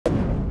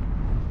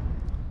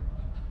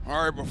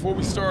All right, before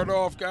we start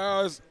off,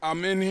 guys,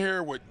 I'm in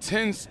here with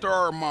 10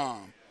 Star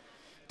Mom.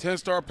 10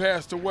 Star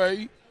passed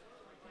away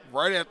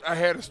right after I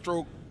had a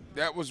stroke.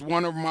 That was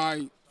one of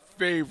my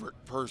favorite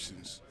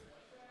persons.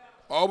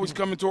 Always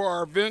coming to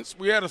our events.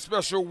 We had a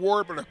special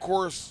award, but of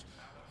course,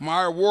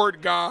 my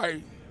award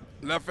guy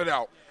left it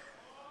out.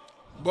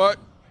 But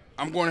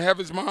I'm going to have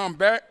his mom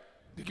back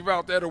to give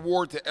out that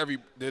award to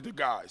the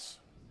guys.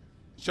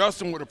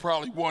 Justin would have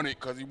probably won it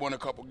because he won a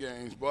couple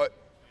games, but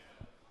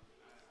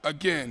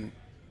again,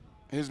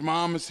 his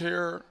mom is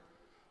here.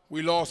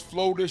 We lost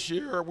Flo this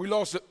year. We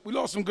lost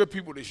some good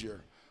people this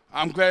year.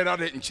 I'm glad I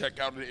didn't check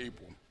out in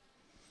April.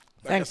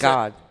 Thank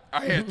God.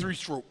 I had 3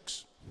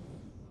 strokes.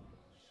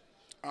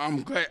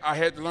 I'm glad I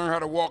had to learn how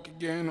to walk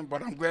again,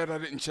 but I'm glad I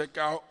didn't check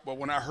out. But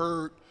when I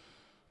heard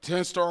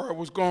 10 Star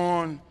was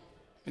gone,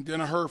 and then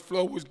I heard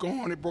Flo was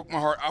gone, it broke my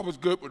heart. I was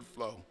good with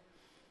Flo.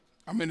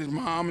 I met his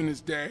mom and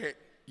his dad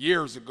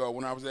years ago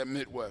when I was at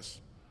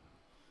Midwest.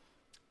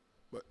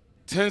 But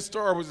 10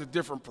 Star was a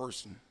different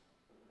person.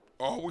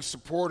 Always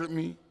supported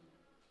me.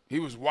 He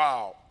was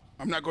wild.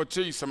 I'm not going to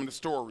tell you some of the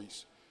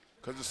stories,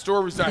 because the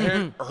stories I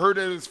had heard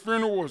at his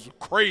funeral was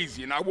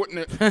crazy, and I wouldn't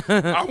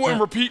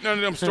repeat none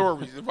of them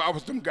stories if I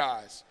was them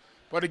guys.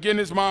 But again,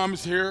 his mom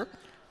is here.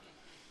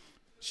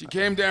 She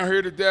came down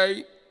here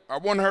today. I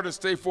wanted her to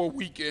stay for a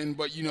weekend,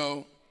 but you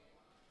know,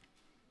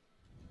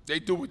 they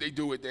do what they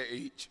do at their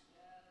age.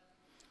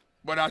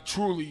 But I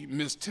truly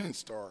miss 10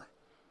 Star.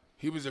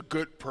 He was a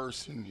good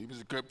person. He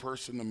was a good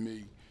person to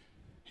me.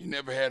 He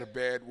never had a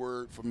bad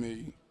word for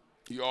me.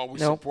 He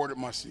always supported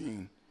my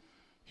scene.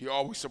 He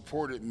always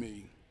supported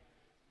me.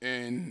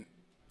 And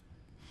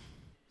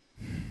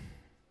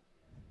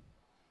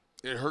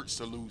it hurts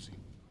to lose him.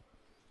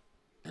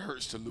 It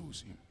hurts to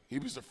lose him. He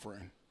was a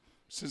friend.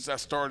 Since I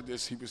started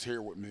this, he was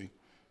here with me.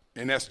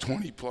 And that's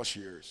 20 plus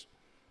years.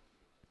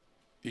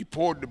 He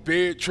pulled the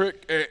bed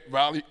trick at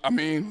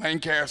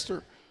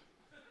Lancaster.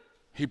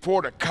 He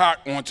pulled a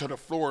cot onto the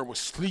floor and was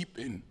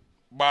sleeping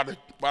by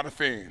the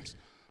fans.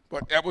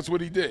 But that was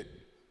what he did.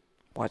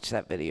 Watch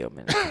that video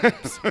many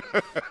times.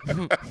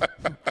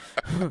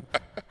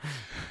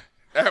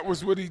 That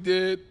was what he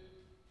did.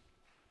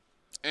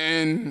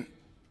 And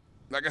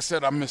like I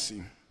said, I miss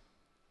him.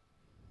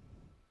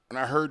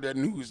 When I heard that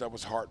news, I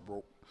was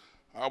heartbroken.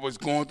 I was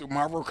going through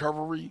my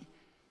recovery,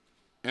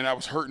 and I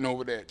was hurting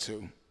over that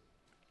too.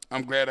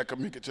 I'm glad I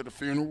could make it to the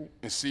funeral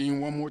and see him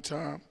one more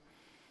time.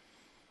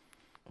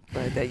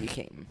 But that you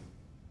came.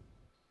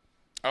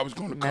 I was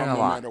going to come no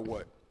matter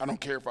what. I don't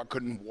care if I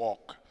couldn't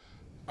walk.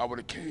 I would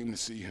have came to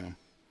see him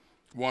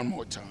one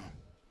more time.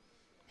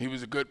 He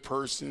was a good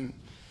person.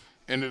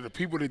 And to the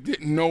people that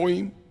didn't know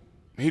him,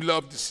 he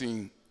loved the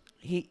scene.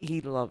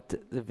 He loved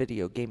the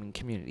video gaming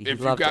community. He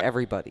loved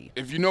everybody.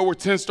 If you know where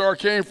 10 Star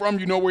came from,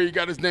 you know where he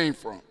got his name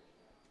from.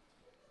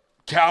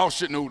 Cal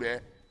should know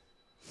that.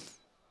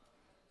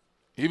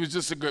 He was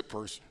just a good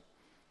person.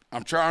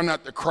 I'm trying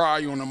not to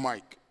cry on the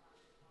mic.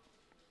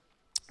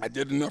 I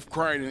did enough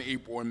crying in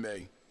April and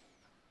May.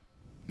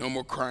 No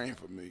more crying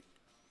for me.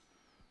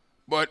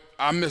 But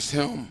I miss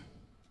him.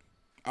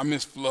 I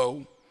miss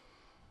Flo.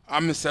 I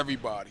miss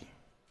everybody.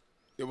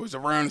 It was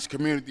around this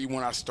community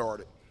when I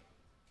started.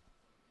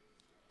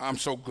 I'm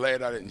so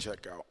glad I didn't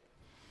check out.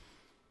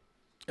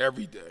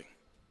 Every day.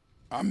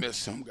 I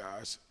miss him,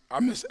 guys. I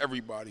miss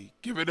everybody.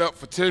 Give it up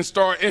for 10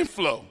 Star and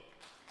Flo.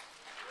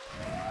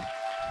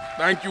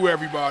 Thank you,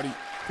 everybody.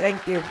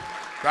 Thank you.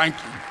 Thank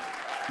you.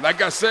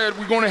 Like I said,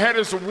 we're going to have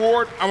this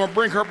award. I'm going to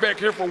bring her back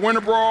here for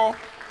Winter Brawl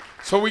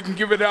so we can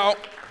give it out.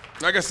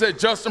 Like I said,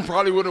 Justin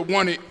probably would have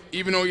won it,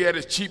 even though he had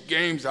his cheap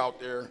games out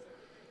there.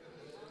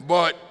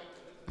 But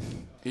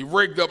he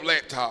rigged up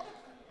laptop.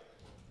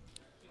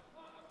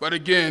 But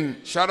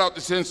again, shout out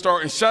to 10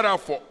 Star, and shout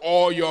out for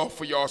all y'all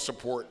for y'all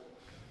support.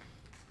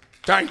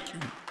 Thank you.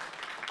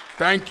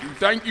 Thank you.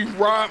 Thank you,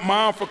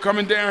 Mom, for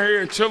coming down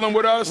here and chilling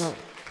with us.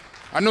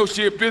 I know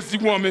she's a busy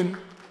woman,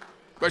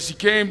 but she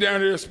came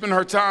down here to spend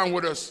her time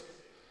with us.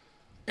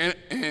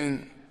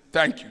 And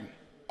thank you.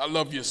 I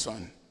love your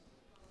son.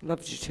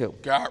 Loved you too.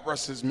 God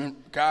bless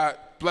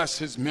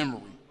his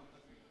memory.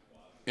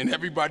 And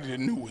everybody that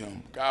knew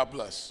him, God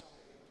bless.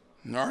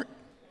 All right?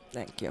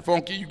 Thank you.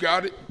 Funky, you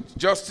got it.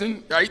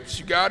 Justin, Yipes,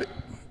 you got it.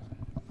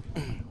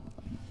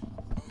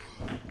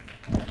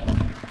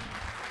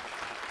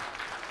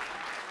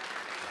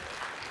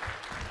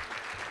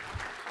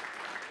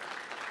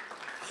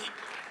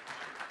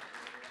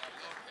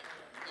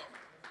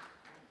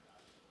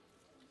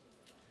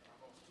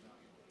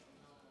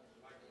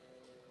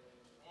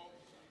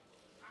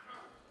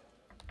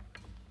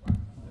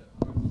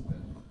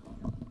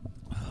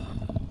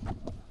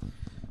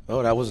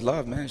 Oh, that was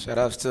love, man. Shout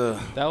outs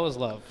to That was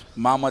love.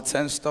 Mama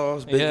 10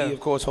 Stars, Biggie, Yeah. of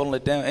course, holding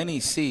it down.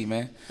 NEC,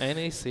 man.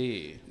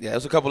 NEC. Yeah,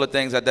 there's a couple of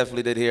things I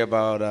definitely did hear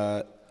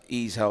about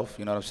E's health,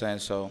 you know what I'm saying?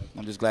 So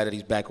I'm just glad that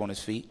he's back on his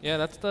feet. Yeah,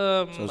 that's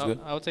the, So it's good.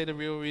 I would say the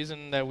real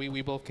reason that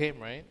we both came,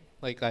 right?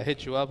 Like, I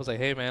hit you up. I was like,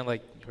 hey, man,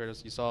 like, you heard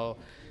us, you saw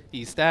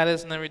E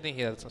status and everything.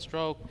 He has a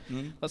stroke.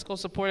 Let's go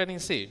support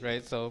NEC,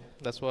 right? So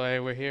that's why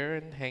we're here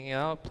and hanging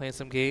out, playing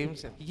some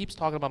games. And he keeps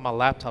talking about my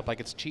laptop like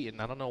it's cheating.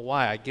 I don't know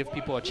why. I give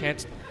people a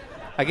chance.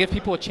 I give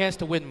people a chance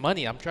to win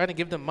money. I'm trying to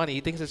give them money.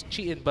 He thinks it's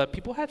cheating, but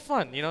people had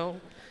fun, you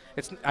know.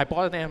 I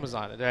bought it on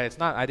Amazon. Right? It's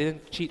not. I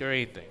didn't cheat or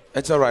anything.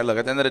 It's all right. Look,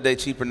 at the end of the day,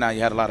 cheaper now.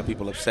 You had a lot of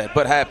people upset,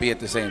 but happy at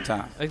the same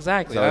time.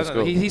 Exactly. So that's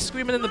cool. He's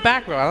screaming in the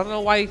background. I don't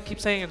know why he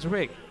keeps saying it's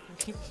rigged.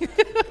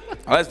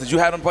 Alex, did you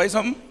have him play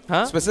something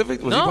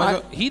specific?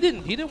 No, he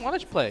didn't. He didn't want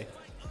to play.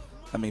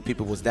 I mean,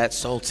 people was that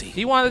salty.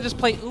 He wanted to just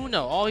play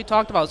Uno. All he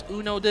talked about was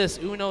Uno this,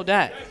 Uno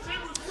that.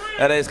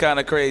 That is kind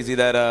of crazy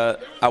that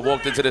I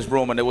walked into this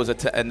room and there was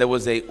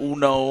a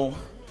Uno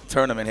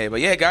tournament here.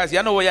 But yeah, guys,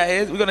 y'all know where y'all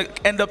is. We're gonna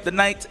end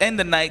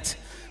the night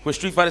with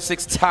Street Fighter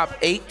 6 top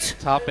 8.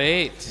 Top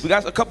 8. We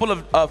got a couple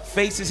of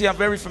faces here I'm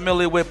very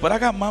familiar with, but I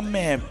got my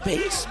man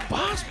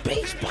Boss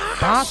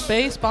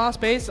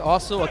Bass.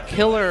 Also a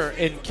killer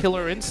in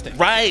Killer Instinct.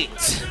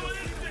 Right.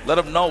 Let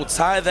them know.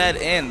 Tie that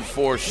in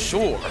for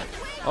sure.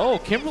 Oh,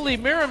 Kimberly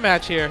mirror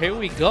match here. Here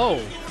we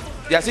go.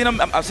 Yeah,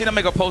 I've seen him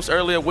make a post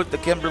earlier with the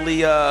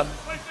Kimberly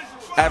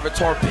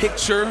avatar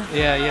picture.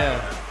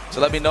 Yeah. So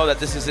let me know that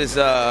this is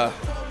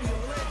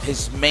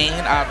his main,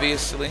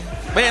 obviously.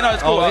 But yeah, no,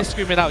 it's cool. Oh, they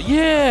screaming out,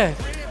 yeah.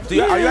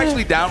 Are you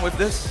actually down with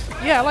this?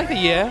 Yeah, I like the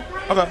yeah.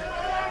 Okay.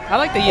 I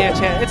like the yeah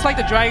chant. It's like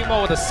the Dragon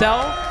Ball with a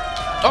cell.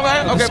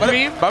 Okay.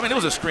 Scream. But I mean, it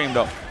was a scream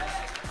though.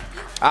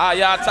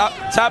 Y'all,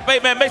 top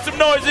 8, man, make some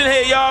noise in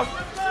here, y'all.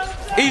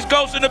 East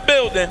Coast in the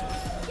building.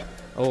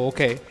 Oh,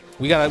 okay.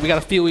 We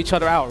gotta feel each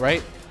other out,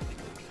 right?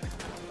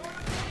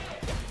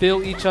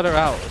 Feel each other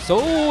out.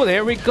 So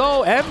there we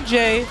go.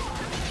 MJ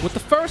with the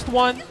first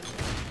one.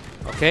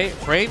 Okay,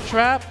 frame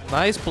trap.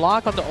 Nice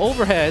block on the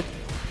overhead.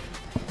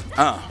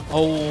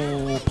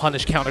 Oh,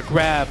 punish counter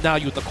grab. Now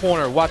you at the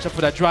corner. Watch out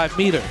for that drive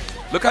meter.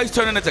 Look how he's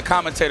turning into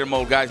commentator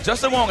mode, guys.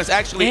 Justin Wong is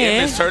actually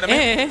in this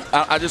tournament.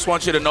 I just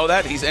want you to know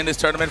that. He's in this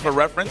tournament for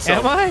reference. So.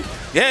 Am I?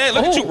 Yeah,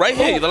 look at you right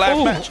here, the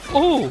last match.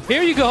 Oh,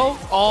 here you go.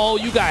 Oh,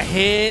 you got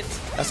hit.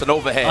 That's an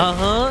overhead.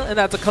 And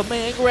that's a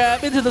command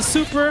grab into the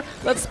super.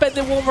 Let's spend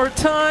it one more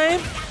time.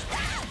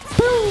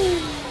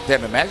 Boom.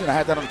 Damn, imagine I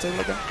had that on the table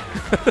like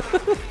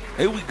that.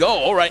 Here we go.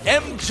 All right,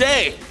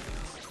 MJ.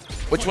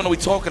 Which one are we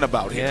talking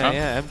about here?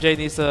 Yeah, MJ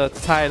needs to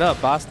tie it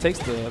up. Boss takes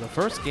the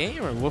first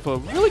game with a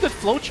really good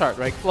flow chart,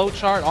 right? Flow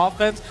chart,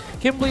 offense.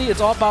 Kimberly,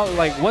 it's all about,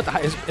 like, what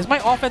is my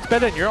offense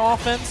better than your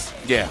offense?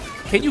 Yeah.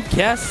 Can you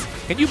guess?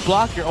 Can you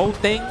block your own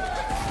thing?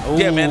 Ooh.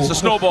 Yeah, man, it's a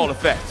snowball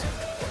effect.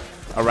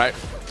 All right,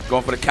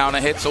 going for the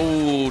counter hits.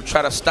 Ooh,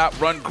 try to stop,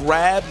 run,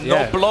 grab.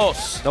 Yeah. No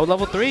blows. No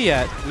level 3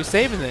 yet. We're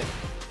saving it.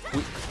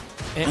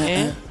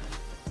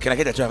 Can I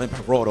get that drive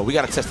impact roll, though? We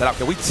got to test that out.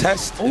 Can we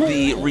test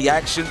the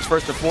reactions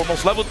first and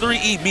foremost? Level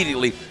 3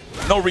 immediately.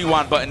 No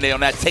rewind button there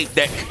on that tape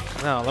deck.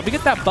 No, let me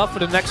get that buff for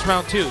the next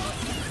round, too.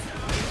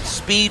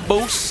 Speed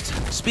boost.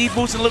 Speed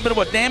boost and a little bit of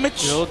what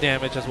damage? Little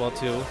damage as well,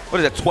 too.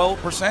 What is that,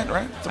 12%,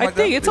 right? I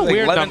think it's a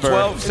weird 11, number.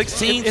 12,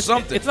 16,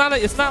 something. It's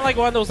not like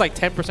one of those like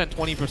 10%,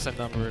 20%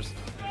 numbers.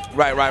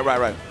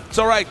 Right. It's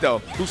all right, though.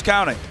 Who's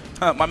counting?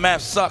 My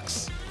math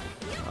sucks.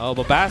 Oh,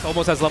 but Bass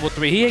almost has level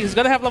 3. He's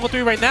going to have level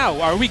 3 right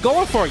now. Are we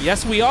going for it?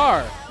 Yes, we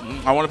are.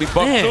 I want to be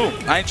buffed, too.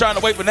 I ain't trying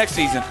to wait for next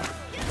season.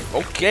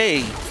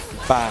 Okay,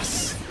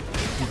 Bass.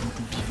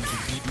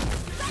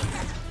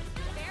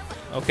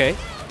 Okay.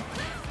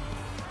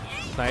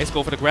 Nice.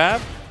 Go for the grab.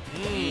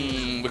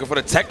 Looking for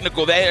the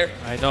technical there.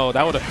 I know.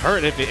 That would have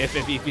hurt if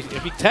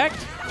he teched.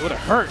 It would have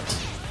hurt.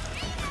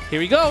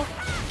 Here we go.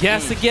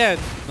 Guess again.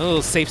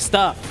 Oh, safe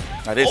stuff.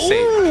 That is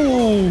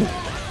safe.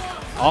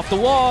 Off the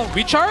wall.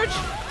 Recharge?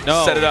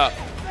 No. Set it up.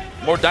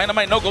 More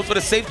dynamite. No, go for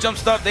the safe jump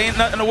stuff. They ain't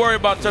nothing to worry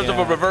about in terms of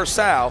a reverse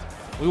sal.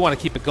 We want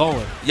to keep it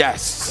going.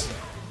 Yes.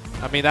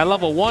 I mean, that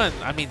level 1,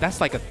 I mean,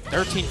 that's like a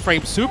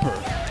 13-frame super.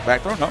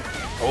 Back throw? No.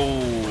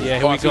 Oh. Yeah,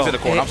 here we go. To the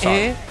corner. I'm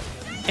sorry.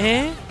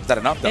 Is that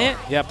enough, though?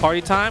 Yeah,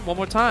 party time. One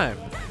more time.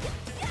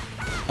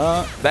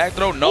 Back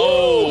throw?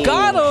 No. Ooh,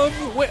 got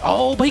him. Wait,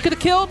 but he could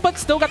have killed, but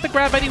still got the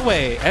grab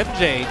anyway.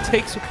 MJ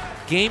takes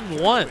game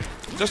 1.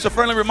 Just a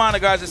friendly reminder,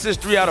 guys, this is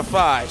 3 out of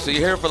 5, so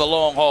you're here for the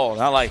long haul.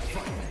 Not like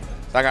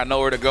I got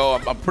nowhere to go.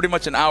 I'm pretty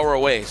much an hour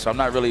away, so I'm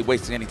not really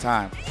wasting any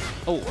time.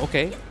 Oh,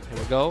 okay. Here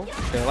we go.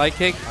 Light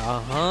kick.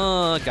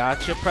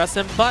 Gotcha.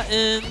 Pressing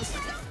buttons.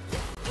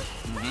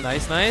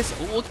 Nice.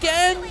 Ooh,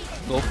 again.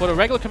 Go for the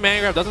regular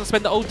command grab. Doesn't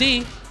spend the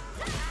OD.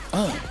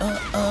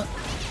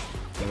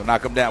 We'll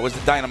knock him down. Where's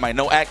the dynamite?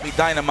 No Acme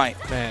dynamite.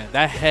 Man,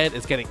 that head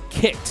is getting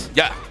kicked.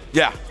 Yeah.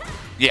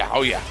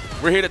 Oh, yeah.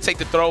 We're here to take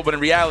the throw, but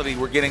in reality,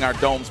 we're getting our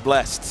domes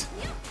blessed.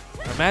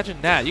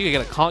 Imagine that. You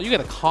get a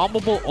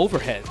combable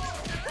overhead.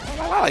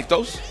 I like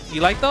those.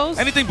 You like those?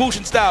 Anything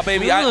Bushin style,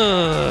 baby.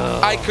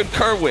 I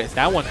concur with.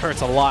 That one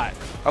hurts a lot.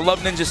 I love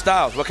ninja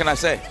styles. What can I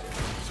say?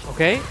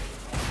 Okay.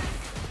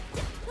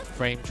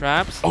 Frame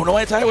traps. Oh, no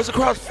anti. What's the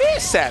crowd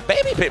fist at,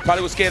 baby?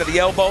 Probably was scared of the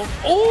elbow.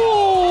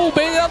 Oh,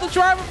 baby, the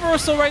drive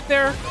reversal right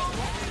there.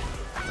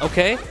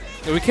 Okay.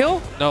 Did we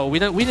kill? No, we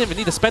didn't even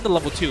need to spend the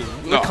level 2.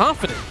 We're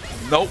confident.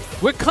 Nope.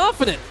 We're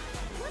confident.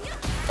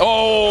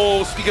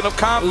 Oh, speaking of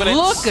confidence.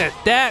 Look at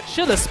that.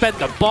 Should have spent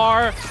the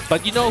bar,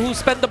 but you know who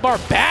spent the bar?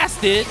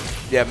 Bastard.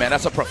 Yeah, man,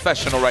 that's a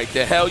professional right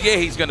there. Hell yeah,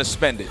 he's going to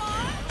spend it.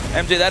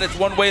 MJ, that is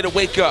one way to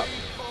wake up.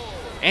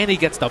 And he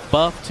gets the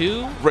buff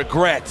too.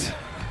 Regret.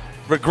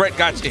 Regret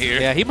got you here.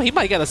 Yeah, he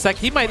might get a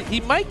he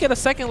might get a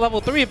second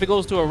level 3 if it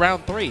goes to a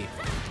round 3.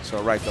 So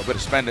right though, better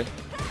spend it.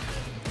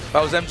 If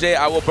I was MJ,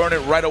 I will burn it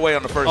right away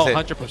on the first hit.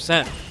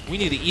 100%. We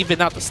need to even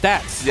out the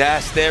stats.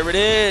 Yes, there it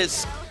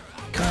is.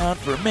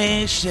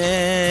 Confirmation.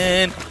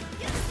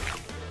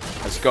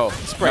 Let's go.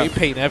 Spray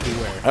paint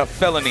everywhere.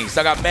 Felonies.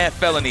 I got mad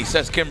felonies,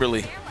 says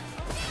Kimberly.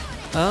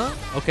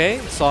 Okay,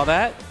 saw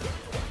that.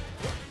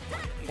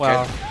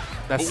 Wow, Okay.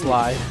 that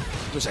slide.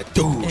 Just a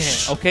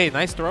douche. Yeah, okay,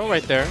 nice throw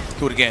right there.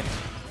 Do it again.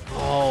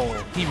 Oh,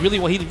 he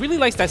really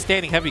likes that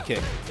standing heavy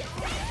kick.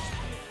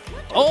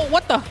 Oh,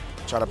 what the?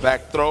 Try to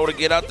back throw to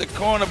get out the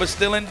corner, but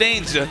still in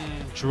danger.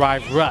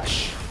 Drive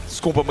rush.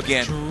 Scoop him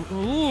again.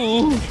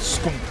 Ooh.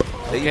 Scoop.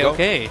 There you Okay, go.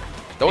 okay.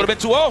 That would have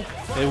been 2-0.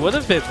 It would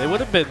have been. It would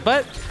have been.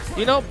 But,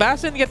 you know,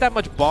 Bass didn't get that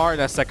much bar in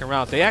that second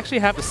round. They actually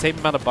have the same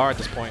amount of bar at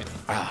this point.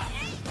 I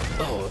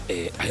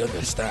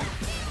understand.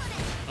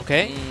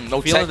 Okay.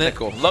 No Feeling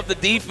technical. Love the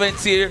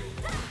defense here.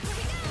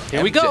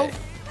 Here we go.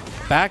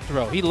 MJ. Back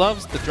throw. He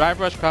loves the drive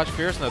rush, crouch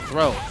fierce, and the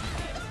throw.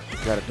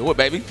 Gotta do it,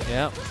 baby.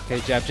 Yeah. Okay,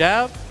 jab,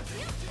 jab.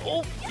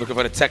 Oh. Looking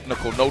for the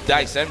technical. No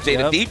dice, MJ.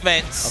 Yep. The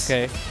defense.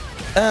 Okay.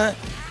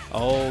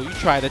 Oh, you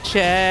try the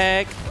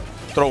check.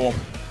 Throw him.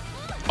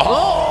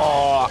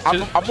 Oh,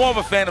 I'm more of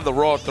a fan of the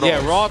raw throws.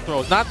 Yeah, raw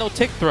throws, not no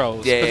tick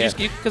throws. Yeah.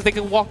 Because they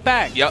can walk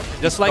back. Yep.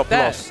 Just like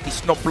that.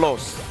 It's no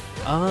plus.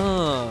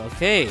 Oh,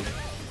 okay.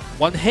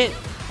 One hit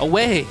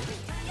away.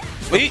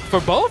 Sweet. For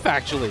both,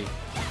 actually.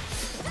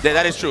 Yeah,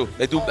 that is true.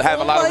 They do have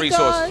a lot of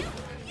resources.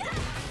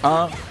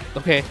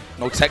 Okay.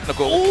 No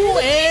technical. Ooh,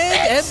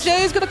 and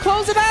MJ is going to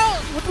close it out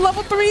with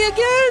level 3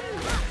 again.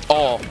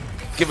 All.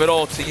 Give it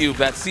all to you,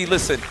 Bat. See,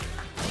 listen.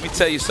 Let me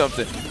tell you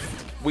something.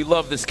 We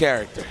love this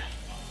character.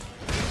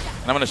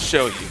 And I'm going to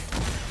show you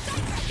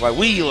why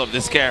we love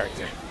this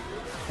character.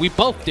 We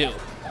both do.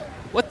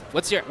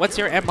 What's your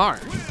MR?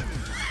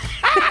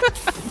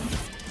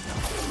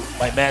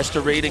 My master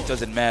rating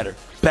doesn't matter.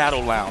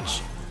 Battle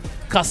Lounge.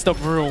 Custom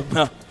room.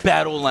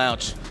 Battle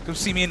Lounge. Come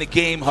see me in the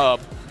game hub.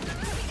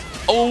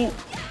 Oh.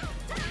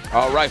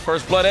 All right,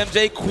 first blood,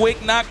 MJ.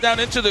 Quick knockdown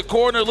into the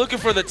corner, looking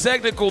for the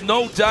technical.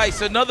 No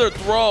dice. Another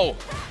throw.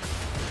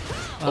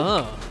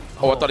 Oh,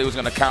 I thought he was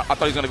gonna count. I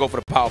thought he was gonna go for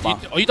the power bomb.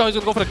 you thought he was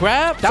gonna go for the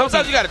grab?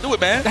 Sometimes you gotta do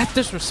it, man. That's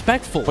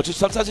disrespectful. But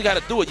sometimes you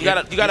gotta do it. You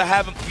gotta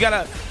have them. You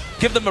gotta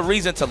give them a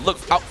reason to look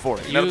out for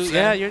it. You know what I'm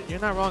saying? Yeah, you're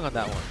not wrong on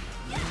that one.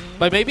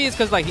 But maybe it's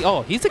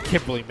because he's a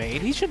Kimberly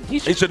main. He should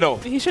know.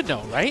 He should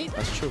know, right?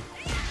 That's true.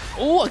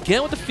 Oh,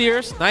 again with the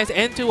fierce. Nice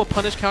end to a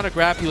punish counter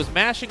grab. He was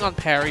mashing on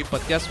parry,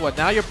 but guess what?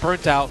 Now you're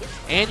burnt out,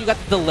 and you got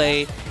the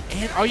delay.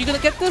 And are you going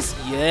to get this?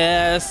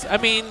 Yes. I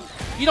mean,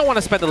 you don't want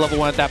to spend the level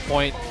 1 at that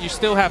point. You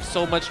still have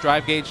so much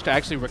drive gauge to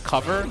actually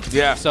recover.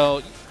 Yeah.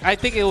 So I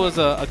think it was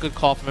a good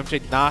call from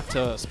MJ not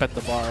to spend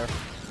the bar.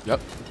 Yep.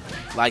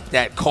 Like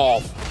that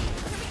call.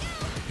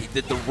 He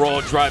did the raw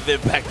drive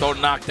impact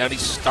on knockdown.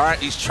 He's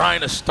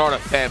trying to start a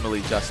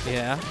family, Justin.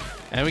 Yeah.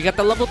 And we got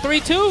the level 3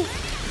 too.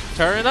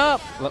 Turn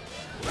up.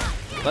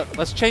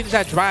 Let's change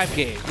that drive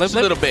game. Just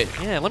a little bit.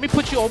 Yeah, let me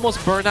put you almost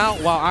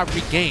burnout while I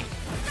regain.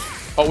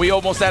 Oh, we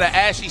almost had an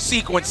ashy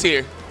sequence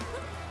here.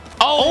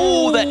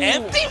 Oh, the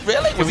empty?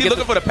 Really? Was he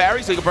looking for the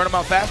parry so he could burn him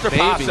out faster?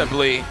 Maybe.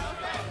 Possibly.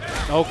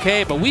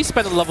 Okay, but we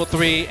spent a level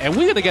 3, and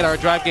we're going to get our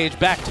drive gauge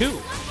back too.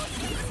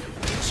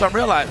 So I'm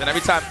realizing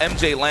every time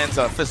MJ lands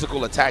a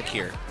physical attack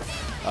here,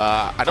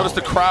 I noticed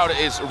the crowd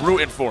is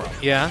rooting for him.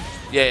 Yeah.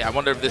 Yeah, I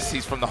wonder if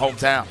he's from the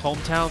hometown.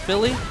 Hometown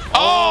Philly?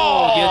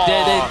 Oh! You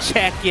didn't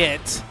check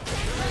it.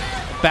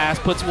 Bass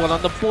puts one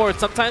on the board.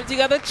 Sometimes you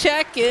got to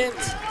check it.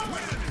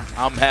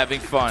 I'm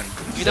having fun,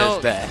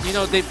 says Bass. You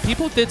know,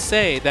 people did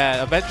say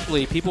that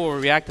eventually people will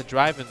react to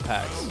drive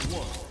impacts.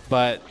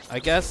 But I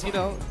guess,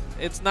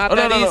 it's not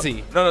that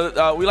easy.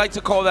 No, we like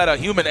to call that a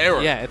human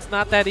error. Yeah, it's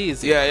not that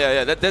easy.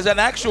 Yeah. There's an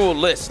actual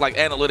list, like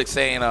analytics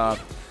saying,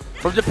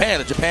 from Japan,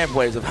 the Japan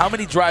players, of how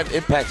many drive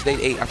impacts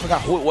they ate. I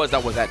forgot who it was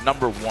that was at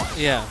number 1.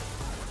 Yeah.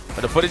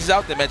 But the footage is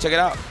out there, man. Check it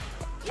out.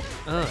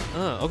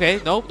 Okay,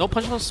 no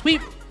punch on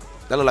sweep.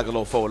 That looked like a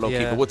little forward low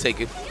key, but we'll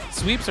take it.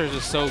 Sweeps are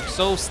just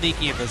so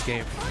sneaky in this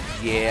game.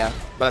 Yeah.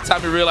 By the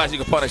time you realize you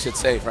can punish it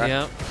safe, right?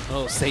 Yeah.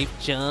 Oh, safe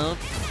jump.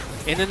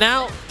 In and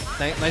out.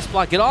 Nice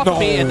block. Get off of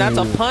me, and that's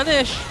a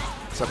punish.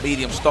 It's a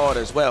medium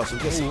starter as well, so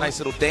we get some nice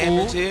little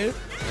damage here.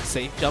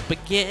 Safe jump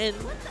again.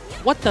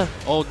 What the?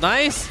 Oh,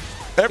 nice.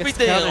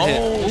 Everything.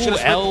 Oh, ooh,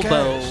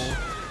 elbow.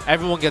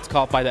 Everyone gets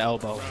caught by the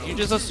elbow. You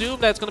just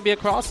assume that it's going to be a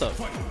cross-up.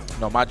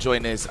 No, my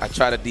joint is I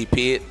try to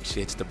DP it, she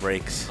hits the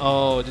brakes.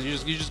 Oh, you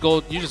just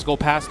go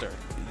past her.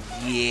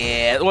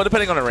 Yeah, well,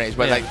 depending on the range,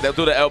 but like they'll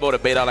do the elbow to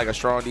bait out like a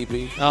strong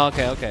DP. Oh,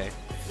 okay.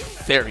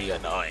 Very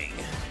annoying.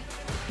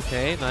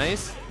 Okay,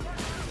 nice.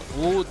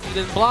 Ooh, you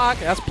didn't block.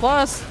 That's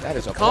plus. That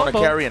is a corner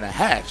carry and a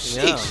half.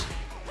 Sheesh.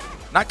 Yeah.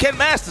 Not Ken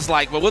Masters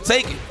like, but we'll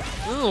take it.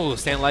 Ooh,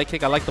 stand light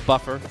kick. I like the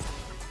buffer.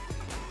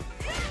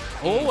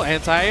 Oh,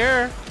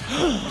 anti-air.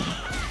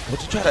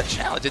 Would you try to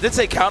challenge? It did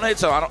say counter hit,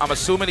 so I'm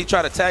assuming he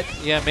tried to tech.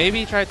 Yeah, maybe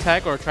he tried to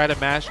tech or try to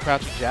mash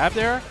crouch and jab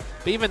there.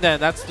 But even then,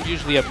 that's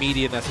usually a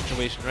media in that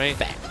situation, right?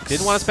 Facts.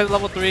 Didn't want to spend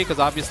level 3 because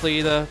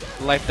obviously the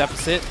life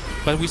deficit.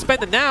 But we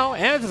spend it now,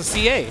 and it's a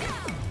CA.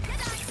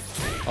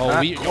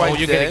 Oh,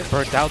 you're getting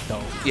burnt out,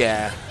 though.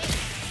 Yeah.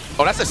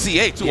 Oh, that's a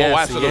CA, too. Yeah, oh,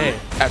 absolutely. CA.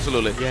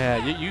 Absolutely.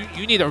 Yeah,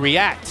 you need to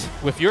react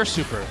with your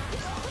super.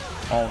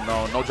 Oh,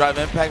 no. No drive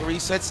impact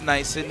resets.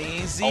 Nice and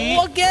easy.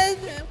 Oh, again.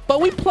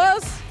 But we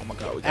plus. Oh, my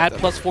God. We got Add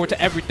that. +4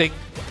 to everything.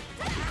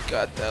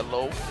 Got that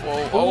low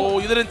foe. Oh,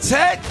 you didn't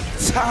tech.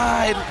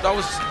 Tied. That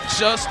was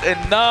just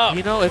enough.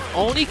 You know, if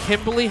only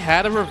Kimberly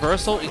had a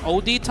reversal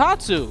OD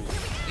Tatsu.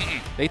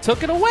 They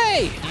took it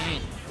away.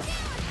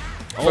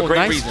 For Oh, great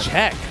nice reason.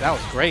 check. That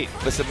was great.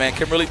 Listen, man,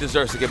 Kim really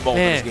deserves to get both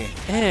in this game.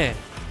 Man.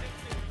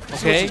 See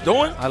what Okay. she's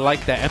doing? I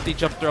like that. Empty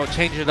jump throw.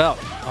 Change it up.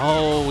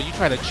 Oh, you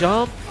try to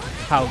jump?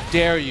 How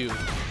dare you?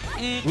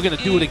 We're going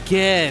to do it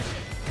again.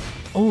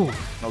 Oh.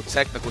 No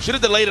technical. Should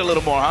have delayed it a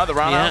little more, huh? The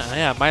roundhouse?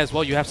 Yeah, might as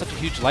well. You have such a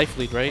huge life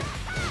lead, right?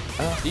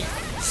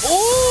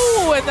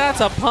 Oh, and that's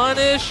a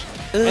punish.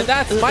 And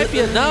that might be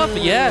enough.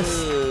 Yes.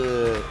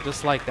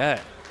 Just like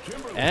that.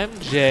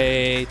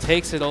 MJ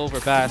takes it over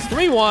Bass.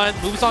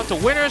 3-1. Moves on to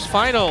winners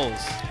finals.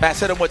 Bass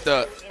hit him with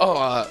the, you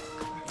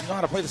know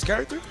how to play this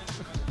character?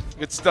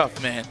 Good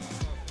stuff, man.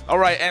 All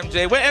right,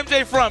 MJ. Where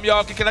MJ from,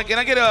 y'all? Can I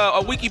get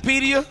a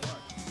Wikipedia?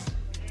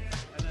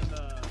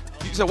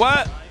 You said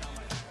what?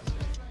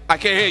 I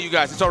can't hear you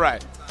guys. It's all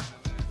right.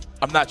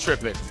 I'm not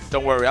tripping.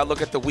 Don't worry. I'll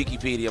look at the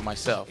Wikipedia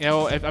myself. You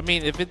know,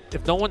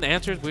 if no one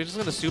answers, we're just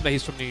going to assume that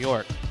he's from New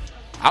York.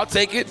 I'll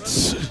take it.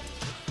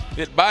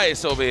 Bit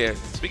bias over here.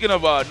 Speaking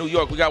of New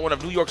York, we got one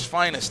of New York's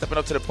finest stepping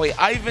up to the plate.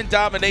 Ivan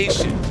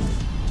Domination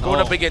going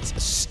up against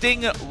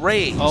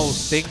Stingrays. Oh,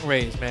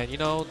 Stingrays, man. You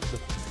know,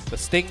 the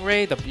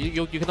Stingray,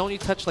 you can only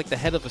touch like the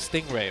head of a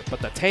Stingray,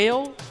 but the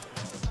tail,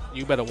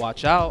 you better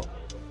watch out.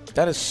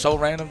 That is so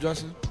random,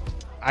 Justin.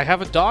 I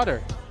have a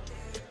daughter.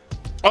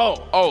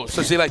 Oh,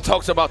 so she like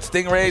talks about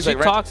stingrays? She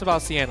like, talks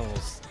about sea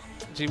animals.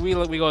 We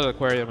go to the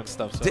aquarium and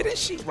stuff. So. Didn't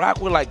she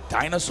rock with like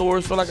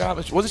dinosaurs for like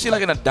wasn't she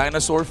like in a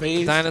dinosaur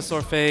phase?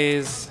 Dinosaur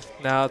phase.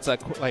 Now it's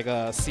like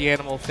a sea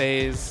animal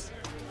phase.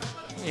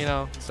 You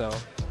know, so.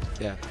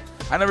 Yeah.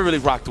 I never really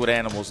rocked with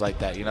animals like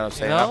that, you know what I'm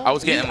saying? You know? I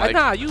was getting like...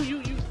 Nah,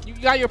 you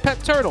got your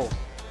pet turtle.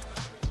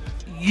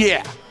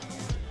 Yeah.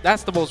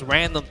 That's the most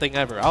random thing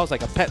ever. I was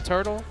like, a pet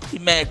turtle? He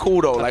mad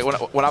cool though. Like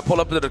when I pull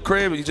up into the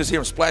crib, you just hear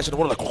him splashing the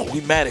water like,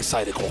 he mad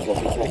excited.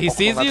 He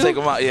sees I you? take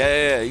him out.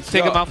 Yeah.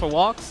 Take him out for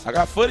walks? I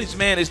got footage,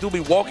 man. They still be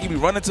walking, be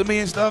running to me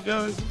and stuff,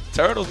 yo.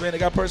 Turtles, man, they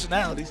got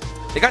personalities.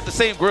 They got the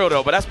same grill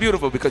though, but that's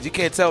beautiful because you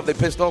can't tell if they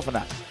pissed off or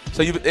not.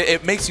 So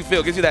it makes you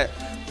feel, gives you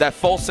that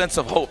false sense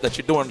of hope that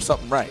you're doing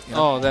something right. You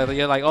know? Oh, that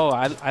you're like, oh,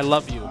 I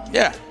love you.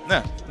 Yeah.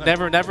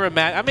 Never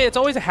imagine. I mean, it's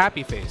always a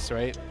happy face,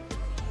 right?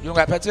 You don't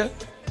got pets yet?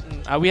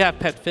 We have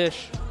pet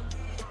fish.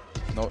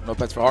 No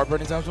pets for Harper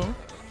anytime soon?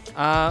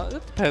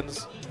 It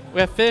depends. We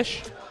have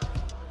fish.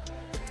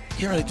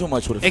 Can't really do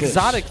much with a fish.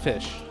 Exotic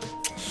fish.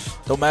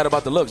 Don't matter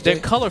about the looks, They're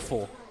Jay.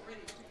 colorful.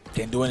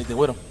 Can't do anything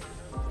with them.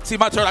 See,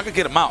 my turn, I could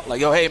get them out.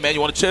 Like, yo, hey, man,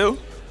 you want to chill?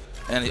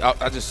 And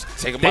I just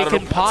take them They out of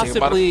them. can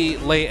possibly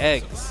lay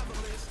eggs.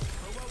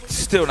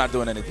 Still not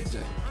doing anything,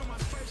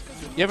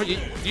 Jay.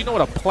 Do you know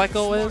what a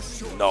pleco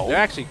is? No. They're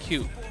actually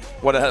cute.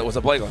 What the hell was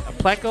a playground? A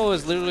pleco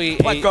is literally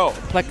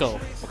Pleco.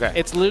 Okay.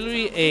 It's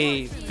literally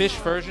a fish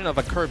version of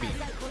a Kirby.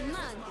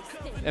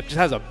 It just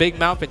has a big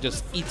mouth and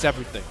just eats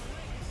everything.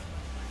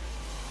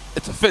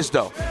 It's a fish,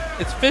 though.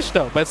 It's fish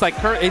though, but it's like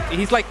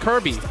he's like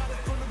Kirby.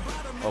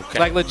 Okay.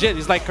 Like legit,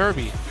 he's like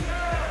Kirby.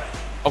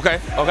 Okay.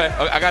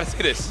 I gotta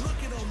see this.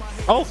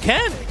 Oh,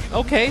 Ken.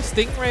 Okay,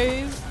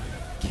 Stingrays.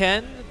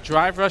 Ken,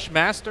 Drive Rush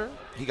Master.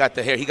 He got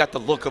the hair. He got the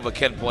look of a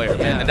Ken player,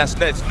 man. And that's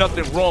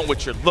nothing wrong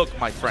with your look,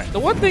 my friend. The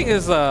one thing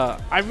is,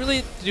 I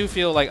really do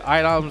feel like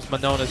Idom's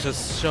Monona is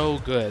just so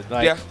good.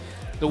 Like, yeah.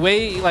 The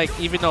way, like,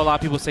 even though a lot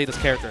of people say this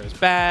character is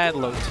bad,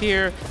 low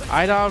tier,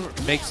 Idom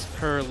makes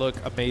her look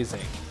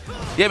amazing.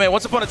 Yeah, man.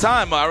 Once upon a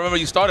time, I remember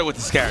you started with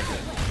this character.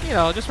 You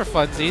know, just for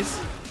funsies.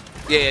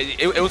 Yeah,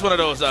 it was one of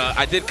those,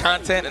 I did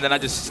content, and then I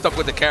just stuck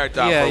with the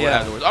character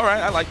afterwards. All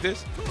right, I like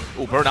this.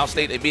 Ooh, burnout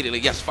state immediately.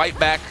 Yes, fight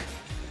back.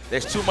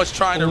 There's too much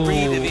trying to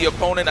read the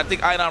opponent. I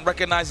think Idom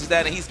recognizes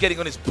that, and he's getting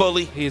on his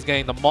bully. He's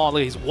getting the maul.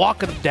 He's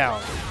walking him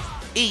down.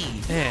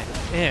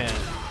 Man.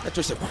 That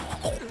just said,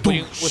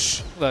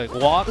 like,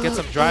 walk, get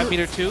some drive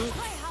meter too.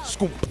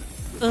 Scoop.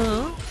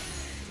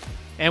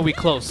 And we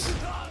close.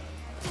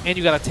 And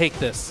you got to take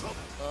this.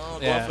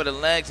 Going for the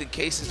legs in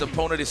case his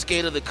opponent is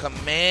scared of the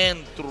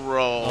command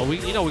throw. Oh,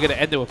 we're going to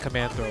end it with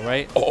command throw,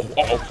 right? Oh,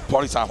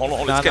 party time. Hold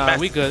on. Let's get back.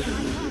 We good.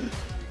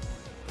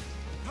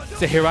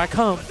 So here I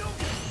come.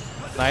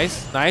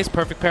 Nice.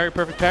 Perfect parry.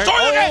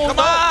 Come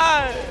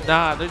on!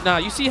 Nah.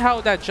 You see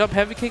how that jump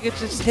heavy kick, it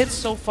just hits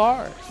so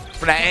far.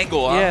 From that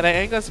angle, huh? Yeah, that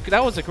angle.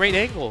 That was a great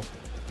angle.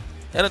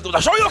 And do the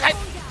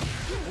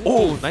Shoryuken.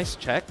 Ooh, nice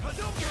check.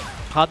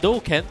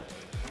 Hadouken.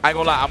 I ain't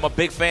gonna lie, I'm a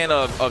big fan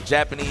of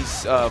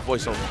Japanese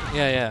voiceover.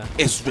 Yeah, yeah.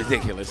 It's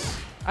ridiculous.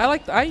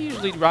 I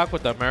usually rock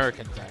with the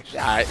Americans, actually.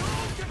 Yeah,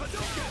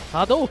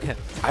 Hadouken.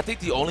 I think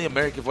the only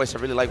American voice I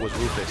really like was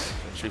Rufus.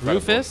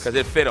 Rufus? Because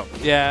it fit him.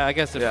 Yeah, I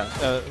guess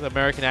the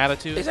American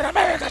attitude. Is it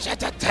America? Shut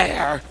the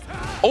tear.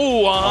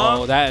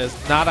 Oh, that is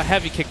not a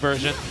heavy kick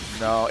version.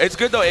 No, it's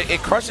good though. It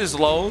crushes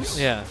lows.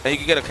 Yeah. And you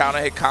can get a counter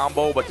hit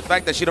combo, but the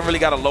fact that she don't really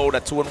got a load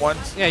at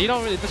 2-in-1s. Yeah, you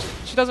don't really.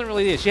 She doesn't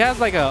really need it. She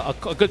has like a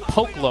good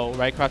poke low,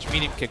 right? Crouch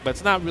medium kick, but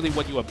it's not really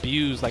what you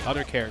abuse like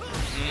other characters.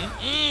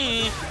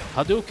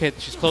 Hadouken.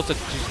 She's close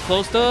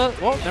to.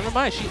 Well, never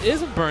mind. She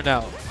isn't burned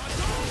out.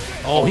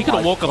 Oh, he could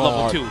have woke up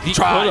level 2. He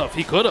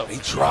could have. He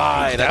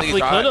tried. He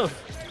definitely could have.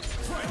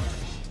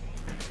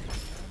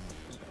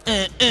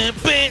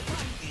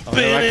 Oh,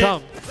 here I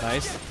come.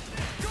 Nice.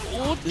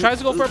 Ooh, tries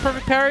to go for a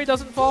perfect parry.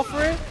 Doesn't fall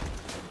for it.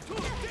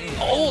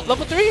 Oh,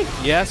 level 3.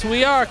 Yes,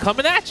 we are.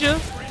 Coming at you.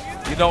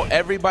 You know,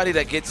 everybody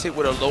that gets hit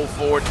with a low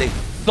forward, they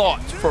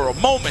thought for a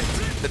moment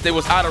that they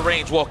was out of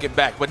range walking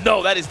back. But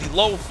no, that is the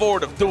low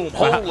forward of Doom.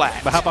 Whole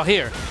lap. But how about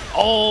here?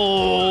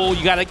 Oh,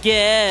 you got to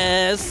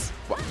guess.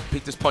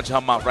 Peek this punch in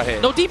her mouth right here.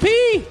 No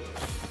DP.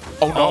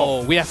 Oh, no.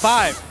 Oh, we have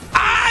 5.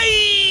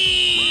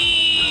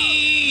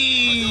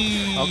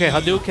 Okay,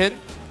 Hadouken.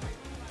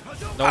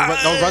 No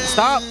run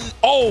stop.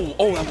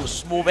 Oh, that was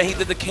smooth. And he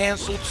did the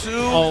cancel too.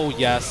 Oh,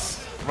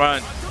 yes.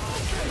 Run.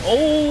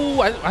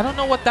 Oh, I don't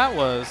know what that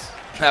was.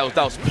 That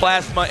was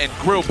plasma and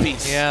grill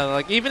piece. Yeah,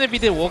 like even if he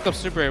did woke up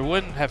super, it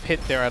wouldn't have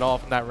hit there at all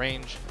from that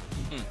range.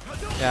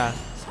 Yeah.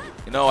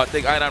 You know, I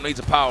think Idam needs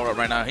a power up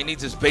right now. He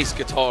needs his bass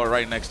guitar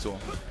right next to him.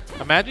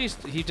 Imagine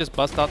he just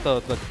busts out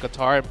the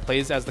guitar and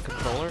plays as the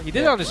controller. He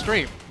did it on his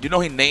stream. You know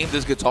he named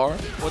his guitar?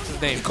 What's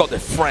his name? He called it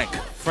Frank.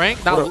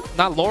 Frank?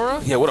 Not Laura?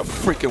 Yeah, what a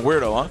freaking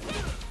weirdo, huh?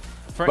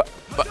 Frank.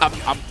 But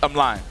I'm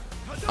lying.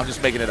 I'm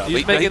just making it up.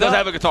 He does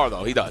have a guitar,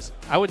 though. He does.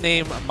 I would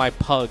name my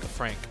pug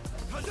Frank.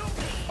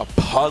 A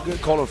pug?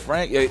 Call him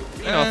Frank? Yeah.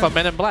 You know, from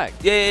Men in Black.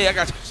 Yeah, I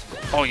got you.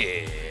 Oh,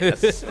 yeah.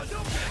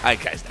 I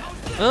guys that.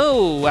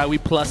 Oh, we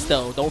plus,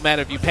 though. Don't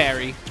matter if you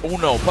parry.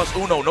 Uno, plus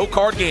Uno. No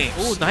card games.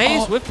 Oh,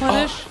 nice. Whip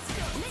punish.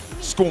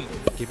 Scoom.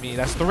 Give me,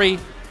 that's 3.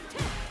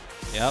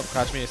 Yep,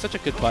 Crouch Me is such a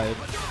good button.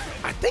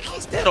 I think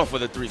he's dead off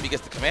of the 3 if he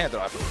gets the command, though.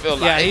 I feel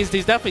like. Yeah, he's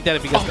definitely dead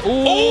if he gets the.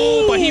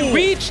 Ooh, but he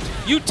reached.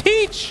 You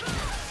teach.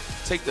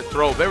 Take the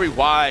throw. Very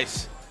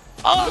wise.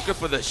 Looking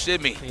for the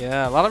shimmy.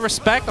 Yeah, a lot of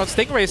respect on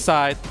Stingray's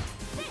side.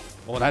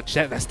 Oh, that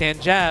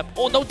stand jab.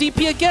 Oh, no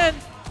DP again.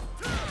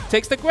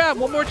 Takes the grab.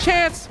 One more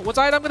chance. What's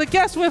I'm going to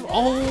guess with?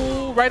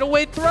 Oh, right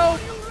away throw.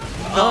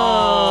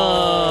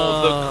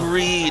 Oh, the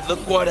greed. Look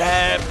what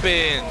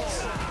happens.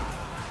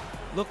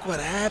 Look what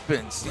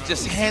happens. He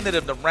just handed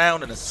him the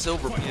round in a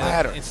silver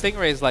platter. And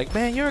Stingray's like,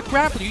 man, you're a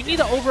grappler. You need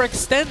to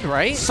overextend,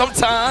 right?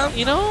 Sometime.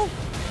 You know?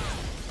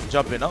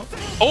 Jumping up.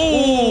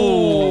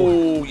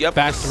 Oh, yep.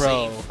 Back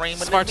throw.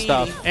 Smart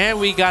stuff. And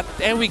we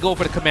go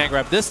for the command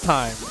grab this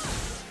time.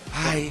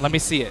 Let me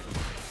see it.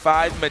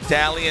 5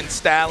 medallion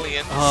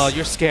stallions. Oh,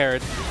 you're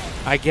scared.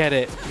 I get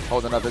it.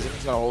 Holding up, isn't he?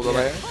 He's gonna hold it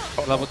right here.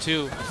 Oh, level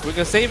 2. We're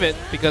gonna save it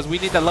because we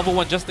need that level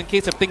 1 just in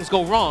case if things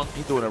go wrong.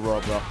 He's doing it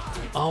raw, bro.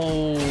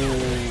 Oh.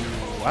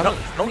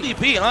 No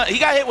DP, huh? He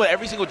got hit with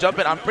every single jump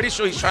in. I'm pretty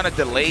sure he's trying to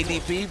delay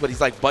DP, but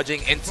he's like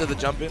budging into the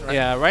jump in, right?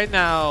 Yeah, right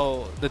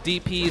now the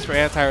DPs for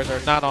anti-airs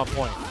are not on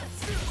point.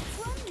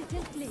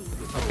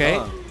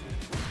 Okay.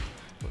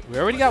 We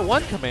already got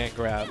 1 command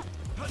grab.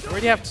 We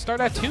already have to start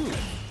at 2.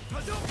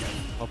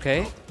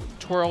 Okay.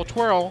 Twirl,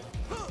 twirl.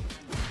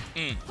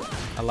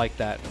 I like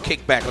that.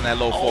 Kick back on that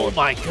low forward. Oh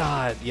my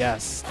god,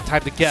 yes.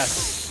 Time to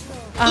guess.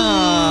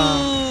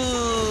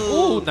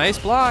 Ooh, nice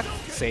block.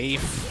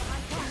 Safe.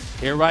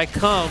 Here I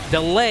come.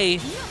 Delay.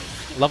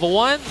 Level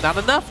 1, not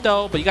enough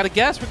though, but you got to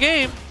guess for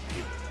game.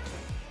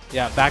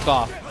 Yeah, back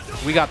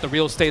off. We got the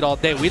real estate all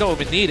day. We don't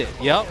even need it.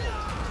 Yep.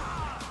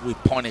 We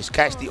punish.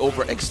 Catch the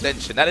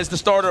overextension. That is the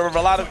starter of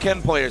a lot of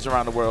Ken players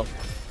around the world.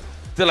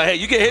 They're like, hey,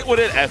 you get hit with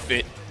it, F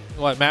it.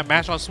 What,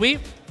 mash on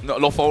sweep? No,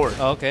 low forward.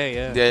 Okay,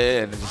 yeah.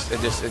 Yeah, and it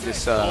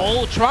just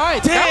oh, try.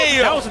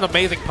 Damn! That was an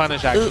amazing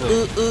punish,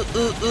 actually.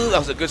 That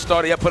was a good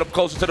start. Yeah, put him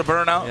closer to the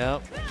burnout.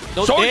 Yep.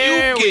 No,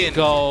 there we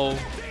go.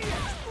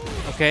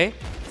 Okay.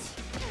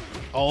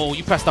 Oh,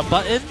 you pressed the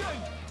button.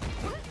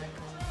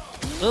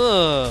 A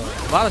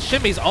lot of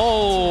shimmies.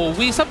 Oh,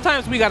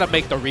 sometimes we gotta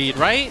make the read,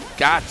 right?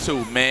 Got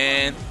to,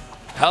 man.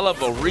 Hell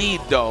of a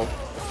read, though.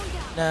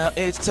 Now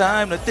it's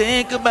time to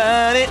think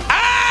about it.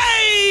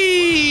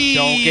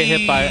 Don't get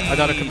hit by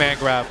another command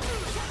grab.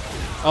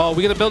 Oh,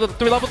 we gonna build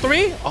a level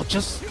 3? Oh,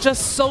 just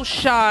so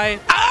shy.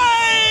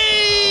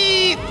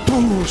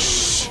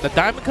 Boosh. The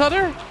diamond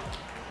cutter?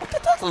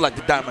 That does look like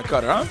the diamond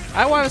cutter, huh?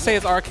 I want to say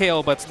it's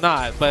RKO, but it's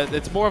not. But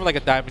it's more of like a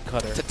diamond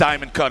cutter. It's a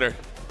diamond cutter.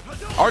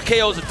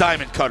 RKO's a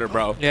diamond cutter,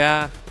 bro.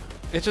 Yeah.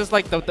 It's just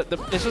like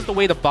it's just the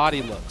way the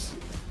body looks.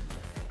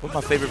 What's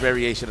my favorite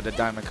variation of the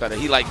diamond cutter?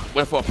 He like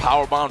went for a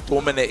power bomb, threw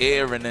him in the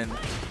air, and then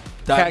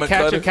diamond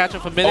cutter. Catch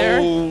him from midair.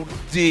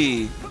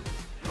 OD.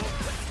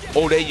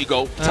 Oh, there you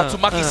go.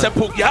 Tatsumaki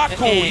Senpu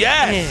Yaku,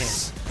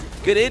 yes.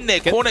 Get in there,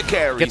 corner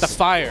carries. Get the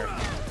fire.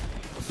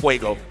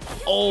 Fuego.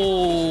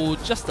 Oh,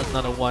 just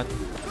another one.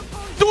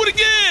 Do it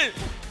again!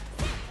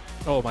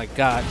 Oh my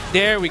God.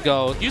 There we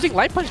go. Using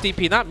light punch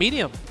DP, not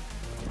medium.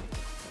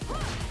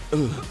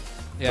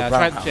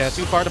 Yeah,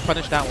 too far to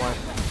punish that one.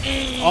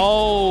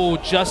 Oh,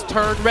 just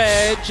turned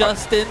red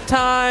just in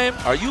time.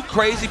 Are you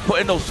crazy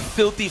putting those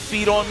filthy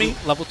feet on me?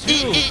 Level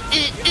 2.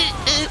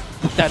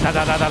 Da, da,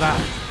 da, da, da, da.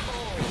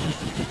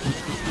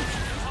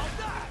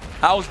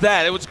 How's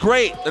that? It was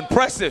great.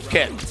 Impressive,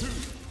 Ken.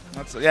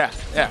 Yeah,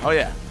 oh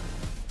yeah.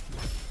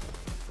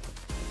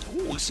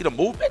 Ooh, you see the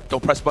movement?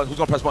 Don't press buttons. Who's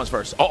gonna press buttons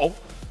first? Uh-oh.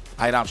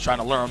 Idom's trying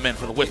to lure him in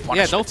for the whiff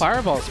punishment. Yeah, no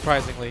fireball,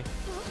 surprisingly.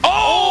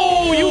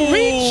 Oh, you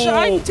reach,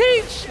 I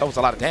teach. That was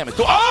a lot of damage.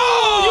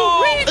 Oh, you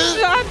reach,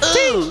 I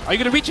teach. Are you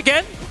gonna reach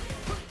again?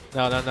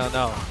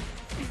 No.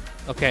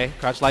 Okay,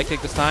 crouch light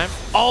kick this time.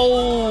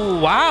 Oh,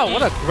 wow,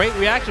 what a great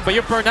reaction. But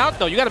you're burned out,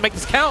 though. You gotta make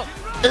this count.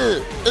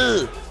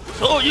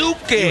 So you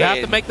can. You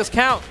have to make this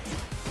count.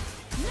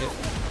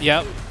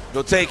 Yep.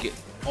 Go take it.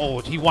 Oh,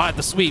 he wanted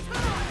the sweep.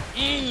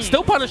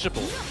 Still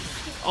punishable.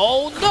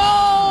 Oh,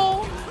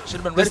 no. Should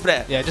have been ready for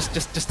that. Yeah,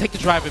 just take the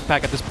drive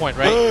impact at this point,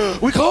 right?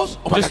 We close?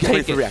 Oh my Just God,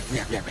 take get ready it. for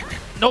the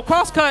react. No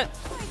cross cut.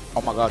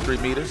 Oh my God, 3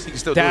 meters. He can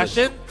still Dash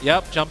do in.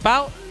 Yep, jump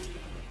out.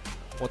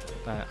 What?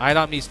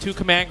 Idom needs 2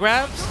 command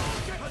grabs.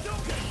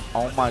 this.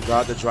 Oh my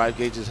God, the drive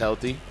gauge is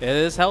healthy. It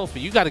is healthy.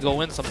 You got to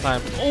go in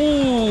sometime.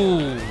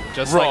 Ooh,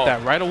 just Raw. like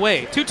that, right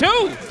away.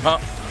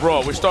 2-2.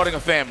 Bro, we're starting a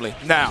family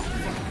now.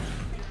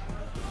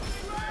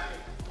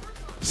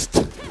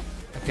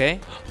 Okay.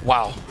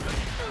 Wow.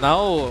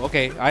 No,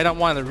 okay. I don't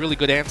want a really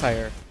good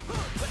anti-air.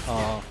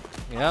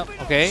 Yep,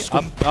 okay.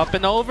 Up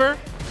and over.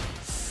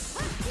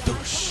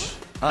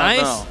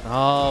 Nice.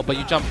 Oh, but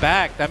you jump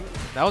back. That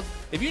was,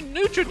 if you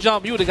neutral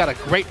jump, you would have got a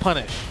great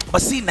punish.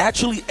 But see,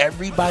 naturally,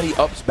 everybody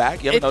ups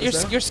back. You ever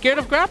noticed that? You're scared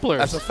of grapplers.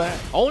 That's a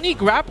fact. Only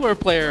grappler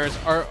players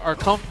are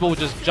comfortable with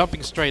just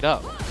jumping straight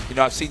up. You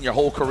know, I've seen your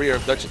whole career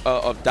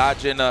of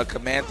dodging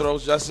command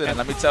throws, Justin, and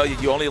let me tell you,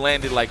 you only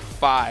landed like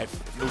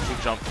 5 neutral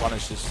jump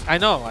punishes. I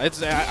know.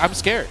 I'm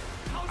scared.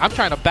 I'm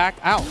trying to back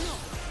out.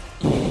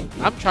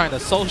 I'm trying to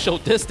social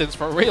distance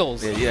for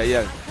reals.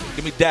 Yeah.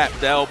 Give me the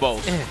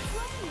elbows.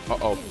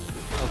 Uh-oh.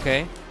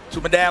 Okay.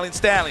 2 medallion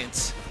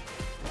stallions.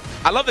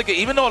 I love the game.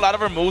 Even though a lot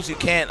of her moves you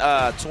can't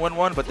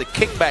 2-in-1, but the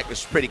kickback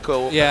is pretty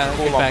cool. Yeah,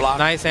 cool on block.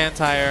 nice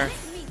anti-air.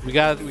 We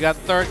got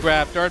third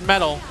grab, third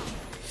metal.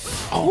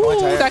 Oh,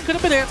 Ooh, that could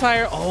have been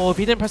anti-air. Oh, if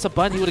he didn't press a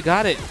button, he would have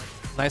got it.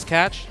 Nice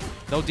catch.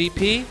 No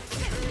DP.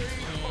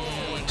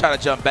 Trying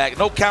to jump back.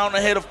 No counter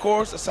hit, of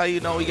course. That's how you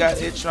know he got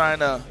hit trying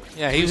to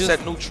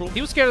reset neutral.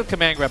 He was scared of the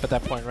command grab at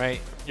that point, right?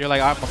 You're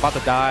like, I'm about to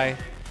die.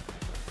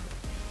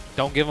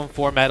 Don't give him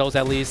 4 medals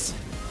at least.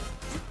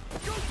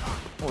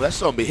 Oh,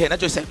 that's gonna be hitting. I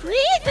just said,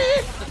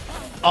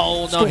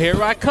 oh no,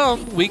 here I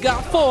come. We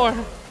got 4.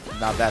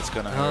 now that's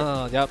gonna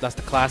hurt. Yep, that's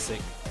the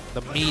classic.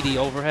 The meaty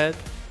overhead.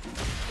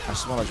 I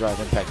just want to drive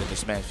impact in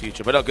this man's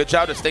future. But good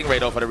job to Stingray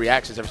though for the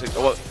reactions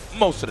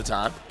most of the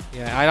time.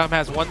 Yeah, Idom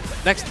has one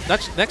next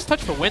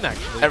touch for win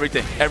actually.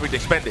 Everything.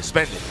 Spend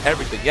it.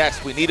 Everything.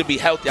 Yes, we need to be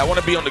healthy. I want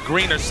to be on the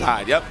greener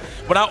side. Yep.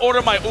 When I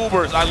order my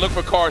Ubers, I look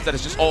for cars that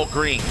is just all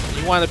green.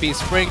 You want to be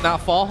spring,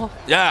 not fall?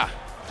 Yeah.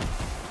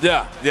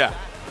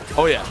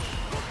 Oh yeah.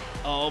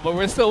 Oh, but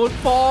we're still in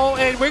fall,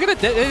 and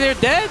they're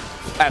dead?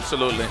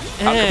 Absolutely.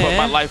 I can put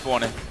my life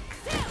on it.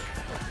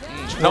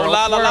 No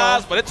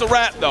la-la-las, but it's a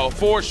wrap, though,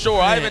 for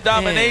sure. Ivan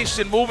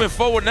domination, moving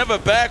forward, never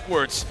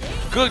backwards.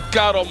 Good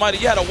God almighty.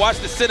 You had to watch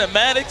the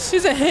cinematics.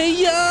 He's a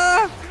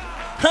hey-ya.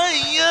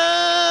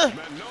 Hey-ya.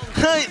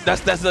 Hey.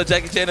 That's the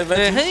Jackie Chan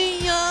adventure.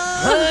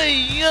 Hey-ya.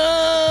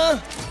 Hey-ya.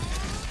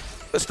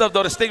 Good stuff,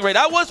 though, the Stingray.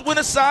 That was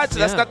winner side, so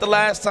that's not the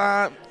last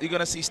time you're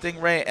going to see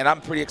Stingray, and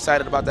I'm pretty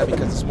excited about that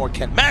because it's more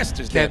Ken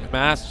Masters. Ken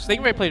Masters.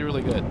 Stingray played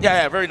really good.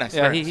 Yeah, very nice.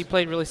 Yeah, he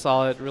played really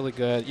solid, really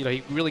good. You know,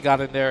 he really got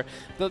in there.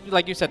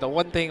 Like you said, the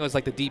one thing was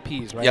like the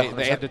DPs, right? Yeah,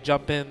 and the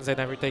jump-ins and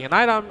everything. And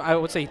I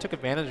would say he took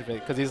advantage of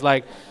it because he's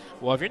like,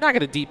 well, if you're not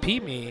going to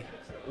DP me,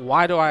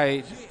 why do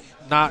I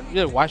not,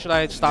 why should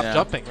I stop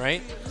jumping,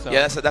 right? So.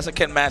 Yeah, that's a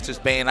Ken Masters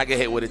bane. I get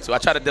hit with it, too. I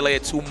try to delay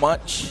it too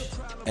much.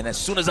 And as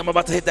soon as I'm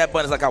about to hit that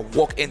button, it's like I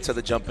walk into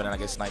the jumping and I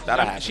get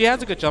sniped. She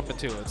has a good jumping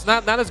too. It's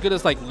not as good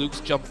as like Luke's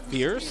jump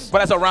fierce.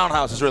 But as a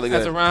roundhouse, it's really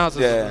good. As a roundhouse,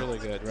 it's really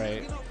good,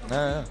 right?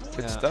 Yeah,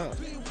 good stuff.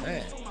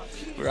 Man,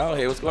 we're out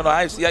here. What's going on?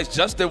 IFC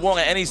Justin Wong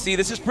at NEC.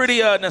 This is pretty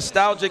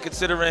nostalgic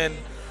considering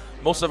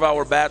most of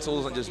our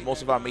battles and just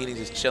most of our meetings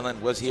is chilling.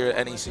 Was here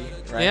at NEC,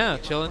 right? Yeah,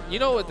 chilling. You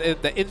know,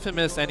 the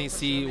infamous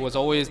NEC was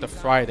always the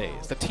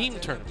Fridays, the team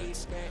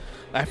tournaments.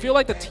 I feel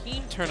like the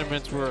team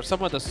tournaments were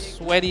some of the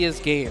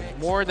sweatiest games,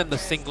 more than the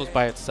singles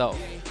by itself.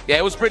 Yeah,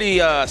 it was pretty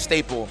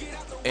staple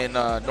in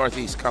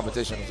Northeast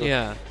competition. So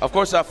yeah. Of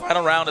course,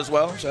 final round as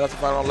well. Shout out to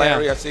final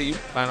Larry. I see you.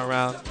 Final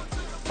round.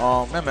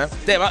 Man.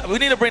 Damn, we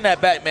need to bring that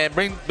back, man.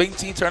 Bring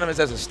team tournaments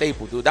as a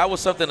staple, dude. That was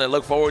something to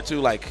look forward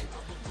to. Like,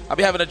 I'll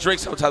be having a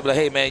drink sometimes, but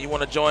hey, man, you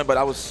want to join? But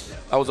I was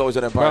always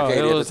in Empire Arcade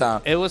at the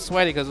time. It was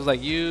sweaty because it was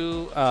like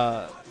you,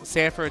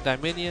 Sanford,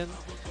 Dominion.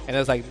 And it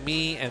was like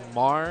me and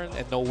Marn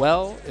and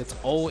Noel. It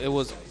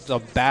was a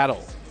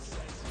battle.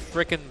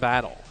 freaking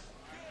battle.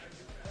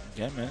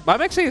 Yeah, man. But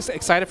I'm actually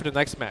excited for the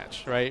next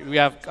match, right? We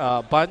have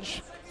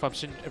Bunch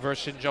versus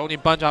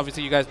Shinjoni. Bunch,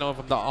 obviously, you guys know him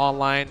from the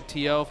online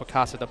TO for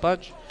Casa de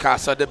Bunch.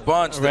 Casa de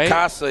Bunch, right? the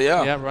Casa,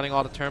 yeah. Yeah, running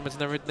all the tournaments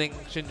and everything.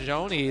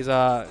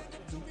 Shinjoni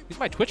he's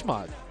my Twitch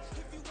mod.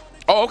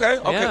 Oh, okay.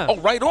 Yeah. Oh,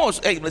 right on.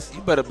 Hey, listen,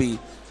 you better be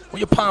on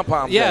your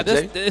pom-poms. Yeah,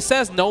 Jay. it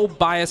says no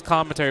bias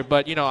commentary,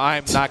 but you know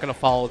I'm not gonna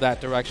follow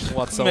that direction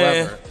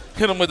whatsoever. Man,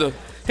 hit him with the.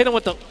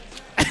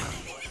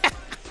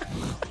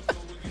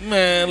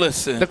 Man,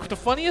 listen. The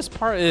funniest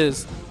part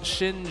is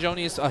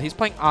Shinjoni's he's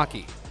playing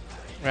Aki.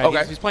 Right?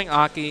 Okay. He's playing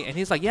Aki, and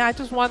he's like, yeah, I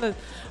just want to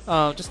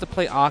just to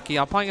play Aki.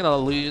 I'm probably gonna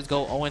lose,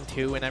 go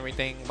 0-2 and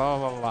everything, blah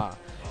blah blah.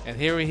 And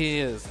here he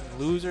is,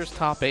 losers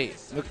top 8.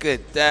 Look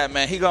at that,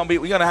 man.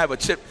 We're gonna have a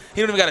chip.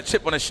 He don't even got a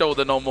chip on his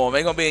shoulder no more,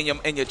 man. He gonna be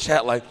in your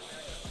chat like,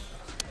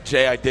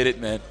 Jay, I did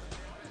it, man.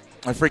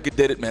 I freaking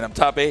did it, man. I'm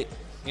top 8.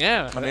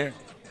 Yeah. I'm here.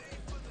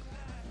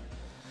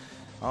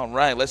 All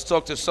right, let's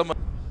talk to someone.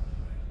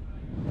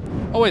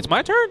 Oh, wait, it's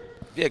my turn?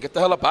 Yeah, get the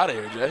hell up out of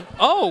here, Jay.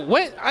 Oh,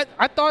 wait,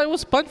 I thought it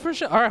was Sponge for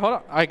sure. All right,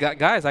 hold on.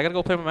 Guys, I got to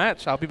go play my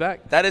match. I'll be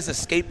back. That is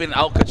escaping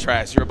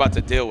Alcatraz you're about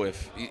to deal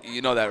with.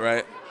 You know that,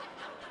 right?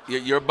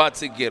 You're about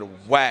to get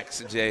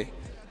waxed, Jay.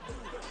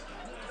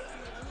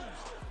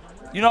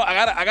 You know,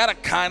 I gotta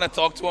kind of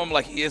talk to him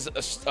like he is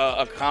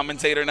a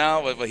commentator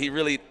now, but he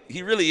really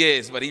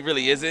is, but he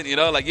really isn't. You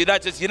know, like you're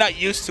not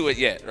used to it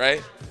yet,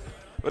 right?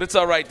 But it's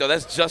all right though.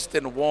 That's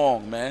Justin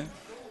Wong, man.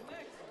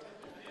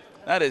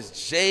 That is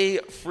Jay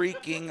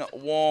freaking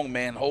Wong,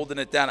 man, holding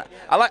it down.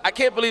 I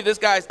can't believe this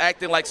guy's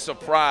acting like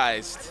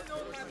surprised,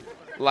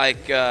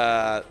 like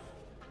that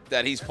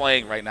he's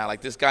playing right now.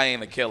 Like this guy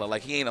ain't a killer.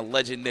 Like he ain't a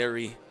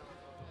legendary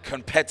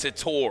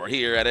competitor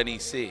here at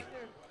NEC.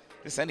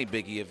 It's any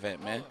biggie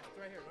event, man.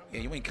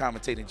 Yeah, you ain't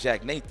commentating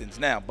Jack Nathan's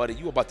now, buddy.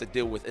 You about to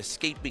deal with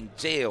escaping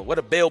jail. Where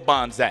the bail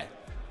bonds at?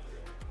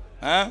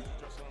 Huh?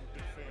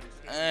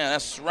 Yeah,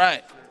 that's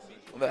right.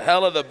 Where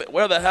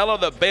the hell are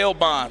the bail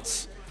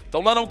bonds?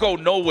 Don't let him go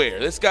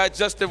nowhere. This guy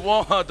Justin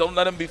Wong, don't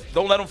let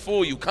him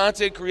fool you.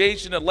 Content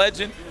creation, a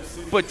legend,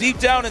 but deep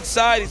down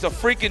inside, he's a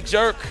freaking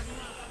jerk,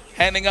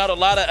 handing out a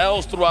lot of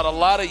L's throughout a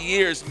lot of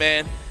years,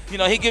 man. You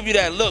know, he give you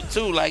that look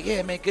too, like,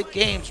 yeah, man, good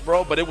games,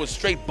 bro. But it was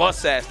straight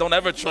bus ass. Don't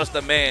ever trust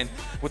a man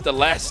with the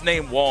last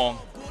name Wong.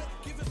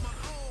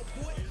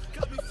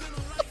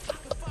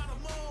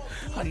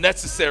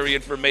 Unnecessary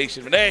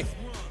information. But hey,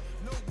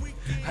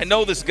 I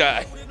know this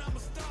guy.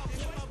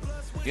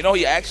 You know,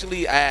 he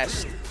actually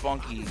asked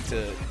Funky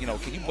to, you know,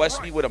 can you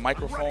bless me with a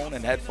microphone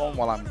and headphone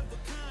while I'm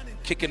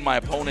kicking my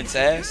opponent's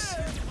ass?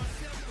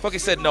 Funky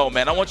said, no,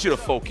 man, I want you to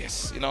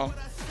focus, you know?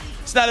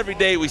 It's not every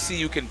day we see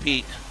you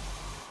compete.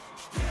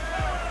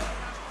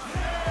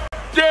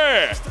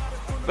 Yeah!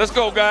 Let's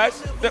go,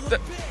 guys.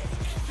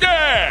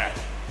 Yeah!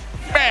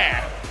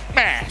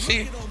 Man,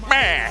 see?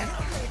 Man!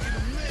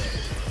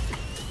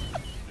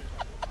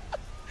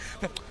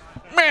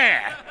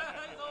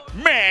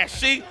 Man,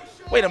 see?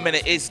 Wait a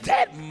minute, is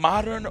that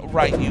modern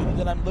Ryu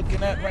that I'm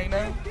looking at right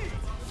now?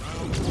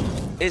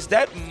 Is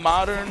that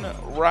modern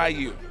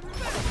Ryu?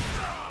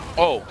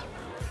 Oh,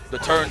 the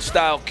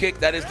turnstile kick,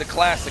 that is the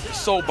classic, the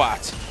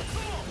Sobot.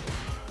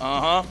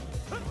 Uh-huh.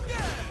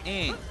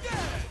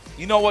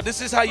 You know what,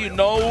 this is how you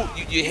know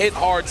you hit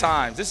hard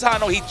times. This is how I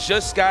know he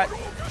just got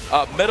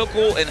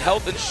medical and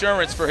health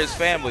insurance for his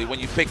family when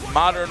you pick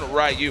modern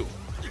Ryu.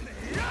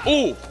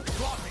 Ooh.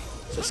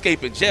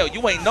 Escaping jail.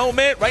 You ain't know,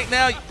 man. Right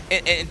now,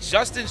 in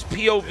Justin's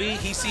POV,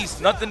 he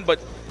sees nothing but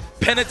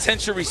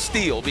penitentiary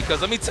steel. Because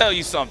let me tell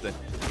you something.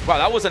 Wow,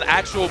 that was an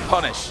actual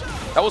punish.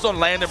 That was on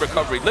land and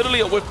recovery.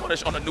 Literally a whip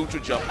punish on a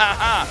neutral jump.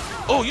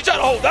 Oh, you trying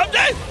to hold up,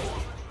 Jay?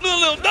 A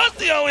little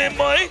dusty out here,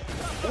 boy.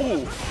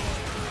 Ooh.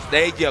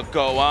 There you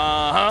go.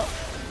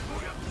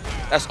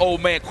 That's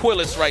old man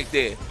Quillis right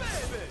there.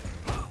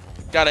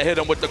 Gotta hit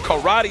him with the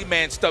Karate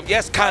Man stuff.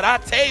 Yes,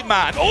 Karate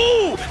Man.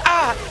 Ooh,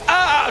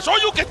 so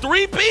you get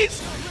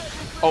 3-piece?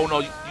 Oh, no,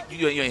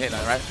 you ain't hitting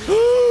that, right?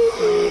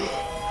 Woo!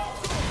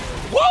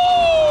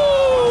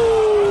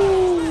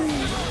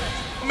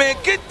 Man,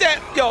 get that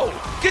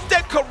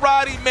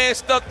Karate Man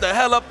stuff the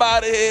hell up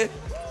out of here.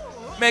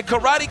 Man,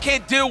 karate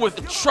can't deal with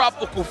the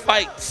tropical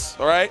fights,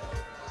 all right?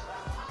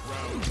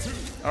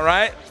 All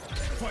right?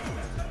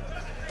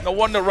 No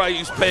wonder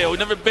Ryu's pale. He's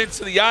never been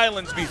to the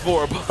islands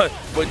before, but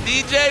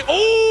DJ,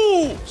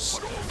 ooh!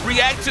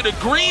 React to the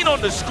green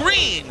on the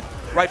screen.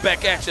 Right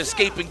back at you,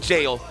 escaping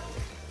jail.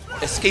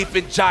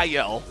 Escaping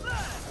jail.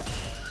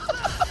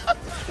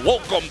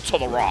 Welcome to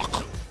the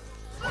Rock.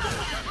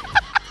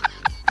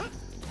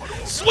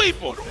 Sweep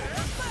him.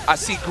 I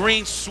see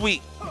green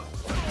sweep.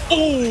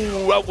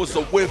 Ooh, that was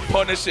a whip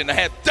punish in the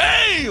head.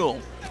 Damn!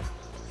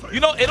 You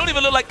know, it don't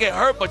even look like it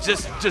hurt, but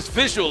just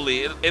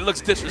visually, it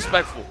looks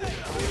disrespectful.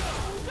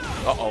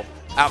 Uh-oh,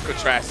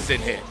 Alcatraz is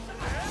in here.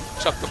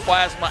 Chuck the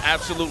plasma,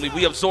 absolutely.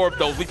 We absorb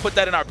those. We put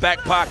that in our back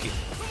pocket.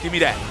 Give me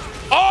that.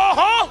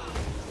 Uh-huh!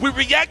 We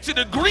react to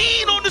the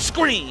green on the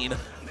screen.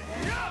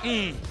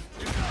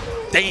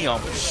 Damn,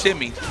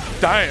 shimmy.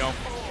 Damn.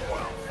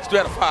 It's 3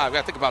 out of 5.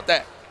 Gotta think about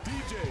that.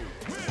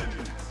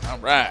 All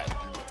right.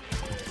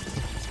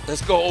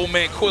 Let's go, old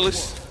man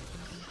Quillis.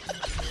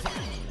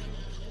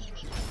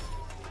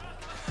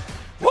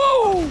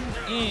 Woo!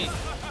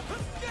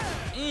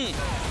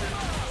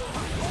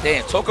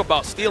 Damn, talk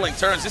about stealing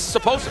turns. This is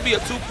supposed to be a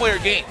two-player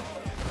game.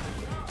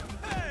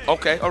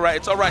 Okay, all right.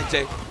 It's all right,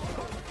 Jay.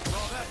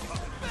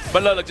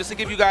 But look, just to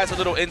give you guys a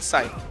little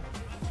insight,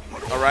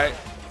 all right?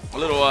 A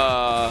little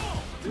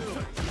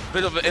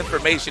bit of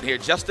information here.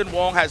 Justin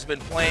Wong has been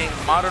playing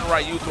Modern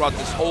Ryu throughout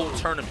this whole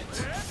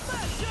tournament.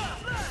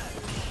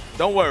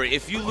 Don't worry,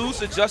 if you lose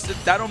to Justin,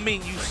 that don't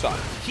mean you suck.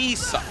 He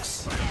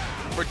sucks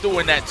for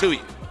doing that to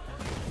you.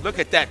 Look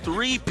at that,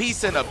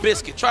 3-piece and a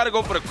biscuit. Try to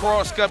go for the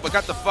cross cut, but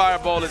got the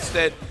fireball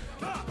instead.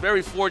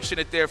 Very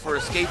fortunate there for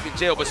escaping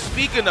jail. But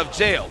speaking of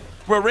jail,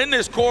 we're in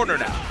this corner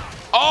now.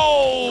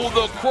 Oh,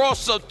 the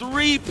cross of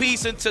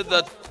 3-piece into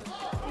the...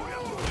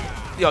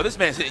 Yo, this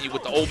man's hitting you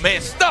with the old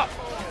man stuff.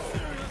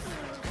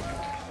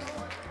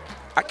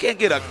 I can't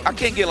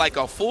get like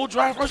a full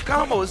drive rush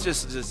combo. It's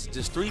just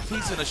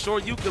 3-piece and a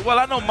short. You could, well,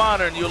 I know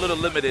Modern, you're a little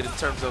limited in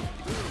terms of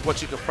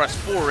what you can press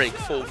for a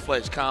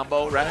full-fledged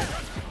combo, right?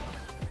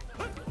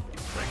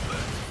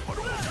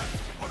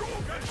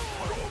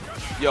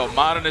 Yo,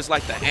 Modern is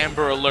like the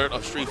Amber Alert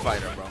of Street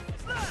Fighter, bro.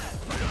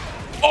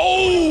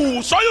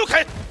 Oh, so you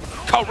can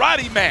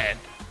Karate Man.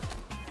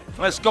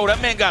 Let's go.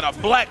 That man got a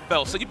black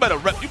belt, so you better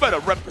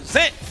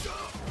represent.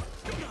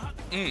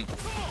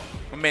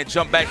 My man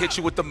jump back, hit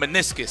you with the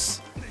meniscus.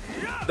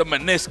 The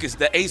meniscus,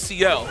 the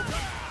ACL.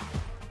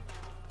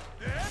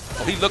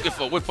 Oh, he looking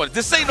for whip punch.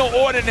 This ain't no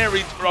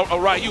ordinary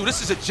Ryu.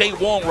 This is a J.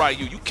 Wong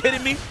Ryu. You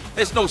kidding me?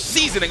 There's no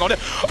seasoning on it.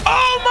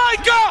 Oh my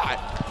God!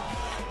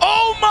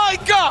 Oh my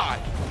God!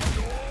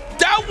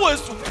 That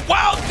was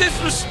wild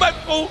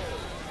disrespectful.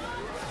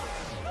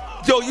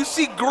 Yo, you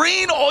see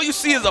green, all you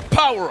see is a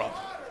power-up.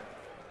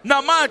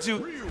 Now, mind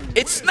you,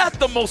 it's not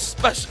the most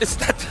special,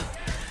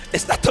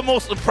 it's not the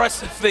most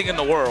impressive thing in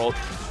the world.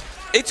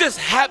 It just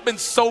happened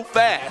so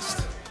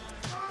fast.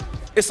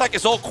 It's like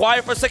it's all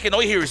quiet for a second.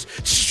 All you hear is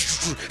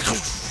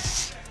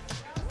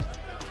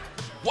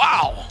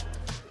wow.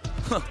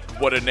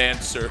 What an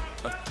answer.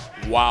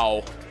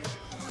 Wow.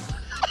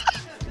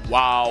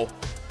 Wow.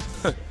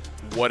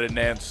 What an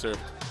answer.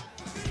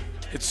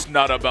 It's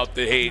not about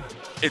the hate.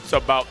 It's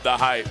about the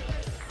hype.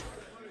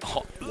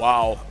 Oh,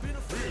 wow.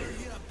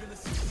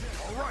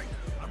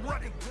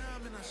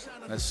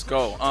 Let's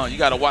go. You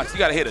gotta watch. You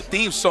gotta hear the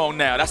theme song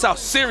now. That's how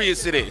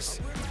serious it is.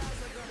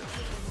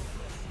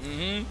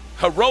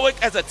 Heroic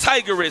as a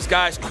tiger is,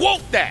 guys.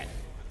 Quote that.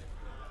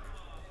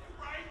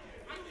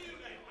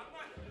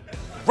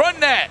 Run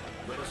that.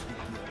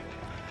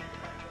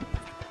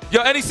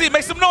 Yo, NEC,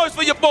 make some noise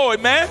for your boy,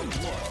 man.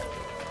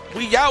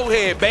 We out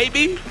here,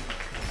 baby.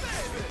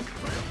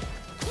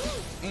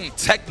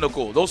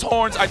 Technical. Those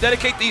horns, I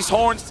dedicate these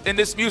horns in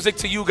this music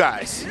to you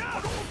guys.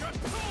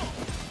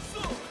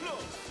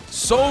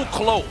 So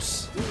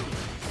close.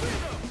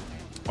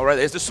 All right,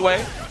 there's the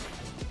sway.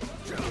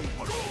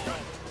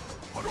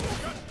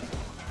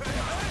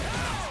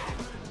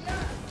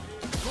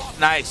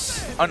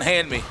 Nice.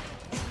 Unhand me.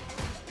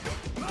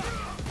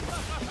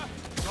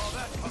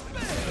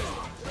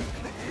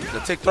 The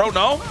tick throw,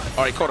 no? All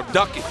right, caught him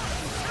ducking.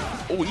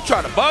 Oh, you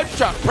trying to bug? You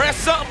trying to press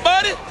something,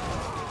 buddy?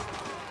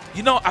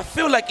 You know, I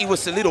feel like he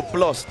was a little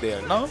plus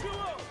there, no?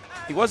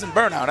 He wasn't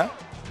burnout, huh?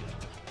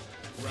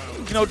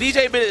 You know,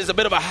 DJ is a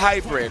bit of a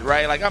hybrid,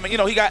 right? Like, I mean, you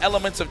know, he got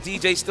elements of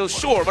DJ still,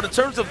 sure. But in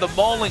terms of the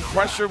mauling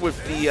pressure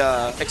with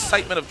the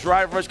excitement of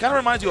drive rush, kind of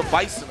reminds you of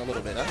Bison a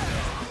little bit, huh?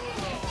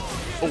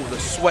 Oh, the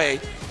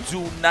sway.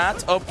 Do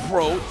not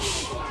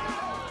approach.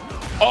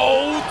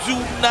 Oh, do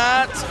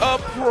not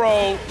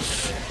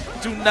approach.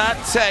 Do not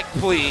tech,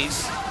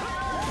 please.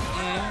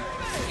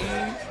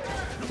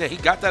 Yeah, he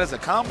got that as a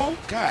combo?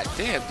 God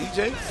damn,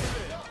 DJ.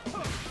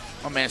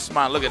 My man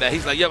smile, look at that.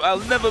 He's like, yo, I'll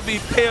never be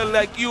pale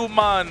like you,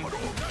 man.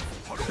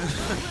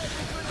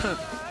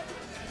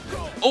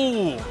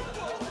 Oh.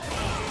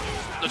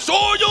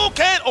 Sure you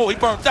can. Oh, he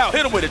burnt out.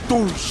 Hit him with a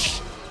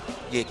douche.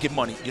 Yeah, get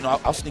money. You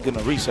know, I'll sneak in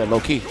a reset low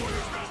key.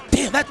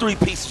 Damn, that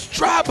 3-piece is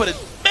dry, but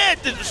it's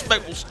mad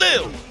disrespectful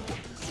still.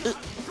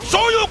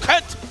 Sure you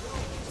can't.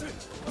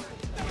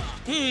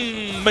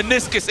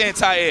 Meniscus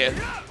anti-air.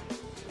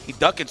 He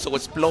ducking, so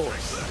it's blows.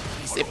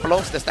 He said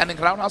blows. The standing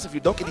roundhouse. If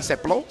you ducking, he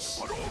said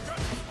blows.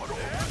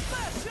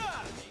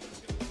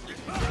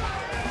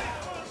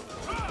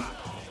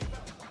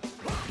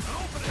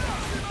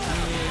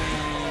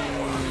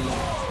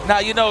 Now,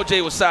 you know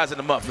Jay was sizing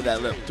him up for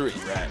that level 3,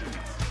 right?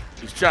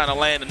 He was trying to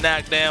land a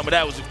knockdown, but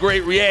that was a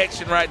great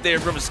reaction right there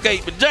from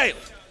escaping jail.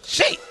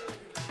 Shit.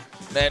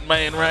 That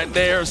man right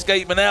there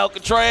escaping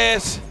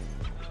Alcatraz.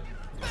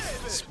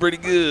 It's pretty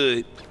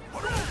good.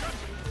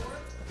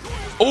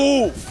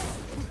 Ooh.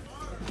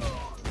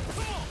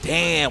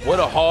 Damn, what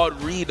a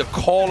hard read to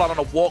call out on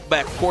a walk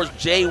back. Of course,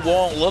 Jay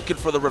Wong looking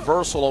for the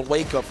reversal on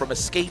wake up from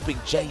escaping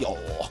jail.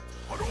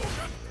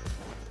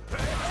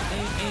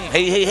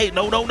 Hey,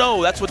 no, no,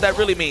 no. That's what that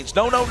really means.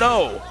 No, no,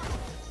 no.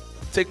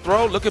 Tick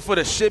throw, looking for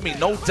the shimmy.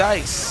 No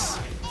dice.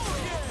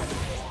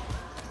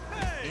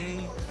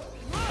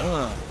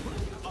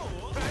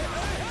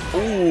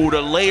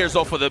 the layers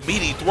off of the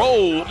meaty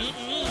throw.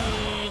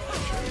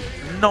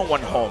 No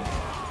one home.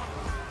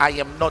 I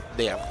am not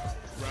there.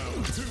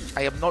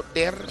 I am not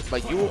there,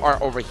 but you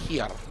are over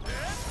here.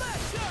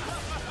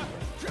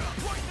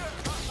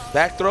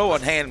 Back throw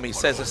on hand me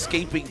says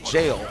escaping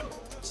jail.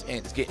 And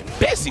it's getting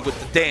busy with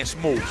the dance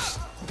moves.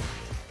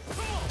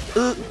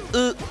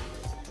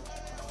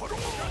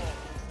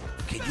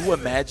 Can you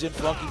imagine,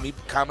 Funky, me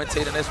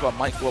commentating this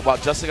while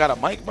Justin got a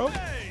mic, bro?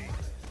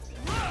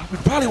 We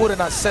probably would have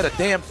not said a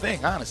damn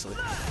thing, honestly.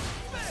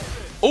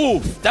 Ooh,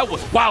 that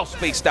was wild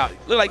spaced out.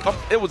 Looked like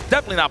it was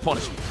definitely not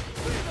punishment.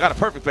 Got a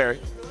perfect parry.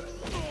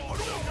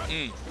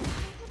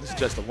 This is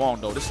just the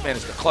one, though. This man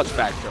is the clutch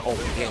factor. Oh,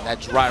 man,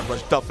 that drive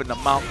rush duff in the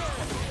mouth.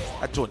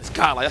 That joint is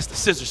godlike. That's the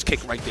scissors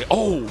kick right there.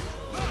 Oh.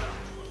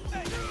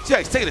 See how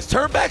he's taking his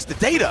turnbacks? The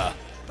data.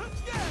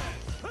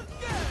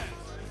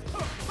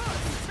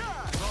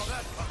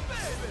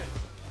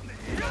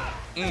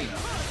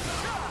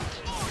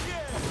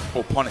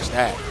 Oh, punish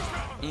that.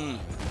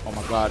 Oh,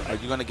 my God. Are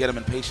you going to get him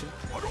impatient?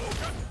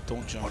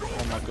 Don't jump.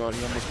 Oh, my God.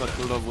 He almost got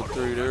to level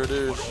 3. There it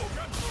is.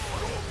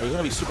 Are you going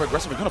to be super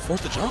aggressive? Are you going to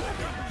force the jump?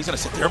 He's going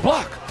to sit there and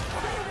block.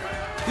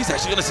 He's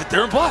actually going to sit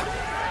there and block.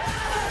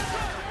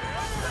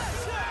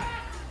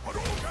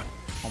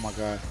 Oh, my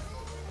God.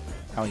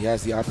 Now he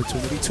has the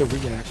opportunity to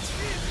react.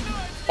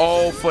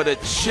 Oh, for the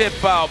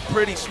chip out.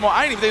 Pretty small.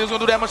 I didn't even think he was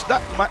going to do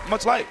that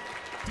much life.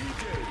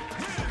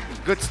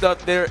 Good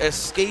stuff there.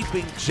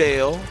 Escaping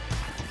jail.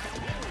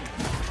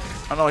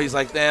 I know he's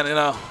like, man, you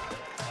know.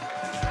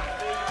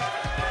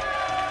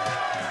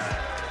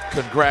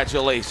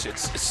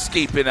 Congratulations.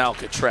 Escaping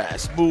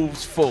Alcatraz.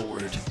 Moves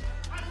forward.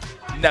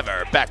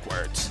 Never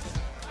backwards.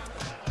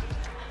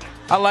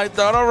 I like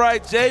that. All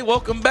right, Jay.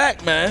 Welcome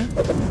back, man.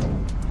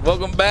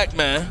 Welcome back,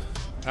 man.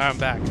 I'm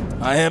back.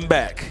 I am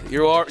back.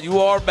 You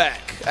are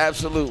back.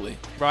 Absolutely.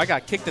 Bro, I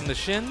got kicked in the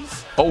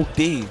shins.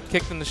 OD.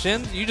 Kicked in the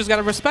shins. You just got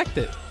to respect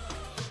it.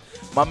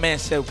 My man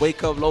said,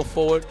 wake up, low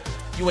forward.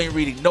 You ain't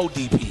reading no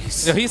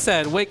DPs. No, he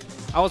said, wake.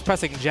 I was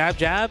pressing jab,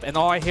 jab, and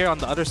all I hear on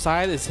the other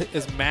side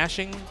is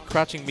mashing,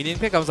 crouching, medium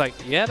kick. I was like,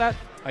 yeah,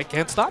 I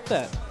can't stop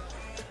that.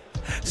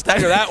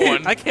 Stagger that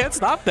one. I can't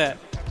stop that.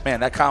 Man,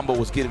 that combo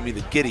was giving me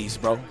the giddies,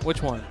 bro.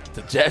 Which one?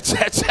 The jab,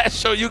 jab, jab.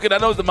 Show you can. I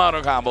know it's the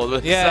modern combos,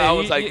 but yeah, so I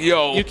was like,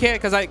 yo. You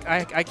can't, because I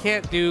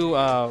can't do,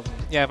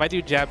 yeah, if I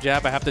do jab,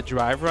 jab, I have to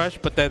drive rush,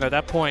 but then at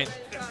that point,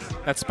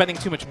 that's spending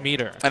too much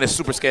meter. And it's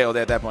super scaled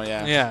at that point,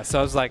 yeah. Yeah, so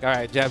I was like, all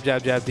right, jab,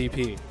 jab, jab,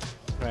 DP.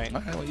 Right.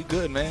 All right, well, you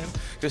good, man.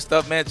 Good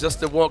stuff, man.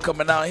 Justin Wall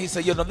coming out. He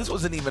said, yo, no, this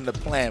wasn't even the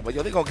plan, but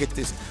yo, they're going to get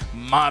this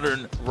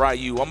modern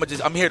Ryu.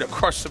 I'm here to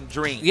crush some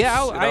dreams.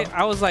 Yeah,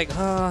 I was like,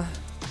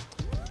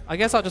 I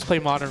guess I'll just play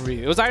modern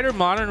Ryu. It was either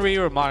modern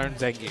Ryu or modern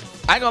Zangief.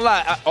 I ain't gonna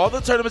lie, all the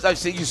tournaments I've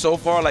seen you so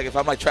far, like if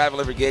I'm like traveling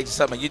every gig or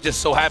something, you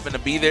just so happen to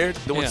be there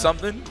doing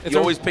something,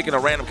 you're always picking a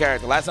random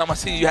character. Last time I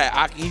seen you had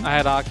Aki. I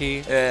had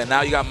Aki. Yeah,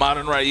 now you got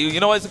modern Ryu. You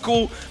know, it's a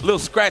cool little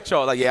scratch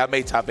off. Like, yeah, I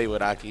made top 8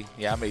 with Aki.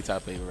 Yeah, I made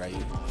top 8 with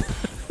Ryu.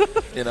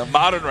 You know,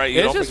 modern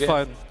Ryu. It's just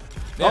fun.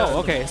 Yeah. Oh,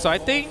 okay. So I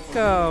think,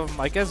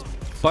 I guess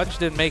Bunch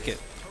didn't make it.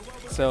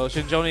 So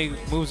Shinjoni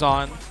moves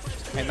on,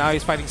 and now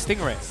he's fighting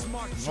Stingray.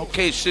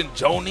 Okay,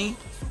 Shinjoni.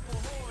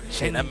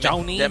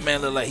 That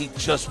man looked like he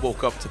just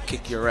woke up to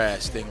kick your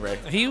ass,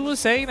 Stingray. He was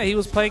saying that he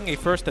was playing a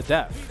first to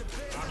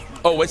death.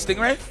 Oh, wait,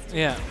 Stingray?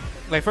 Yeah.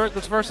 Like,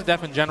 first to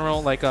death in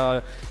general. Like,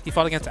 he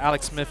fought against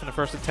Alex Smith in the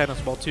first to 10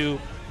 as well, too.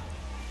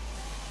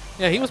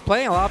 Yeah, he was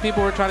playing. A lot of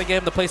people were trying to get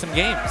him to play some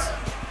games.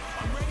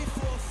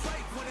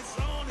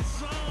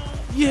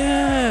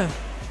 Yeah.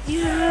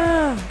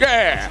 Yeah.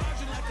 Yeah.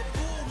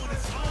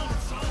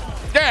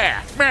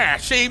 Yeah. Man,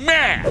 see,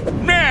 man.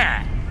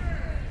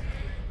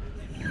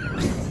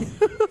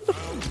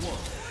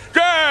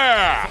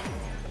 Yeah!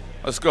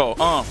 Let's go.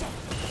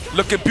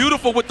 Looking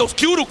beautiful with those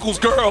cuticles,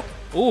 girl.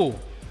 Ooh.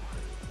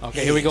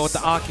 Okay, here we go with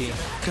the Aki.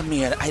 Come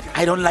here.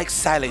 I don't like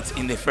salads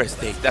in the first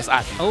day. That's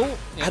Aki. Oh.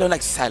 Yeah. I don't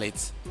like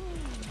salads.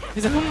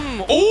 He's like,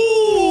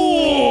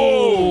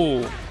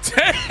 Ooh!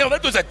 Damn,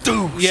 that was a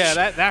douche.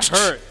 Yeah, that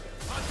hurt.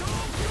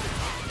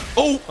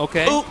 Oh.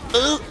 Okay.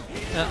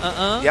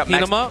 Yep,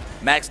 Heat him up.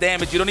 Max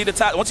damage. You don't need to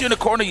top. Once you're in the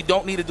corner, you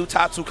don't need to do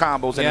Tatsu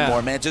combos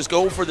anymore, man. Just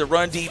go for the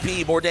run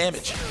DP, more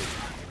damage.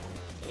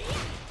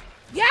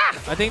 Yeah.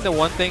 I think the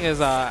one thing is,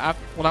 when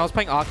I was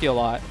playing Aki a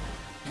lot,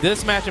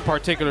 this match in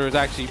particular is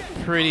actually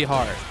pretty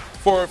hard.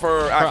 For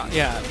Aki.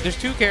 Yeah, there's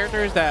two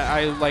characters that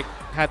I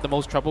had the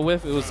most trouble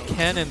with. It was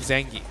Ken and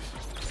Zangief.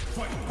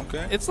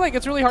 Okay. It's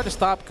really hard to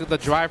stop the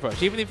drive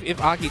rush. Even if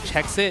Aki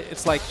checks it,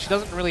 it's like she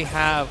doesn't really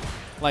have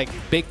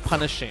big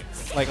punishing,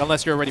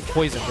 unless you're already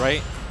poisoned,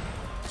 right?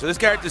 So this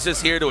character's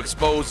just here to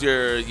expose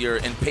your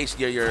impatience,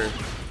 your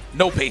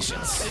no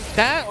patience.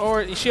 That,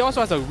 or she also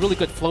has a really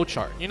good flow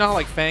chart. You know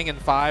how Fang and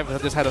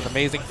 5 just had an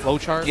amazing flow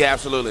chart? Yeah,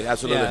 absolutely,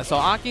 absolutely. Yeah, so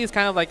Aki is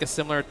kind of like a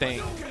similar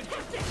thing.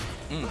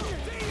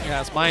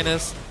 Yeah, it's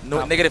minus. No,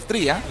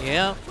 -3, huh?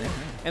 Yeah.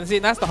 And see,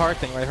 that's the hard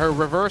thing, right? Her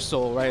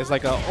reversal, right, is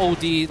like a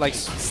OD,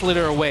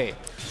 slither away.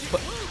 But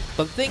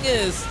the thing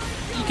is,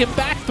 you can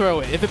back throw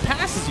it if it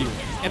passes you,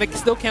 and it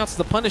still counts as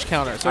a punish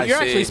counter. So you're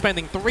actually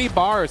spending 3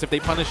 bars if they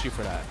punish you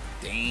for that.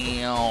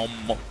 Damn.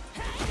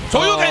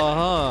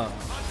 Shoryuken!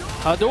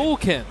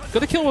 Hadouken.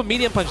 Could have killed with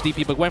medium punch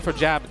DP, but went for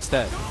jab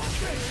instead.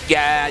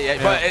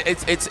 Yeah. But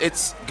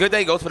it's good that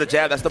he goes for the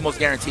jab. That's the most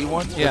guaranteed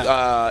one.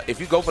 Yeah. If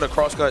you go for the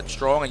crosscut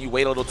strong and you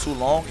wait a little too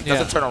long, it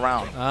doesn't turn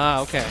around.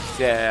 Ah, okay.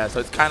 Yeah, so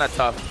it's kind of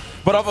tough.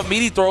 But off of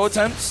meaty throw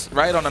attempts,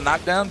 right, on a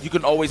knockdown, you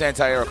can always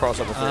anti-air a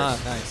crossover first. Ah,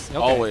 nice. Okay.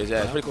 Always,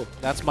 yeah. It's pretty cool.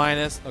 That's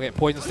minus. Okay,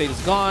 poison state is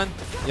gone.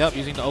 Yep,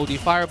 using the OD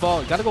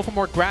fireball. You got to go for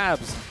more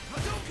grabs.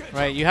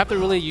 Right, you have to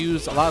really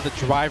use a lot of the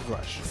drive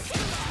rush.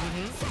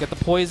 Get the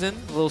poison,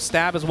 a little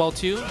stab as well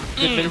too.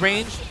 Good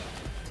mid-range.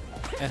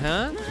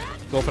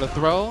 Go for the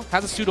throw.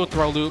 Has a pseudo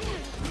throw loop.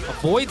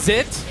 Avoids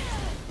it.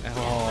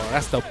 Oh,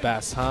 that's the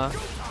best, huh?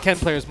 Ken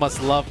players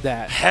must love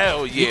that.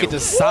 Hell yeah. You can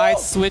just side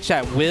switch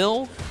at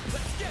will.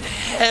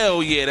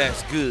 Hell yeah,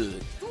 that's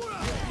good.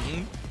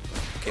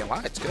 Can't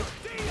lie, it's good.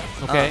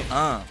 Okay.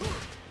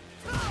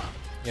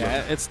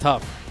 Yeah, it's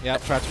tough.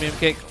 Yep, try to medium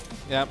kick.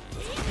 Yep.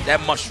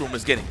 That mushroom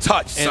is getting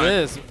touched, son. It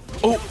is.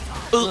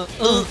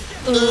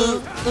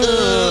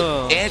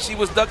 And she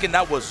was ducking.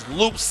 That was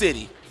Loop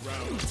City.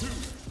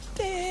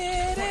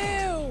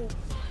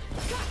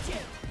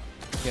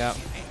 Yeah.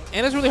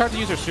 And it's really hard to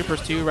use her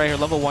supers too, right? Her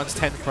level 1's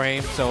 10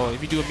 frames, so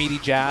if you do a meaty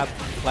jab,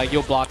 like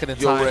you'll block it in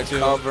time too.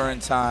 You'll recover in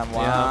time.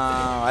 Wow,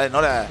 yeah. I didn't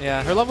know that.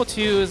 Yeah, her level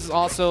 2 is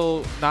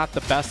also not the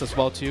best as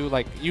well too.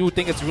 Like you would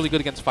think it's really good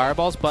against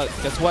fireballs, but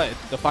guess what?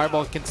 The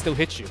fireball can still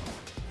hit you.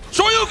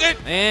 Shoryuken!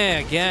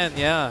 And again,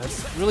 yeah,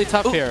 it's really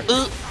tough here.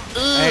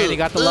 And he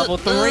got the level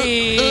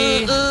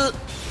 3.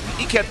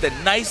 He kept it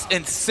nice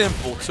and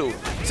simple too.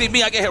 See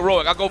me, I get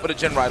heroic. I go for the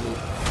Jinrai loop.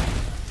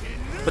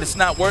 But it's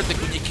not worth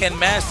it when you can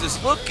masters.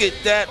 Look at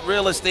that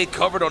real estate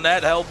covered on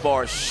that health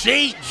bar.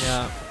 Sheesh.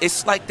 Yeah.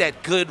 It's like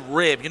that good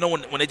rib. You know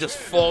when it just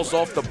falls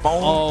off the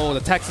bone? Oh, the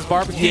Texas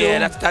barbecue?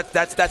 Yeah,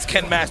 that's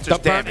Ken Masters'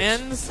 the damage. burnt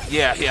ends?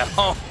 Yeah.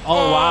 Oh,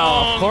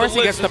 wow. Of course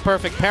he gets the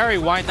perfect parry.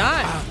 Why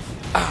not?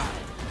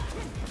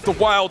 The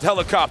wild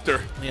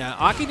helicopter. Yeah,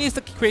 Aki needs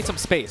to create some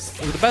space.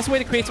 The best way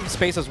to create some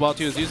space as well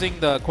too is using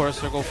the quarter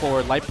circle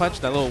forward light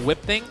punch, that little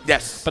whip thing.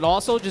 Yes. But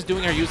also just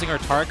using her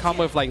target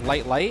combo of like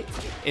light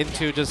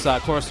into just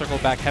quarter circle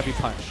back heavy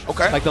punch.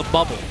 Okay. Like the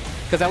bubble.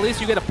 Because at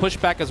least you get a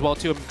pushback as well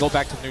too and go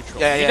back to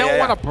neutral. Yeah, you don't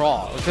want to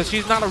brawl because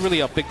she's not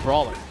really a big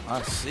brawler.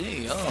 I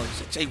see. Oh,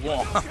 it's a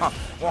J1.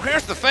 Well,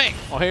 here's the thing.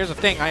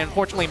 I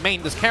unfortunately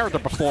mained this character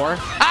before.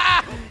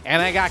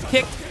 And I got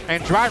kicked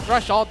and drive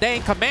rush all day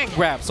and command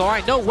grab, so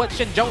I know what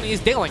Shinjoni is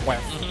dealing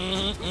with.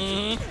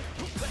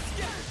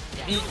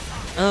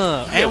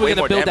 And we're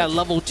going to build that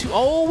level 2.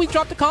 Oh, we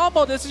dropped the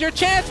combo. This is your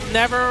chance.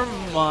 Never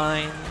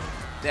mind.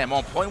 Damn,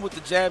 on point with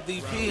the jab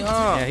DP,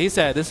 huh? Yeah, he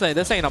said this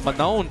ain't a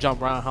Manon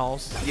jump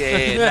roundhouse.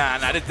 Yeah,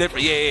 nah, it's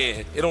different.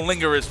 Yeah, it don't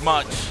linger as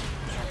much.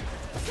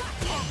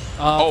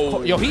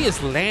 Yo, he is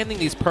landing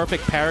these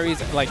perfect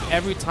parries like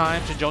every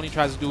time Shinjoni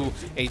tries to do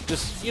a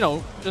just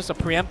a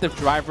preemptive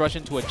drive rush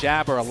into a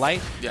jab or a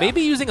light. Yeah. Maybe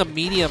using a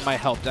medium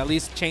might help to at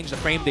least change the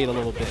frame date a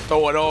little bit.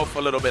 Throw it off a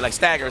little bit, like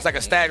stagger. It's like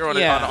a stagger on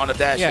the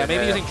dash. Yeah,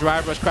 maybe using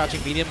drive rush,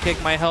 crouching medium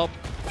kick might help.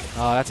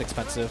 Oh, that's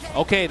expensive.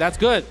 Okay, that's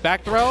good.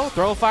 Back throw.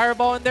 Throw a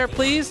fireball in there,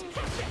 please.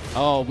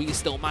 Oh, we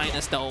still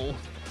minus though.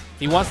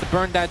 He wants to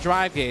burn that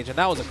drive gauge, and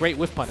that was a great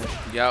whiff punish.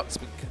 Yep.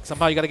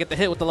 Somehow you got to get the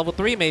hit with the level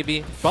 3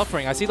 maybe.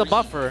 Buffering. I see the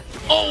buffer.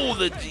 Oh,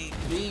 the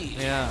GP.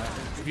 Yeah.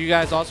 If you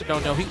guys also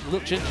don't know,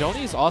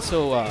 Shinjoni is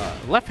also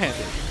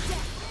left-handed.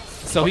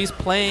 So he's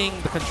playing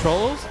the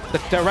controls. The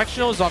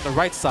directional is on the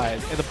right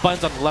side, and the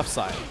button's on the left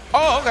side.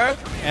 Oh, okay.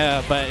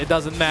 Yeah, but it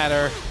doesn't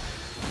matter.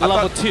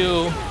 Level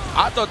 2.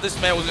 I thought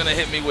this man was going to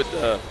hit me with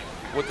the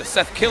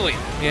Seth Killing.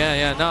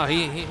 Yeah. No,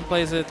 he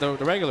plays it the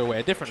regular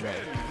way, a different way.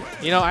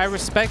 You know, I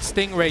respect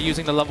Stingray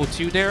using the level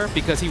 2 there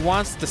because he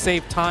wants to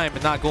save time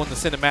and not go into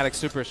cinematic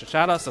super. So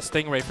shout out to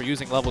Stingray for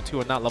using level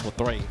 2 and not level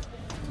 3.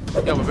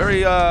 Yeah, but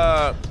very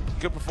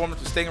good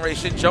performance with Stingray.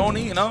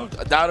 Shinjoni,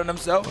 a doubt on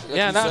himself.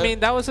 Yeah, I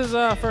mean, that was his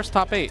first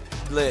top 8.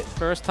 Lit.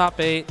 First top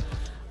 8.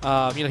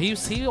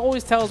 He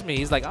always tells me,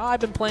 he's like, oh,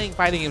 I've been playing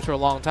fighting games for a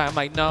long time. I'm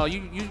like, no,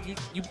 you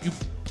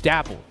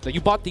dabbled. Like,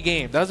 you bought the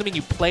game. That doesn't mean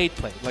you played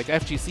like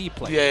FGC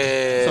played.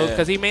 Yeah. So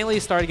because he mainly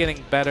started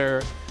getting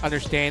better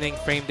understanding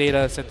frame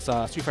data since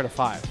Street Fighter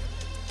 5,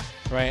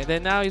 right? And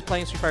then now he's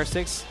playing Street Fighter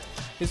 6.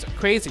 It's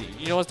crazy.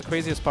 You know what's the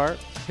craziest part?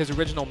 His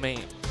original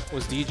main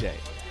was DJ,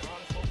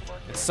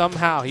 and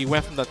somehow he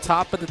went from the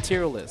top of the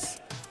tier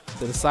list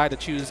to decide to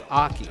choose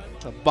Aki,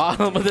 the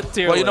bottom of the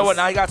tier list. Well, you know what?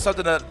 Now he got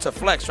something to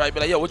flex, right? Be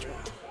like, yo, what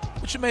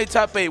you made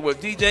top 8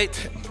 with? DJ?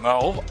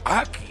 No,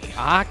 Aki.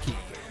 Aki.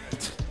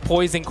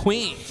 Poison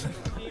Queen.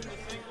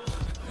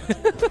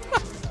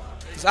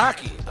 It's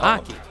Aki.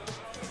 Aki.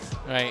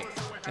 Right.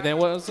 And then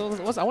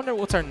I wonder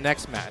what's our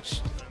next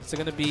match. Is it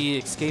going to be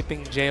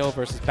Escaping Jo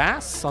versus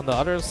Bass on the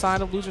other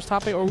side of Losers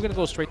Top 8, or are we going to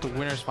go straight to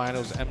Winners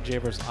Finals, MJ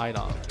versus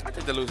Idon? I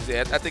think the losers,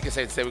 yeah. I think it's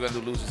safe to say we're going to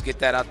do losers. Get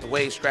that out the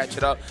way, scratch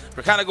it up.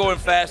 We're kind of going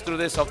fast through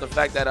this off the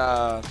fact that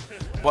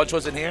Bunch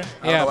wasn't here.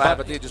 I don't know what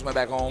happened. He just went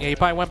back home. Yeah, he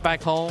probably went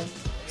back home.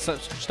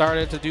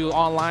 started to do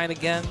online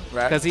again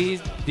because he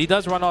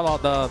does run all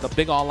the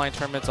big online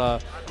tournaments. I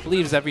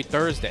believe it's every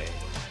Thursday,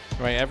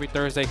 right? Every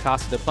Thursday,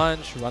 Casa de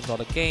Bunch runs all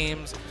the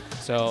games.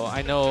 So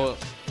I know.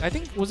 I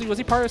think was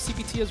he part of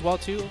CPT as well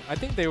too? I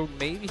think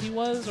maybe he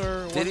was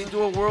or did he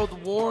do a World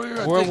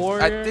Warrior?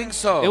 Warrior. I think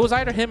so. It was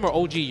either him or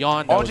OG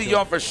Yon. OG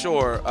Yon for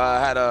sure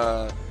had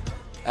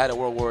a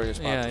World Warrior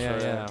sponsor.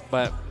 Yeah.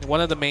 But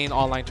one of the main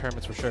online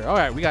tournaments for sure. All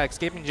right, we got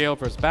Escaping Jail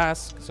versus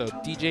Bass. So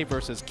DJ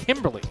versus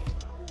Kimberly.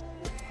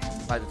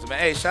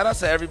 Hey, shout out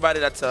to everybody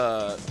that's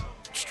a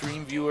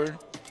stream viewer.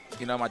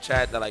 You know, my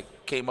chat that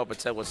like came up and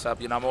said what's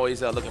up. You know, I'm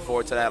always looking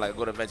forward to that. Like I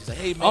go to events and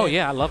say, hey man. Oh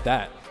yeah, I love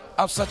that.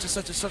 I'm such and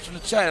such and such in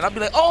the chat, and I'll be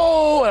like,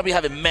 oh, and I'll be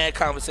having mad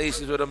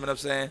conversations with him, you know what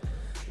I'm saying,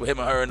 with him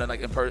and her, and then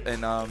like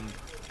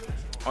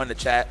on the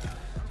chat.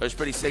 So it's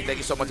pretty sick. Thank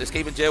you so much.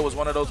 Escaping Jail was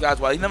one of those guys.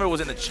 Well, he never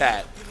was in the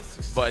chat,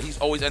 but he's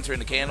always entering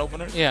the can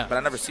opener. Yeah. But I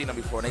never seen him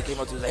before, and they came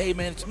up to me, hey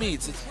man, it's me.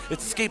 It's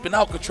Escaping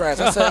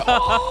Alcatraz. I said,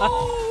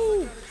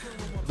 oh.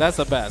 That's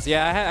the best.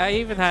 Yeah, I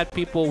even had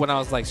people when I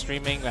was like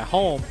streaming at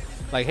home.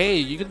 Like, hey,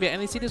 you gonna be at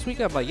NEC this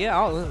weekend? I'm like, yeah,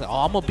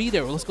 I'm gonna be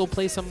there. Let's go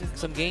play some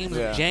games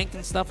and jank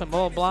and stuff and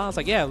blah blah blah. I was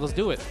like, yeah, let's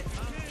do it.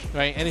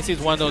 Right? NEC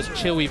is one of those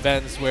chill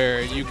events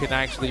where you can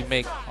actually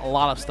make a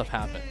lot of stuff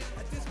happen.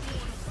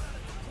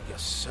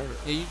 Yes, sir.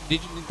 Yeah,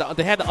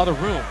 they had the other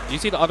room. Do you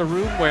see the other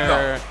room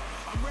where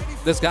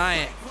this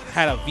guy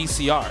had a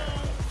VCR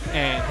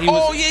and he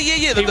was? Oh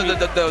yeah.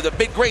 The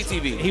big gray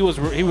TV. He was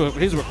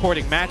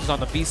recording matches on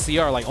the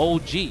VCR like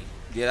OG.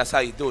 Yeah, that's how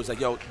you do it. It's like,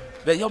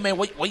 yo, man,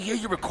 what year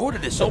you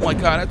recorded this? Oh, my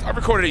God. I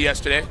recorded it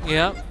yesterday.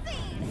 Yeah.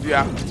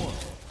 Yeah.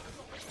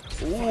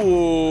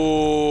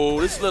 Ooh,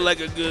 this look like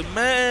a good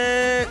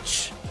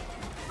match.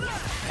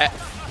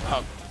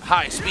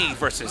 High speed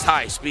versus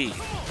high speed.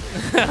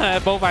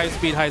 Both high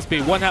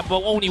speed. But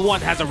only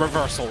one has a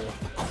reversal.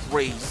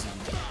 Crazy.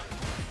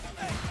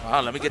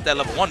 Let me get that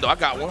level 1, though. I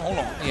got one. Hold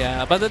on.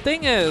 Yeah, but the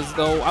thing is,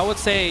 though, I would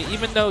say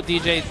even though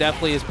DJ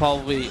definitely is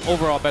probably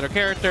overall better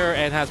character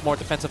and has more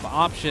defensive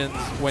options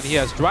when he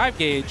has drive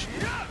gauge,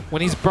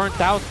 when he's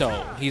burnt out,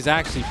 though, he's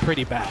actually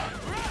pretty bad.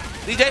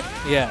 DJ?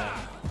 Yeah.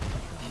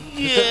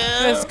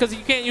 Yeah. Because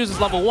you can't use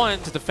his level 1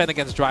 to defend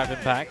against drive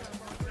impact.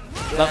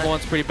 Level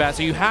 1's pretty bad,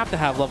 so you have to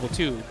have level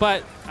 2.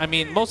 But, I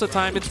mean, most of the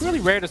time, it's really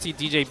rare to see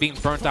DJ being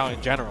burnt out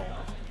in general.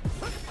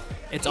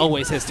 It's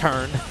always his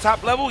turn.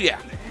 Top level? Yeah.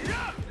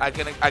 I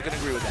can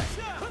agree with that.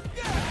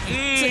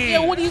 So, yeah,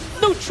 what are you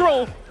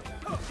neutral?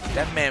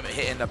 That man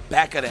hitting the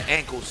back of the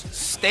ankles,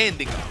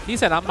 standing up. He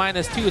said, I'm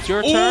 -2. It's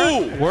your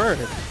turn. Word.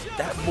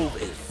 That move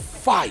is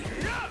fire.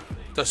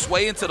 The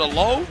sway into the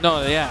low?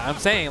 No, yeah, I'm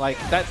saying like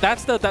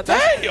that's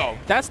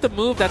the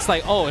move that's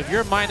like, oh, if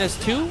you're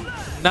 -2,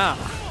 nah.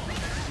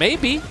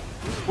 Maybe.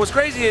 What's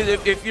crazy is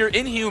if you're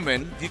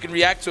inhuman, you can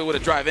react to it with a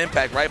drive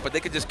impact, right? But they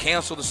could just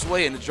cancel the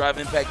sway and the drive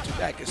impact you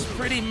back. It's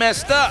pretty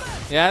messed up.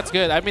 Yeah, that's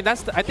good. I mean, I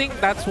think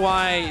that's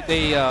why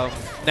they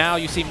now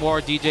you see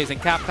more DJs in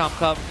Capcom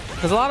Cup,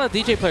 because a lot of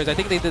DJ players, I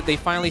think they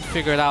finally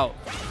figured out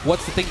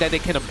what's the thing that they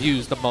can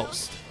abuse the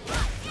most.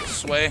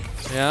 Sway.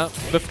 Yeah,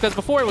 because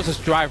before it was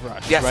just drive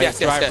rush. Yes, right? yes,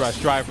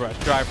 drive rush.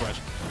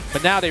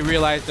 But now they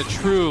realize the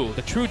true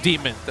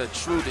demon. The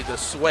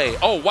sway.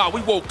 Oh wow,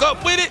 we woke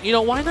up with it. You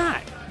know why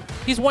not?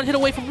 He's one hit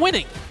away from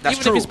winning. That's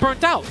even true. if he's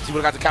burnt out. He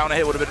would have got the counter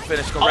hit, would have been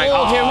finished correct.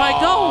 Oh, here I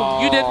go.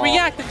 You didn't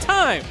react in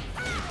time.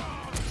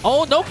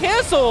 Oh, no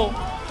cancel.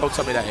 Don't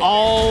tell me that hit.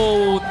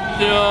 Oh,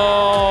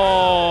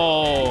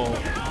 no.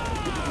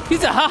 He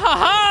said, ha, ha,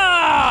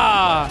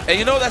 ha. And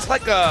you know, that's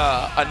like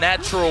a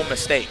natural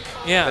mistake.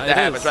 Yeah, that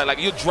happens, right? Like,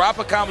 you drop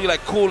a combo, you're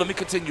like, cool, let me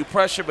continue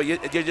pressure, but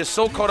you're just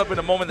so caught up in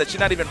the moment that you're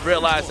not even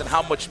realizing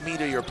how much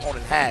meter your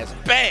opponent has.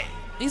 Bang!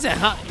 He said,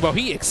 well,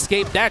 he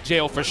escaped that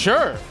jail for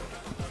sure.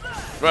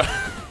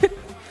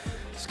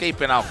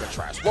 Escaping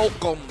Alcatraz.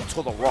 Welcome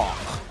to the Rock.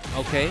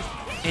 Okay.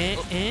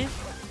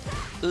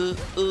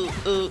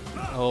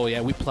 Oh,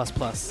 yeah, we plus.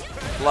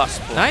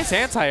 Nice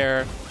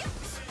anti-air.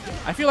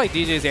 I feel like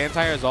DJ's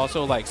anti-air is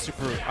also, like,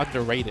 super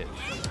underrated.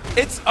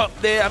 It's up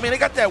there. I mean, they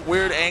got that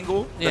weird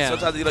angle. Yeah.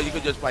 Sometimes, you know, you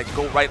could just, like,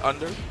 go right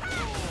under.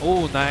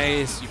 Oh,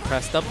 nice. You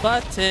press the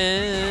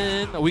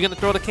button. Are we going to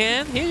throw the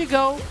can? Here you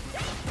go.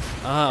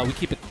 We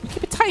keep it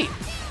tight.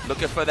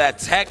 Looking for that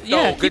tech, though.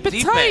 Yeah, good keep it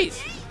defense.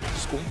 tight.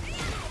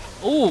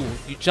 Ooh,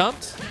 you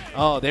jumped?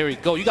 Oh, there we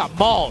go. You got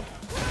mauled.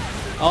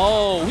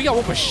 Oh, we got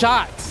one more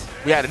shot.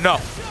 We had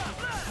enough.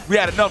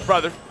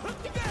 Brother.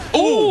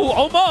 Ooh,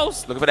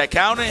 almost. Looking for that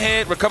counter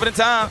hit. Recovered in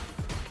time.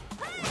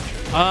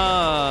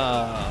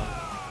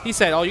 He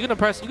said, "Oh, you're gonna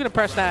press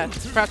that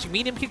crouching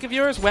medium kick of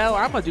yours? Well,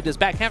 I'm gonna do this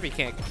back heavy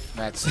kick."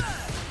 That's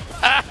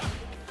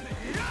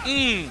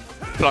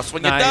plus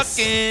when nice.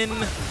 You're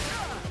ducking.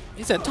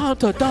 He said, "Time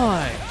to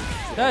die."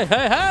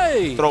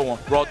 Hey. Throw one.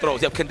 Raw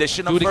throws. Yep.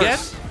 Condition them first. Do it again.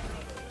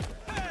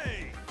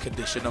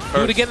 Condition them first.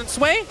 Do it again and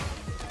sway.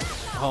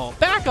 Oh,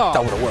 back off.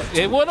 That would have worked.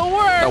 It would have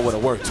worked. That would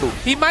have worked too.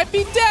 He might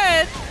be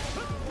dead.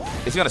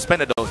 Is he gonna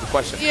spend it though? Is the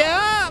question.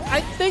 Yeah,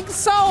 I think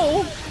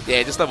so.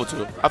 Yeah, just level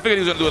 2. I figured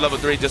he was gonna do a level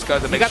 3 just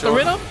because to make sure.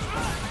 You got the rhythm?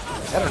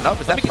 Is that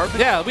enough? Is that perfect?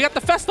 Yeah, we got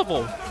the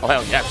festival. Oh,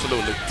 hell yeah,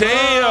 absolutely.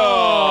 Damn.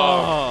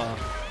 Oh.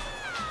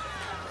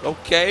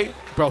 Okay.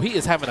 Bro, he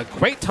is having a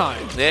great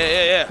time.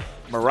 Yeah.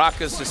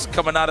 Maracas just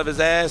coming out of his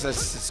ass.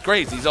 It's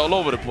crazy. He's all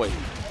over the place.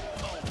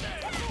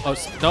 Oh,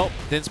 nope.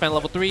 Didn't spend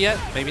level 3 yet.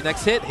 Maybe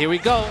next hit. Here we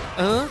go.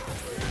 Oh,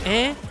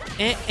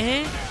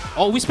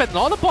 we spent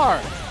all the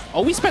bar.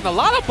 Oh, we spent a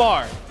lot of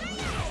bar.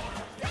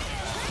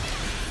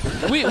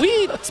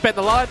 we spent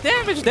a lot of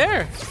damage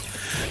there.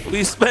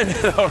 We spent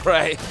it all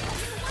right.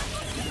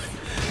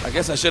 I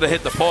guess I should have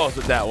hit the pause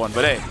with that one,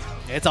 but hey.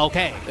 It's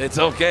okay. It's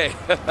okay.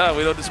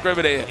 We don't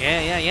discriminate.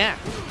 Yeah.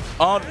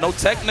 Oh, no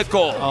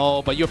technical.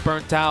 Oh, but you're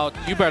burnt out.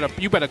 You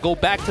better go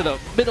back to the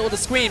middle of the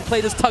screen,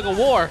 play this tug of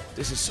war.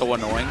 This is so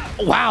annoying.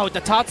 Wow, the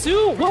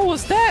Tatsu? What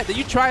was that?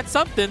 You tried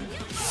something.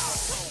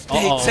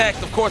 Big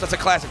tech, of course, that's a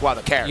classic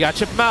Wilder character. You gotta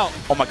chip him out.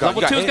 Oh my God.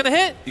 Level 2 is gonna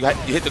hit. You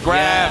hit the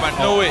grab, I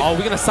knew it. Oh,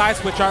 we're gonna side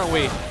switch, aren't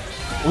we?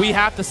 We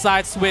have to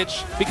side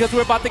switch because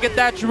we're about to get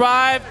that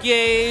drive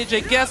gauge.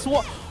 And guess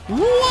what?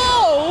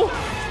 Whoa!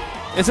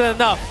 Is it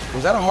enough?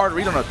 Was that a hard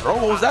read on a throw?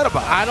 What was that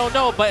about? I don't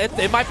know, but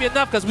it might be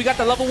enough because we got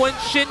the level 1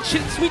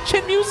 sweet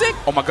chin music.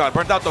 Oh my God,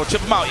 burnt out though.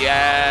 Chip him out.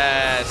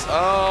 Yes.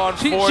 Oh,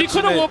 unfortunate. She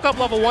could have woke up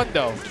level 1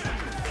 though.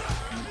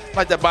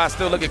 Like that boss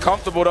still looking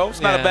comfortable though.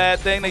 It's not a bad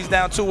thing. He's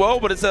down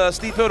 2-0, but it's a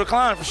steep hill to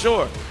climb for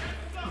sure.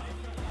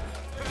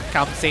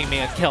 Come see me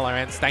and Killer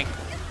Instinct.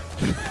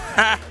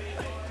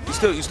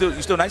 You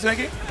still nice in that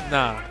game?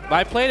 Nah, but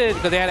I played it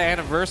because they had an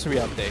anniversary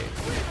update.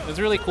 It was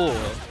really cool.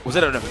 Was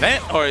it an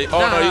event or?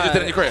 Oh no, you just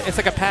did it in your crib. It's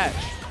like a patch.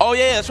 Oh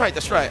yeah,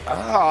 that's right.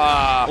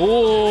 Ah.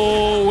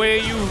 Oh, where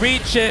you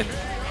reaching?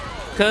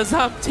 Cause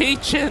I'm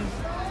teaching.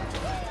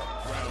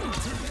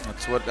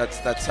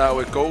 That's how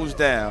it goes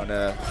down.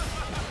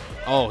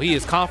 Oh, he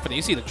is confident.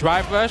 You see the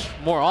drive rush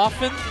more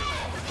often.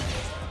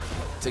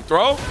 Take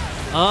throw.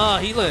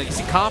 You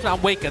see confident.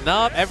 I'm waking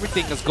up.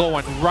 Everything is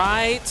going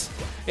right.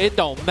 It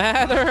don't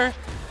matter.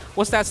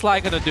 What's that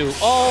slide gonna do?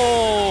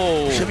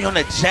 Oh! Shimmy on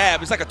that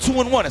jab. It's like a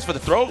 2-in-1. It's for the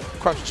throw.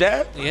 Crush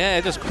jab. Yeah,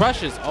 it just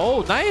crushes.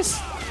 Oh, nice.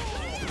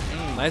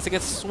 Nice to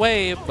get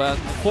swayed, but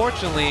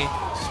unfortunately.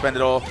 Spend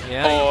it all.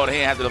 Yeah. Oh, he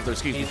had enough.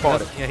 Excuse me.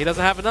 He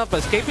doesn't have enough,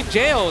 but escaping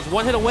jail is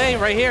 1 hit away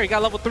right here. He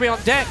got level 3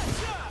 on deck.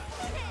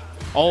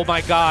 Oh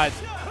my God.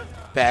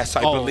 Pass,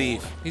 I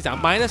believe. He's at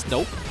minus.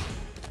 Nope.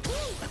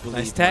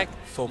 Nice tech.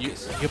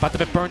 Focus. You're about to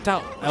get burnt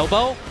out.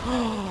 Elbow.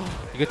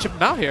 You can chip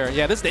him out here.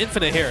 Yeah, this is the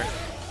infinite here.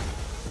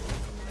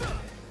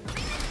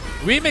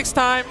 Remix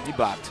time. He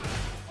blocked.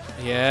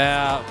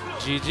 Yeah.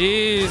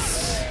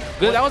 GG's.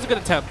 Good. That was a good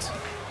attempt.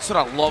 That's what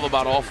I love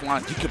about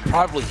offline. You can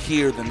probably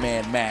hear the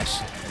man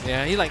mash.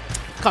 Yeah, he like,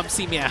 come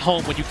see me at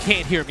home when you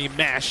can't hear me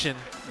mashing.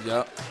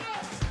 Yep.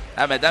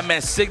 That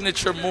man's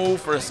signature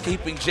move for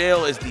escaping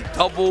jail is the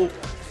double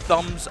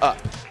thumbs up.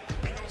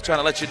 He's trying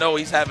to let you know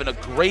he's having a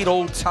great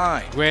old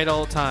time. Great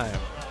old time.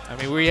 I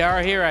mean, we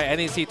are here at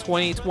NEC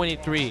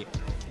 2023.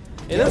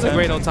 It is a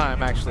great old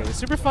time, actually. It's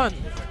super fun.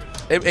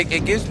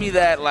 It gives me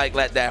that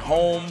that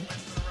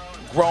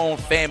home-grown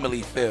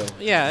family feel.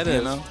 Yeah, it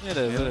is. Know? It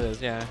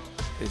is. Yeah.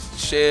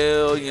 It's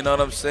chill. You know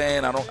what I'm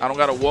saying? I don't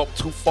gotta walk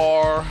too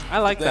far. I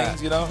like things,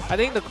 that. You know. I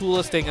think the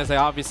coolest thing is that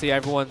obviously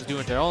everyone's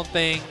doing their own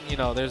thing. You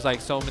know, there's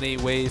like so many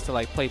ways to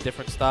like play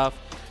different stuff.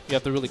 You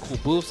have the really cool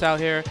booths out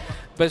here.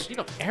 But, you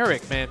know,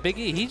 Eric, man, Big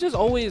E, he's just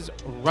always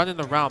running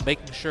around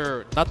making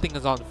sure nothing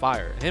is on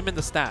fire. Him and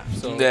the staff.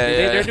 So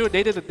they're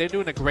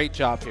doing a great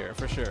job here,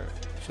 for sure.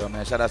 Sure,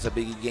 man. Shout out to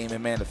Big E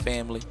Gaming, man, the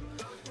family.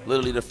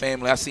 Literally the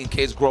family. I seen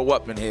kids grow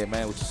up in here,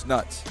 man, which is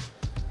nuts.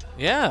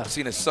 Yeah. I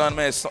seen his son,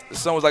 man. His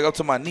son was like up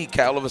to my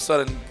kneecap. All of a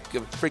sudden,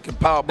 give a freaking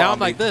power bomb. Now I'm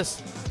like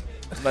this.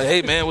 I'm like,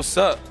 hey, man, what's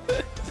up?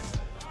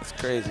 It's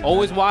crazy.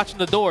 Always watching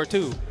the door,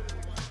 too.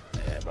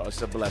 Yeah, bro.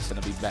 It's a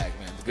blessing to be back,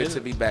 man. It's good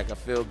to be back. I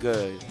feel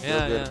good.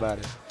 Feel good about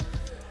it.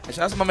 And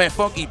shout out to my man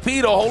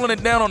FunkyP, though, holding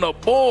it down on the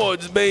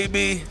boards,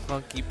 baby.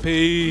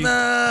 FunkyP.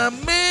 Nah,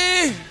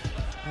 man.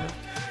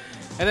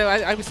 And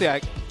then obviously, I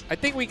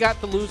think we got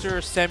the loser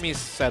semis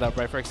set up,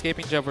 right, for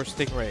Escaping Jail versus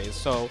Stingrays.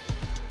 So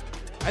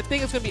I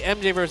think it's going to be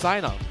MJ versus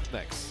Ino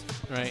next,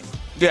 right?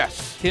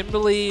 Yes.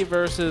 Kimberly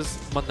versus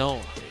Manon.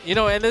 You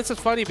know, and this is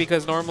funny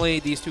because normally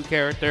these two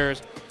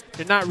characters,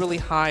 they're not really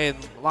high in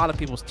a lot of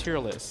people's tier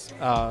lists.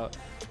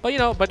 But, you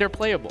know, but they're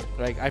playable.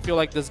 Like, I feel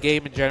like this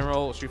game in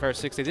general, Street Fighter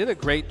 6, they did a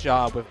great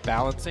job with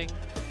balancing.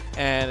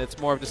 And it's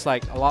more of just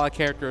like a lot of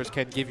characters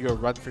can give you a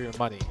run for your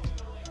money.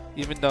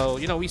 Even though,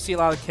 you know, we see a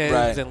lot of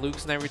Kens and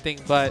Lukes and everything.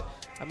 But,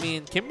 I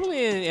mean,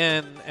 Kimberly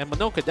and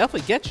Manon could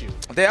definitely get you.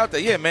 They out there.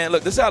 Yeah, man.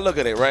 Look, this is how I look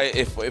at it, right?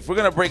 If we're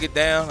going to break it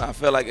down, I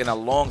feel like in a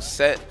long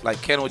set,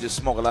 like Ken will just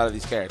smoke a lot of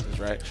these characters,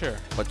 right? Sure.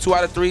 But 2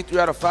 out of 3, 3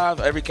 out of 5,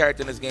 every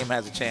character in this game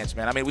has a chance,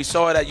 man. I mean, we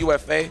saw it at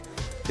UFA.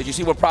 Did you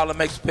see what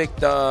Problem X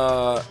picked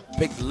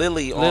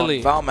Lily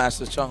on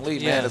Valmaster's Chung Lee,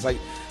 man? It's like,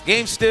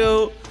 game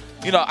still,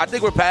 you know, I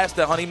think we're past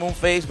the honeymoon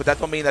phase, but that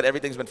don't mean that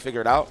everything's been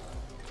figured out,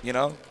 you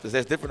know? Because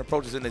there's different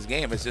approaches in this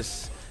game.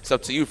 It's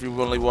up to you if you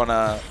really want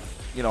to,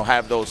 you know,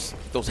 have those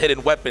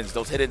hidden weapons,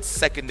 those hidden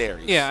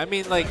secondaries. Yeah, I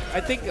mean, like,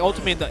 I think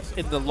ultimately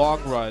in the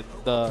long run,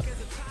 the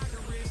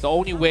the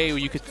only way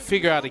you could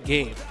figure out a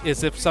game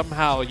is if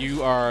somehow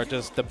you are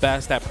just the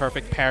best at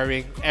perfect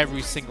parrying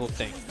every single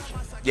thing.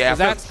 Yeah,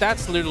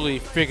 that's literally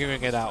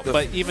figuring it out.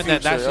 But even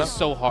then, that's just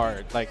so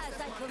hard. Like,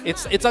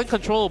 it's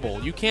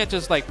uncontrollable. You can't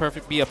just like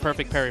be a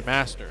perfect parry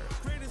master.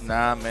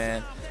 Nah,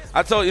 man.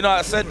 I told you know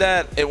I said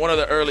that in one of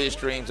the earliest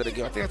streams of the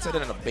game. I think I said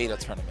it in a beta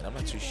tournament. I'm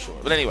not too sure.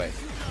 But anyway,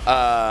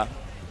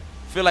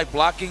 feel like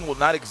blocking will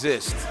not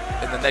exist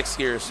in the next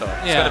year or so.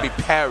 It's gonna be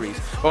parries.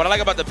 But what I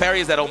like about the parry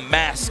is that it'll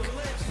mask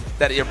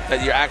that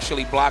you're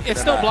actually blocking.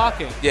 It's still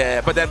blocking.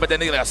 Yeah, but then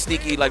like a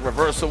sneaky like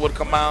reversal would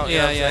come out.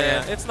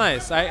 Yeah. It's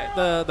nice.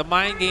 The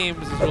mind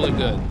games is really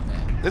good.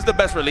 This is the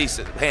best release,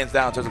 hands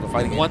down, in terms of a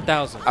fighting game.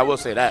 1,000. I will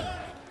say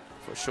that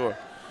for sure.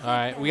 All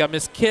right, we got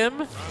Miss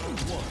Kim.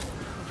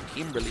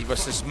 Kimberly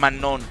versus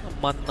Manon.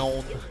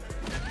 Manon.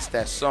 It's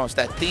that song. It's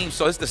that theme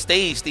song. It's the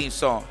stage theme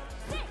song.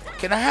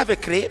 Can I have a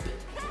crepe?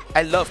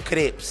 I love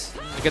crepes.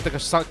 You get the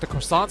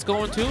croissants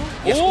going too?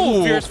 Yes.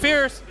 Ooh,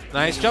 fierce.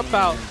 Nice jump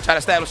out. Try to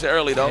establish it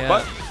early though. Yeah.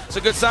 But it's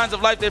a good signs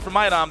of life there from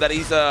Idom that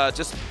he's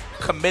just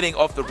committing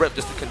off the rip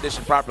just to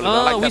condition properly.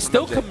 Oh, like we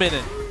still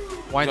committed.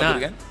 Why not?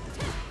 Do it again?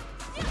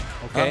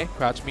 Okay,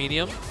 crouch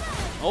medium.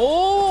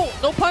 Oh,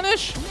 no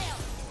punish.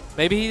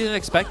 Maybe he didn't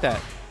expect that.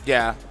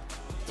 Yeah.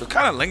 So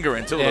kind of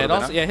lingering too. Yeah, a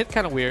little bit, yeah, hit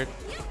kind of weird.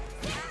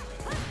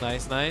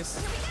 Nice.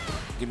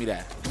 Give me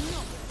that.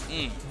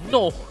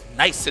 No.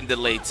 Nice and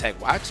delayed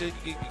tech. Watch it.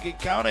 You get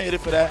counter hit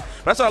it for that.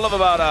 But that's what I love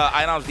about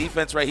Idom's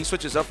defense, right? He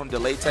switches up from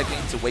delayed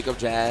teching to wake up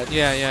jab.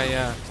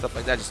 Yeah. Stuff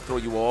like that just throw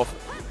you off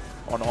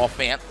on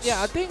offense.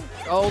 Yeah, I think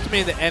ultimately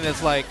in the end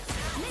it's like,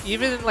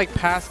 even in like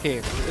past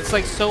games, it's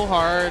like so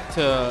hard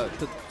to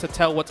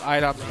tell what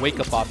Idom's wake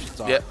up options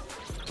are. Yep.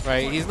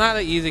 Right? He's not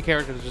an easy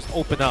character to just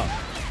open up.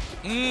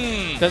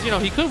 Because,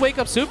 he could wake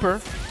up super.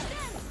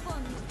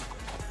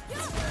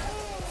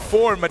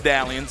 4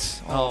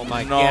 medallions. Oh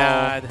my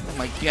god. Oh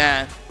my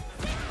god.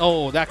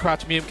 Oh, that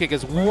crouch medium kick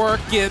is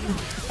working.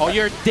 Oh,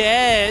 you're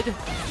dead.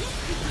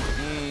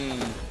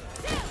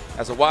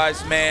 As a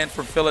wise man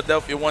from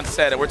Philadelphia once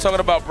said it, we're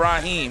talking about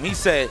Brahim. He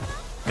said,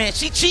 man,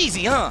 she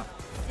cheesy, huh?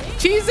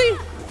 Cheesy?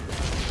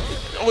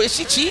 Oh, is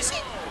she cheesy?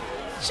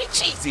 She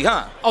cheesy,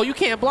 huh? Oh, you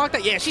can't block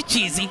that? Yeah, she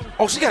cheesy.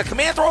 Oh, she got a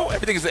command throw?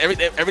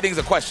 Everything's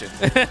a question.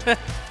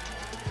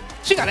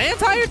 She got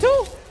anti-air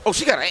too? Oh,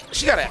 she got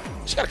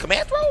a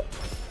command throw?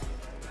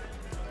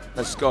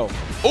 Let's go. Ooh!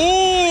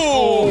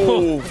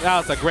 Oh, that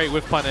was a great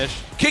whiff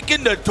punish. Kick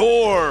in the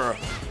door.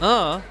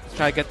 Let's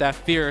try to get that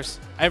fierce.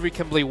 Every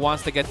Kimberly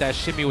wants to get that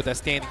shimmy with that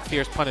standing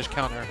fierce punish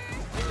counter.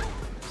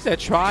 She said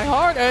try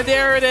hard, and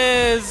there it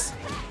is.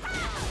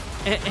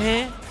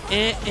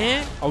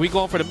 Are we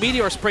going for the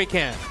meteor or spray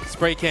can?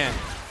 Spray can.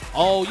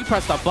 Oh, you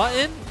pressed the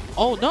button?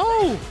 Oh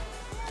no!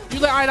 You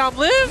let Idom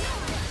live?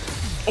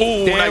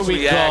 Oh, there nice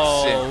we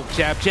reaction.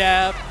 go.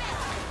 Jab.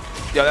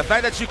 Yo, the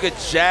fact that you could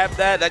jab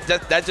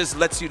that just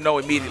lets you know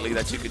immediately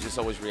that you could just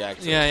always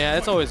react to it. Yeah,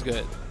 it's always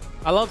good.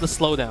 I love the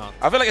slowdown.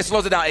 I feel like it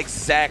slows it down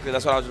exactly.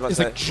 That's what I was about to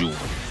say. It's like,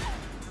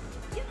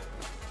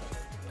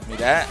 Give me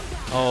that.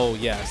 oh,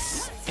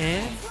 yes.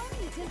 And?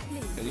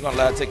 You gonna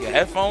let her take your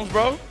headphones,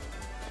 bro?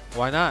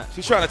 Why not?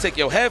 She's trying to take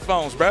your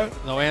headphones, bro.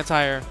 No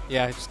anti-air.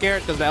 Yeah,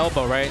 scared because of the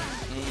elbow, right?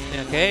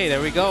 Okay,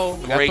 there we go.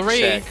 We got Great 3.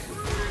 check.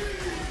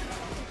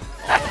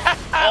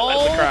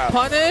 Oh,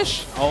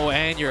 punish. Oh,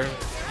 and you're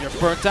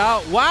burnt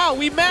out. Wow,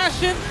 we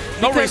mashing.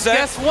 No Because reset.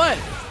 guess what?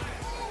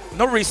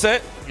 No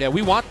reset. Yeah,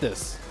 we want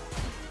this.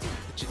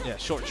 Yeah,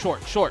 short.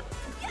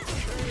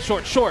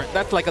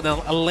 That's like an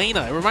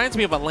Elena. It reminds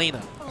me of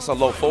Elena. That's a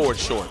low forward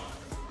short.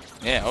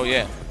 Yeah, oh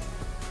yeah.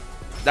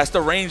 That's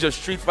the range of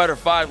Street Fighter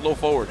V low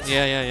forwards.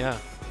 Yeah.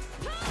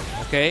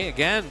 Okay,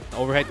 again,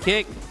 overhead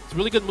kick. It's a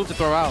really good move to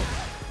throw out.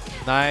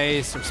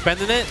 Nice. I'm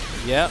spending it.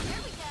 Yep.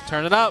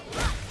 Turn it up.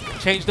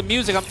 Change the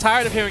music. I'm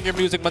tired of hearing your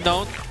music,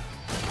 Manon.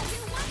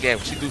 Yeah,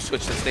 she do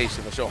switch the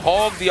station for sure.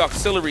 Hog the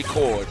auxiliary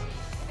cord.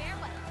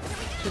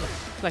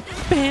 Like,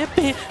 bam.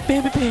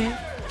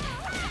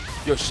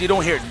 Yo, she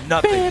don't hear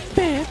nothing.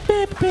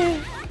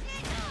 Bam.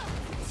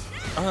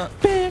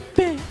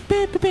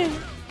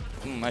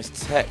 Nice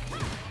tech.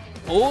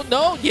 Oh,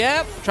 no,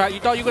 yep. You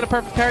thought you were going to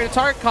perfect parry the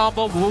target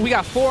combo. But we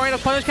got 4 in a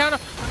punish counter.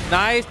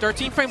 Nice.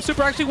 13 frame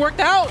super actually worked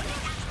out.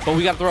 But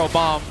we got to throw a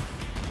bomb.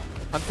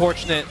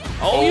 Unfortunate.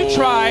 Oh, you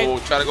tried.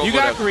 Try to go you for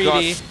got the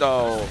greedy.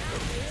 Gusto.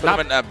 Put him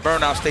in that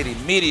burnout state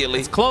immediately.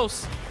 It's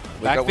close.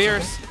 Back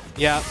fierce.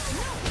 Yeah.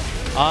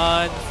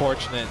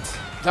 Unfortunate.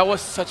 That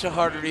was such a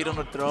hard read on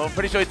the throw. I'm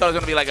pretty sure he thought it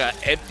was going to be like an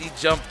empty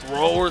jump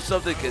throw or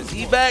something because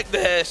he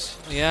backdash.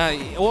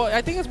 Yeah. Well,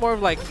 I think it's more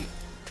of like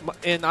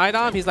in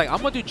Idom, he's like,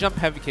 I'm going to do jump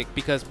heavy kick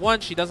because, one,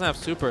 she doesn't have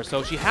super,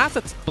 so she has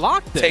to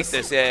block this. Take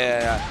this,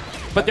 yeah.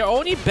 But their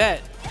only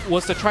bet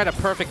was to try to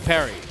perfect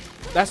parry.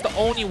 That's the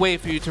only way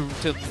for you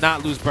to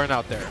not lose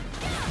burnout there.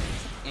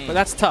 But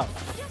that's tough.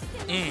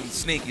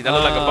 Sneaky. That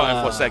looked like a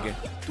button for a second.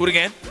 Do it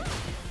again.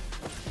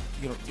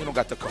 You don't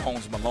got the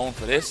cojones Malone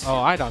for this. Oh,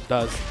 Idom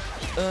does.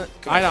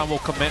 Idom will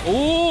command.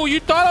 Ooh, you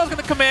thought I was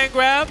going to command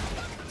grab?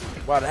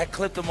 Wow, that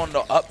clipped him on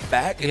the up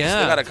back and he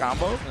still got a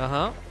combo?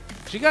 Uh-huh.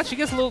 She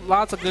gets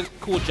lots of good,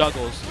 cool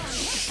juggles.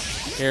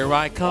 Here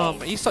I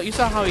come. You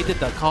saw how he did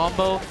the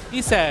combo?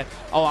 He said,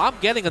 oh, I'm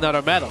getting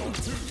another medal.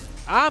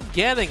 I'm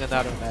getting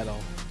another medal.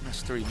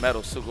 That's 3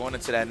 medals, so going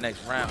into that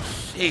next round.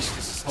 Sheesh, this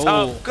is Oh.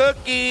 tough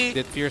cookie.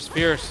 Did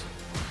fierce.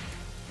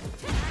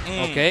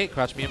 Okay,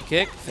 crouch medium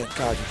kick. Thank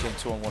God you came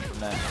 2-1 from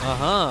that.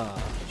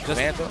 Just,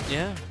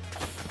 yeah.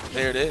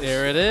 There it is.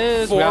 There it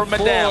is. 4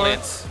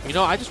 medallions. You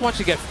know, I just want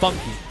you to get funky.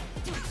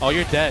 Oh,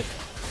 you're dead.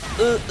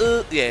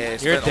 Yeah,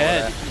 You're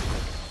dead.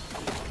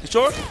 You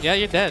sure? Yeah,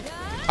 you're dead.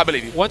 I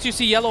believe you. Once you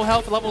see yellow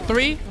health level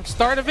 3,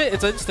 start of it,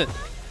 it's instant.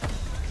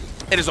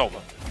 It is over.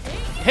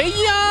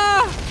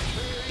 Hey-ya!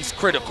 He's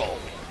critical.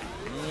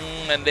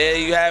 And there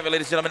you have it,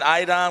 ladies and gentlemen.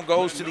 Idom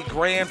goes to the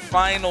grand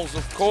finals,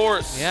 of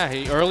course. Yeah,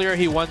 earlier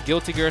he won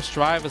Guilty Gear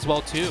Strive as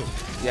well, too.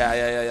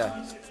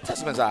 Yeah.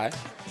 Testament's all right.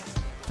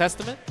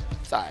 Testament?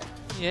 It's all right.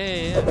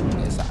 Yeah.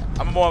 It's all right.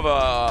 I'm more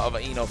of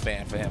an Eno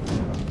fan for him.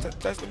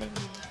 Testament?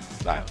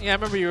 Right. Yeah, I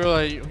remember you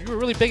were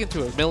really big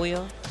into it.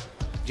 Milia?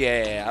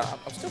 Yeah,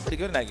 I'm still pretty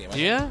good in that game.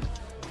 Yeah?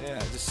 Yeah,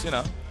 just, you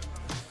know,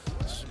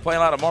 just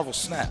playing a lot of Marvel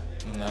Snap.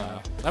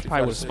 That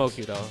probably would smoke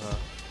you, though.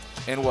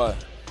 Huh? In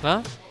what?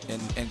 Huh?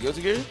 In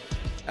Guilty Gear?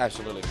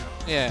 Absolutely.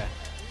 Yeah.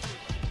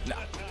 No.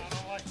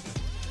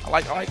 I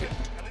like it.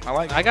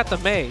 I got the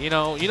May. You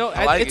know,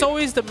 it's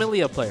always the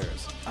Milia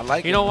players. I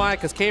like it. You know why?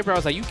 Because K-Bra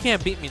was like, you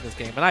can't beat me in this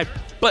game, and I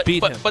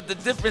beat him. But the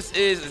difference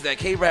is that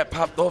K-Rap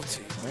popped off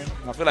to you, man.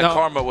 I feel like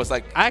Karma was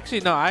like...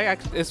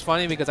 It's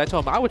funny because I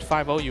told him I would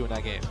 5-0 you in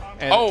that game.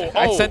 And I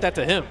I sent that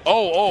to him.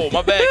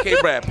 My bad,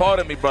 K-Rap.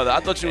 Pardon me, brother.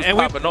 I thought you was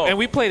popping off. And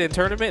we played in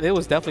tournament. It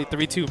was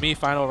definitely 3-2 me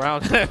final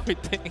round and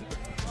everything.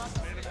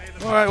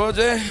 All right, well,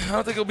 Jay, I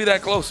don't think it'll be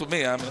that close with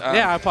me.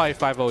 Yeah, I'll probably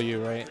 5-0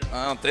 you, right?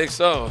 I don't think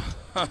so.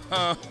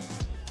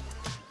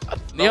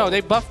 No. Yo,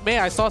 they buffed May.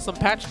 I saw some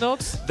patch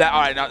notes. All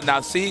right,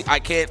 now see, I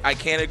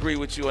can't agree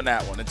with you on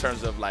that one in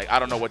terms of like I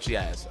don't know what she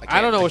has.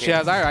 I don't know what she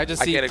has either. I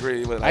can't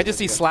agree with. I just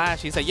see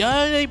Slash. He said,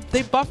 "Yeah,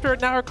 they buffed her.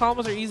 Now her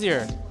combos are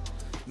easier."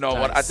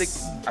 No,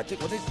 nice. I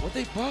think what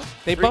they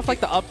buff? They buff like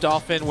the up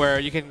dolphin where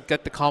you can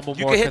get the combo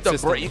more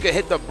consistent. You can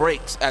hit the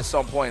brakes at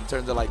some point in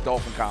terms of like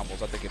dolphin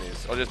combos. I think it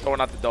is, or just throwing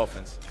out the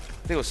dolphins.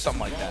 I think it was something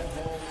like that.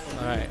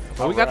 All right.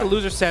 Well, we got the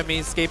loser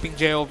semis, Escaping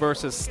Jail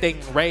versus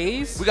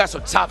Stingrays. We got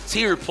some top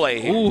tier play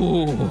here.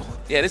 Ooh.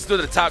 Yeah, this is where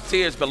the top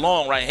tiers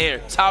belong right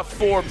here. Top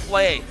 4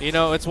 play. You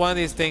know, it's one of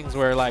these things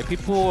where like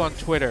people on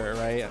Twitter,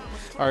 right,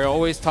 are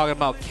always talking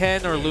about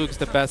Ken or Luke's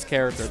the best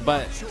character,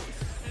 but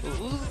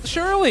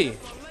surely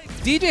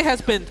DJ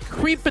has been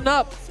creeping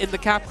up in the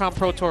Capcom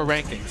Pro Tour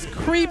rankings.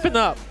 Creeping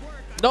up.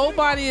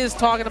 Nobody is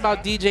talking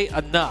about DJ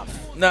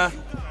enough. Nah.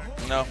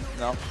 No.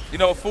 You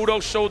know,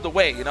 Fudo showed the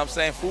way. You know what I'm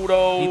saying?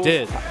 Fudo. He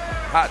did.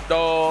 Hot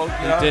dog.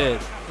 He did.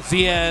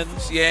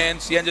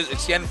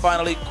 Xian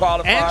finally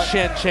qualified. And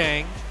Shen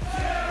Chang.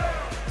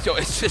 Yo,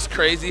 it's just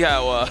crazy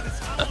how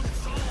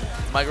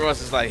Mike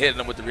Ross is like hitting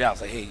him with the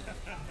reality. Like, hey,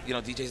 you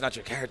know, DJ's not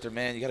your character,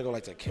 man. You got to go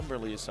like to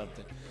Kimberly or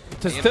something.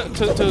 To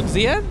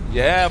Xian?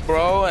 Yeah,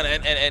 bro.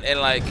 And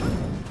like,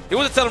 he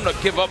wasn't telling him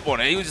to give up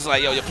on it. He was just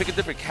like, yo, pick a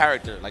different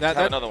character. Like, have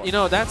another one. You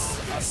know, that's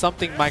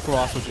something Mike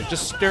Ross would do.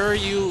 Just stir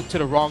you to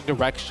the wrong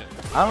direction.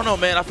 I don't know,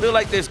 man. I feel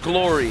like there's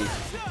glory, you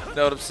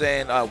know what I'm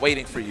saying,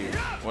 waiting for you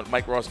when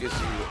Mike Ross gives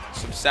you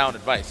some sound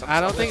advice. I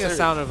don't think it's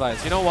sound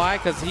advice. You know why?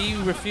 Because he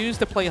refused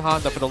to play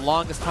Honda for the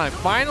longest time.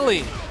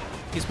 Finally,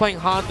 he's playing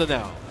Honda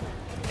now.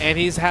 And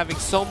he's having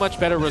so much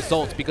better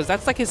results because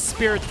that's like his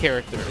spirit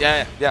character.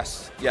 Yeah,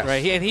 yes.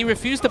 Right, and he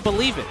refused to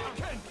believe it.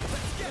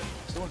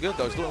 Good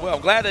though, he's doing well.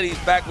 I'm glad that he's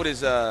back with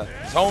his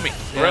homie,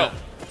 Grill.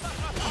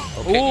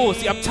 Okay. Ooh,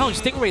 see, I'm telling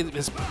you, Stingray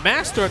is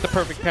master at the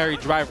perfect parry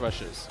drive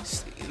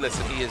rushes.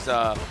 Listen, he is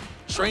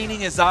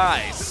training his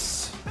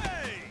eyes.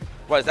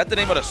 What, is that the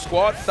name of the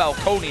squad?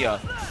 Falconia.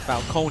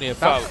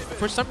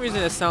 For some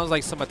reason, it sounds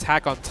like some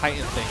Attack on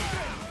Titan thing.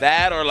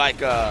 That or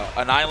like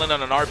an island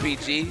on an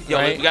RPG. Yo,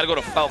 right? You got to go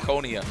to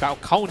Falconia.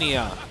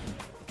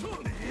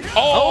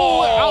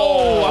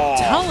 Oh, I'm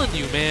telling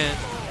you, man.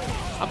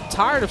 I'm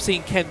tired of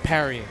seeing Ken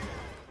parrying.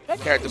 That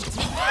character's...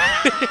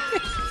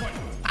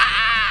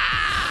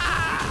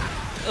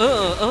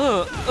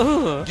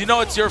 You know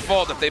it's your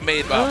fault if they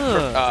made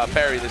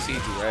parry this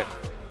easy, right?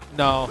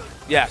 No.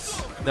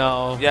 Yes.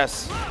 No.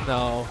 Yes.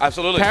 No.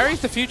 Absolutely.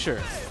 Parry's the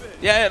future.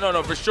 Yeah,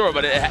 no, for sure.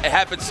 But it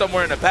happened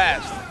somewhere in the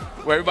past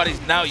where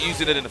everybody's now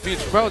using it in the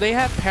future. Bro, they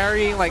have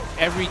parrying like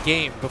every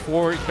game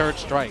before third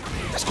strike.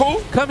 That's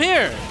cool. Come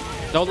here.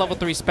 No level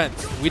 3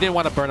 spent. We didn't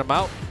want to burn them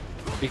out.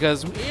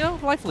 Because, you know,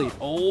 life lead.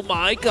 Oh,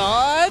 my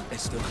God. They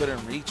still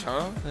couldn't reach,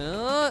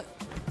 huh?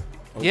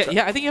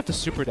 Yeah, I think you have to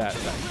super that.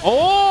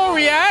 Oh,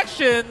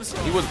 reactions.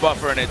 He was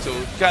buffering it, too.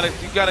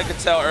 You gotta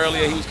tell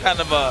earlier he was kind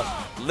of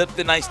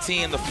Lipton iced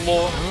tea in the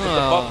floor with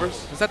the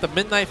buffers. Is that the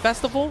Midnight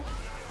Festival?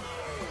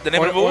 The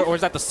name of the move? Or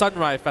is that the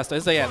Sunrise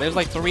Festival? Yeah, there's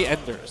like 3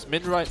 enders.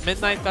 Midnight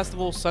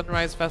Festival,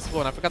 Sunrise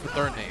Festival, and I forgot the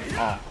third name.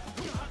 Oh.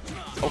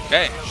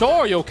 Okay.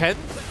 Sure, yo, Ken.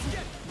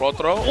 Pro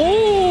throw.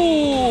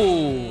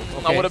 Ooh!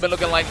 Okay. I would have been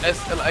looking like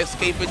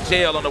escaping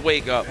jail on the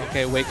wake up.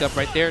 Okay, wake up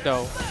right there,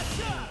 though.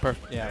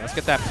 Perfect. Yeah, let's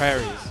get that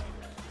parries.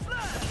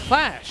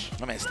 Flash.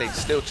 My man stayed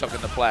still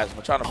chucking the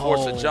plasma, trying to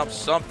force a jump,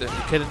 something.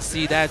 Couldn't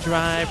see that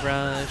drive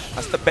rush.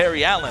 That's the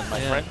Barry Allen, my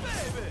friend.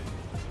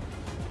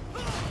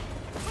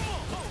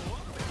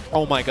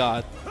 Oh my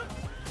God.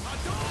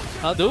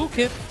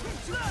 Hadouken.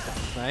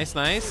 Nice,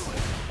 nice.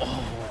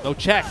 Oh, no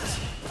checks.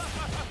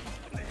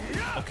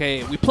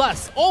 Okay, we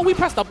plus. Oh, we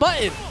pressed the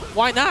button.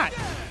 Why not?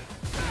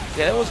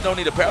 Yeah, there was no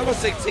need to parry. I was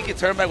going to say take your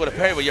turn back with a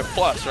parry, but you're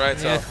plus, right?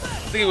 So I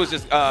think it was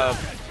just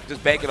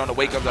banking on the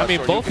wake up. I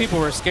mean, both people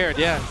were scared,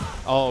 yeah.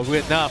 Oh,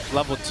 we're enough.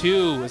 Level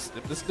 2.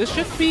 This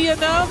should be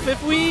enough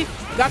if we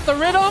got the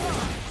rhythm.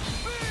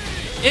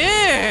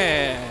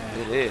 Yeah.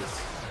 It is.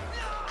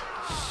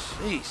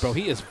 Jeez. Bro,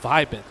 he is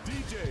vibing.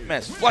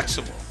 Man's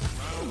flexible.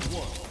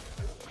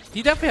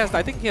 He definitely has,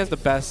 I think he has the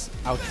best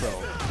outro.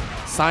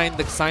 Sign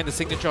the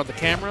signature on the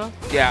camera.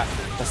 Yeah.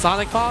 The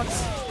Sonic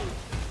Fox.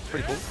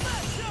 Pretty cool.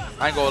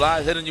 I ain't gonna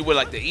lie, hitting you with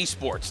like the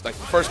esports, like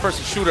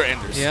first-person shooter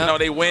enders. Yeah. You know,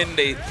 they win,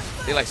 they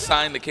like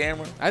sign the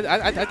camera.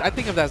 I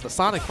think of that as the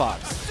Sonic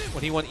Fox.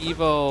 When he won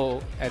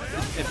Evo at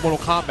Mortal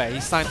Kombat, he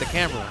signed the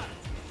camera.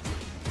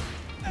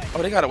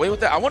 Oh, they got away with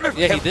that? I wonder if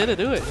he did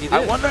do it. He did.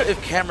 I wonder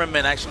if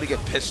cameramen actually get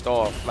pissed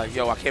off. Like,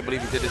 yo, I can't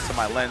believe you did this to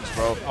my lens,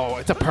 bro. Oh,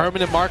 it's a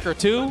permanent marker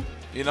too?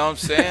 You know what I'm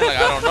saying? Like,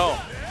 I don't know.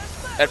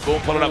 Ed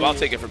Boom, pull it up. I'll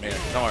take it from here.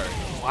 Don't worry.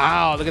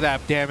 Wow, look at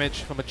that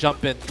damage from a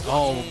jump in.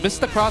 Oh, missed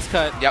the cross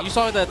cut. Yep. You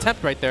saw the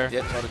attempt right there.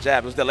 Yep, saw the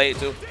jab. It was delayed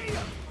too.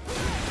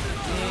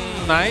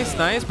 Nice,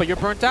 nice, but you're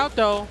burnt out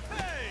though.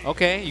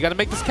 Okay, you got to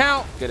make this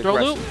count. Get Throw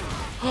aggressive. loop.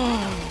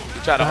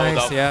 You try to hold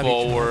up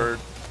forward.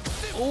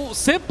 Ooh,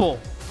 simple.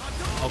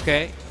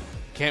 Okay.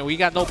 We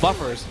got no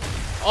buffers.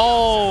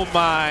 Oh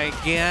my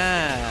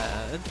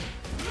God.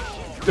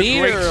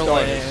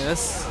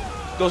 Meterless.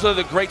 Those are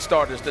the great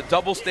starters. The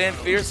double stand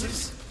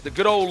fierces. The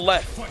good old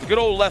left. The good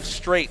old left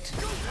straight.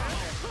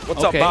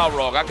 What's up,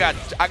 Balrog?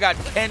 I got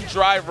Ken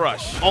drive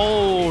rush.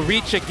 Oh,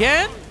 reach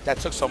again? That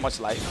took so much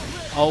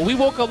life. Oh, we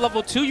woke up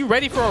level 2. You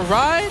ready for a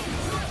ride?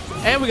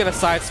 And we got a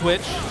side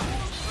switch.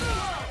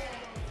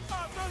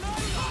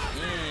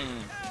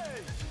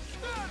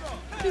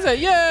 He said,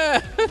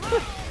 yeah.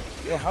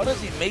 Yeah, how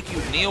does he make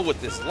you kneel with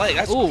this leg?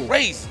 That's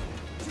crazy.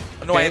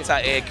 No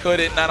anti-air,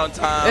 couldn't, not on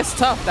time. It's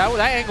tough. That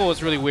angle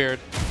was really weird.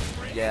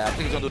 Yeah, I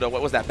think he's going to do the,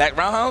 what was that, back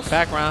roundhouse?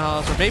 Back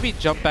roundhouse, or maybe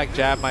jump back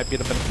jab might be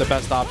the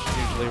best option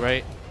usually,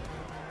 right?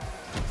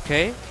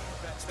 Okay.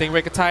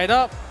 Stingray could tie it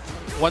up.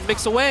 One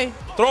mix away.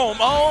 Throw him.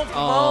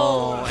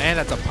 Oh, and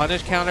that's a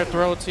punish counter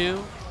throw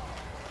too.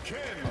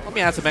 Let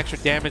me add some extra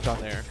damage on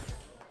there.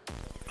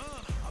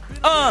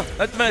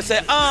 Let the man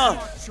say,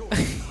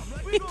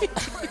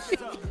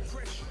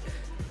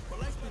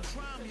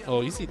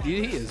 Oh, you see,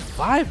 dude, he is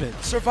vibing.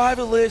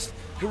 Survivalist,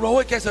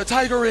 heroic as a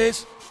tiger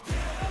is.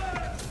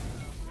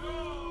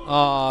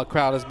 Oh,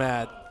 crowd is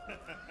mad.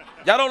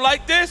 Y'all don't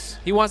like this?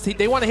 They want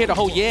to hear the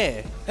whole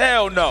yeah.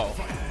 Hell no.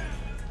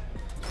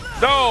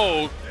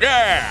 No,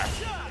 yeah.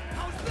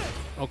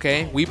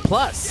 Okay, we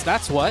plus.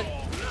 That's what.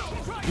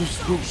 Whoosh,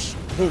 whoosh,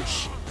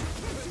 whoosh.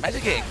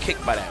 Imagine getting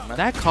kicked by that, man.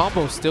 That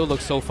combo still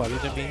looks so funny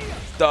to me.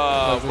 The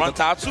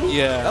Rantatsu?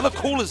 Yeah. That look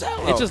cool as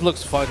hell. It just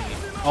looks funny.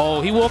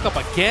 Oh, he woke up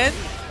again?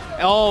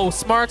 Oh,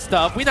 smart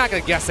stuff. We're not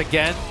going to guess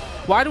again.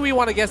 Why do we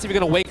want to guess if you're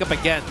going to wake up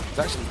again? He's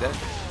actually dead.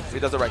 He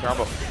does the right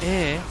combo.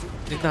 Yeah.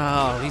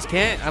 No, he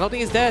can't. I don't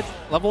think he's dead.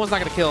 Level 1's not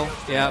going to kill.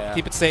 Yeah,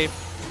 keep it safe.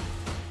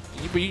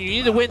 You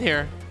need to win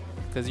here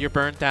because you're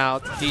burnt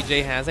out.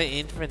 DJ has an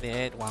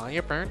infinite while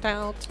you're burnt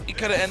out. He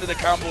could have ended the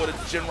combo with a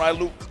Jinrai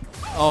loop.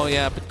 Oh,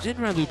 yeah, but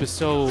Jinrai loop is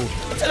so...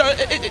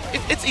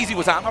 It's easy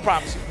with time, I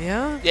promise you.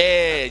 Yeah?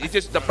 Yeah,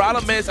 the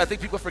problem is I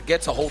think people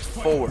forget to hold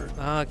forward.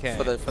 Okay.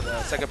 For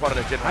the second part of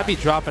the Jinrai. I'd be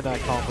dropping that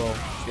combo.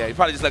 Yeah, you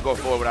probably just let go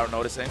forward without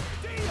noticing.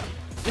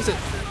 Is it?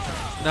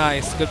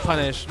 Nice, good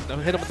punish.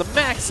 Hit him with the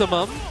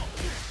maximum.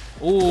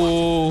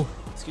 Ooh.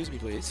 Excuse me,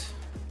 please.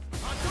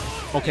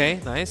 Okay,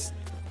 nice.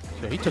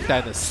 Yo, he took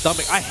that in the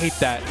stomach. I hate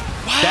that.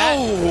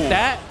 Wow.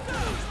 That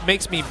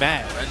makes me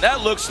mad. And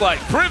that looks like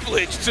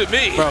privilege to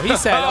me. Bro, he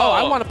said, oh,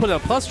 I want to put in a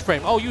plus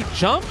frame. Oh, you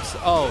jumped?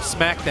 Oh,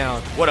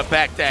 smackdown. What a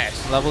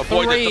backdash. Level 3.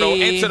 Avoid the throw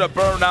into the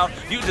burnout.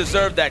 You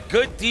deserve that.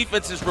 Good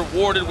defense is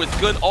rewarded with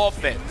good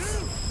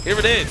offense. Here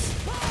it is.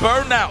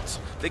 Burnout.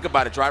 Think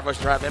about it. Drive rush,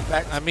 drive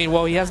impact. I mean,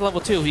 well, he has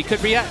level 2. He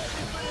could react.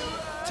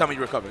 Tell me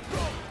you recovered.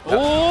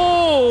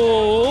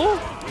 Oh.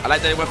 I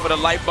like that he went for the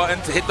light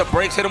button to hit the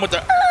brakes, hit him with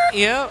the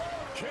Yep.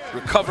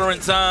 Recover in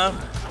time.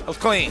 That was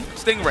clean.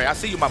 Stingray, I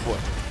see you, my boy.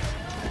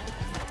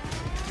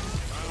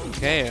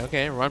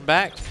 Okay, run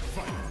back.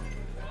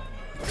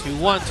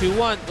 2-1,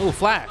 2-1. Ooh,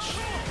 flash.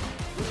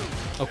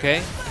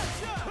 Okay.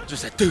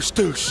 Just a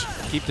douche.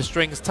 Keep the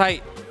strings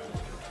tight.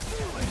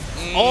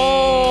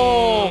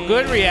 Oh,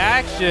 good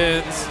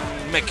reactions.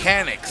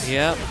 Mechanics.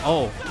 Yep.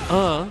 Oh,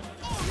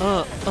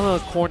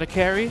 corner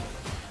carry.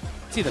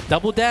 See the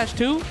double dash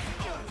too?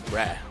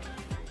 Right.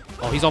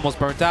 Oh, he's almost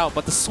burnt out,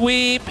 but the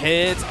sweep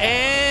hits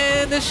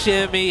and the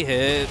shimmy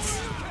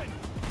hits.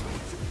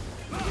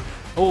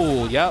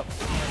 Oh, yep.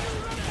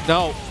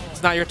 No,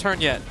 it's not your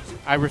turn yet.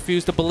 I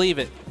refuse to believe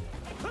it.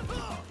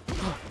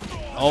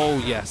 Oh,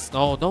 yes.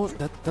 No, no.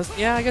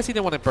 Yeah, I guess he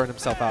didn't want to burn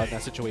himself out in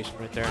that situation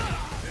right there.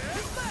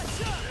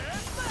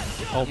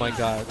 Oh, my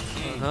God.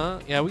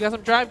 Yeah, we got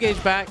some drive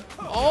gauge back.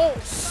 Oh!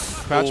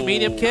 Crouch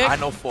medium kick. I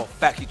know for a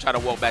fact he tried to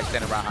walk back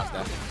standing roundhouse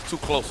that. Too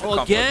close for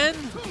comfort. Again?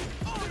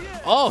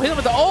 Oh, hit him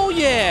with the, oh,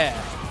 yeah.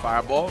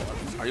 Fireball.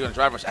 Are you going to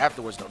drive rush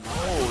afterwards, though?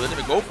 No, they didn't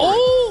even go for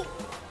it.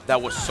 That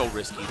was so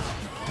risky.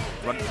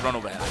 Run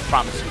overhead, I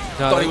promise you.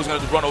 Thought he was going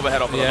to run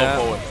overhead off of the low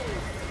forward.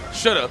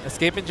 Should've.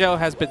 Escaping Joe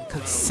has been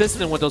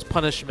consistent with those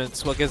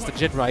punishments against the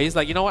Jinrai. He's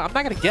like, you know what? I'm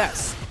not going to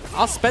guess.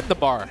 I'll spend the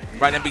bar.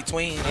 Right in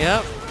between.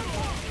 Yep.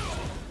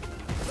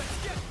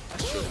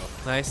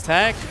 Nice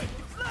tag.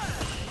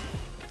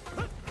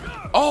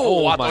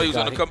 Oh, I thought he was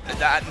going to come.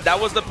 That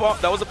was the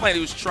plan.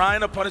 He was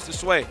trying to punish the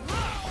sway.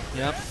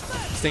 Yep.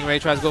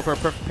 Stingray tries to go for a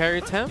perfect parry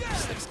attempt.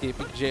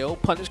 Escaping Joe,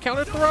 punish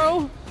counter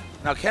throw.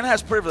 Now, Ken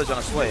has privilege on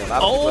a sway. A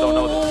lot of people don't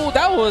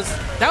know this.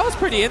 That was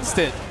pretty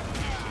instant.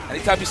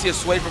 Anytime you see a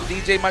sway from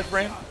DJ, my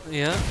friend,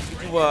 yeah,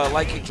 you do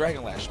light kick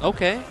Dragon Lash.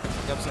 Okay. You know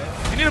what I'm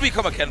saying? You need to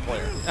become a Ken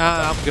player.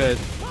 I'm good.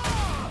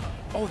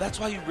 Oh, that's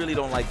why you really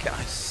don't like Ken.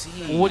 I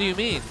see. What do you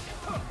mean?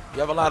 You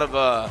have a lot of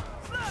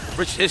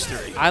rich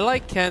history. I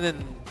like Ken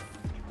in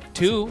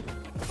 2.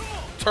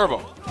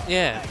 Turbo.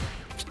 Yeah.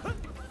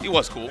 He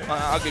was cool.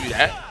 I'll give you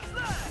that.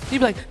 He'd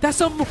be like, that's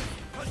some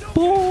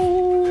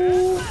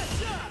boo.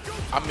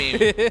 I mean.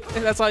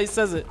 That's how he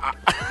says it.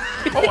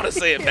 I want to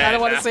say it, man. I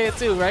don't want to say it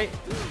too, right?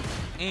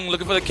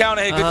 Looking for the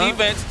counter hit. Good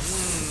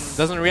defense.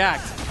 Doesn't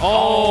react.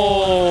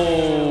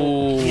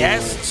 Oh.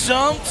 Yes,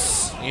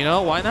 jumps. You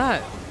know, why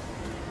not?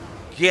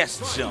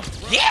 Yes,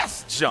 jumps.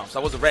 Yes, jumps. I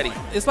wasn't ready.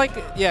 It's like,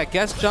 yeah,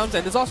 guess jumps,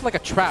 and it's also like a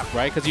trap,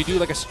 right? Because you do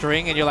like a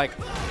string, and you're like,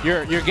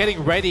 you're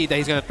getting ready that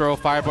he's gonna throw a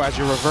fireball as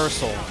your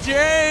reversal.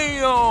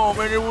 Damn,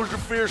 and it was the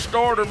fear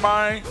starter,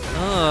 man.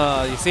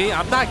 You see,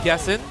 I'm not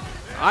guessing.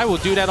 I will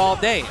do that all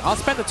day. I'll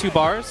spend the 2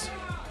 bars.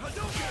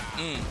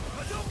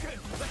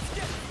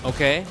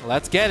 Okay,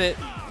 let's get it.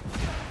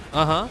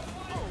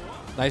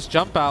 Nice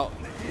jump out.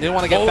 Didn't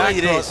want to get back.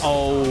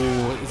 Oh,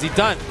 is he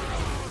done?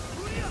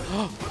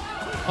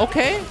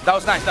 Okay. That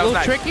was nice. That was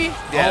nice. A little tricky.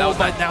 Yeah, that was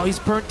but nice. now he's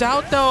burnt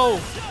out though.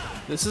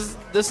 This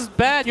is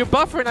bad. You're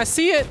buffering. I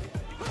see it.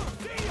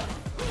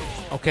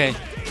 Okay.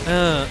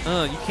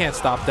 You can't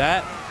stop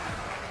that.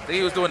 I think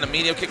he was doing the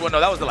medium kick one. No,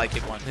 that was the light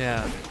kick one.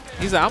 Yeah.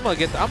 He's like, I'm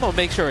gonna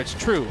make sure it's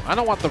true. I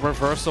don't want the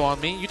reversal on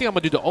me. You think I'm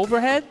gonna do the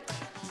overhead?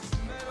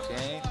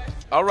 Okay.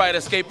 All right,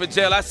 Escape in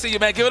Jail. I see you,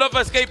 man. Give it up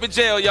for Escape in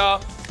Jail,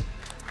 y'all.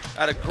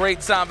 Had a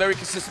great time. Very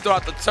consistent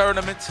throughout the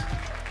tournament.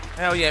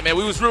 Hell yeah, man.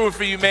 We was rooting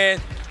for you, man.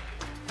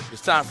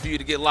 It's time for you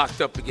to get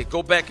locked up again.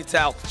 Go back into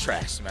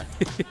Alcatraz, man.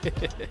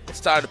 It's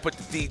time to put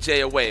the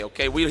DJ away,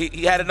 okay?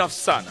 He had enough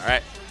sun, all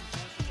right?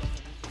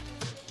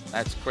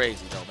 That's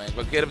crazy, though, man.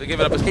 But give it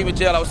up. Escape in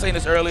Jail. I was saying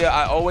this earlier.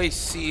 I always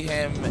see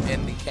him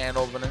in the can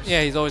openers.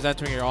 Yeah, he's always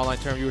entering your online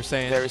term. You were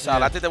saying. Very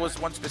solid. Yeah. I think there was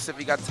one specific.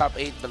 He got top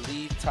 8,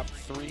 believe, top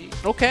 3.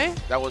 Okay.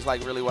 That was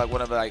like really like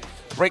one of the like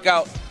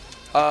breakout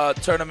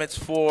tournaments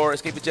for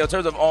Escape in Jail in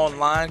terms of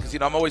online, because, you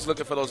know, I'm always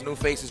looking for those new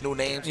faces, new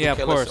names, new yeah,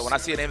 killers. Of course. So when I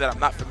see a name that I'm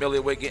not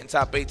familiar with, getting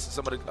top 8s,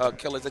 some of the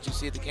killers that you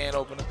see at the can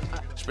opener,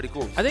 it's pretty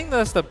cool. I think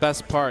that's the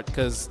best part,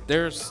 because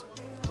there's,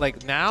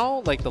 like,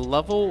 now, like, the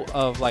level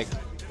of, like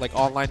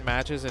online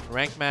matches and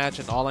ranked match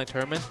and online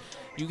tournaments,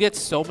 you get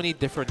so many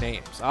different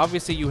names.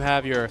 Obviously, you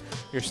have your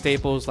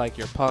staples like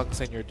your punks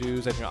and your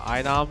dudes and your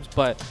items,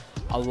 but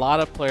a lot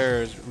of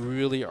players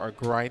really are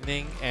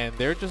grinding, and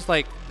they're just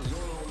like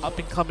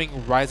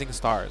up-and-coming rising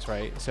stars,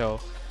 right? So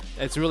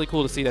it's really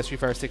cool to see that Street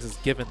Fighter 6 is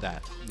given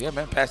that. Yeah,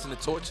 man, passing the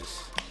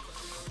torches.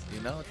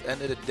 You know, at the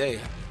end of the day.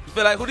 You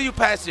feel like, who do you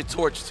pass your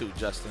torch to,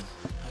 Justin?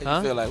 How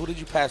you feel like, who did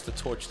you pass the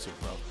torch to,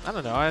 bro? I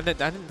don't know.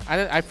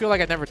 I feel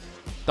like I never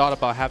thought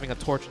about having a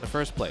torch in the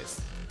first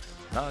place.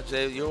 No,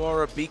 Jay, you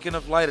are a beacon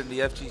of light in the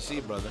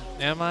FGC, brother.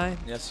 Am I?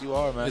 Yes, you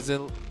are, man.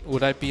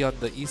 Would I be on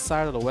the east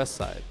side or the west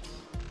side?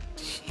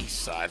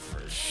 East side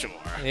for sure.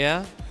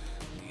 Yeah?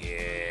 Yeah.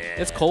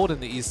 It's cold in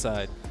the east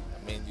side.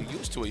 I mean, you're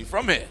used to it. You're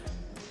from here.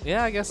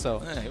 Yeah, I guess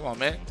so. Yeah, come on,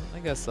 man. I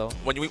guess so.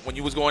 When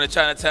you was going to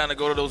Chinatown to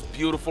go to those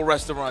beautiful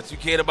restaurants, you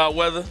cared about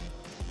weather?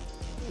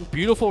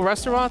 Beautiful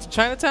restaurants in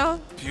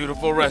Chinatown?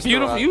 Beautiful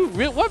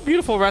restaurants. What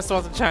beautiful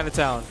restaurants in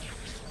Chinatown?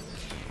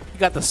 You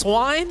got the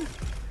swine?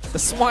 The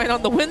swine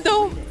on the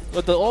window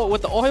with the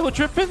oil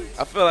dripping?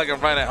 I feel like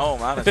I'm right at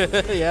home,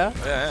 honestly. Yeah?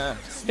 Yeah.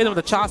 Hit him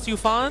with the Cha Siu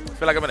Fan? I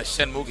feel like I'm in a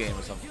Shenmue game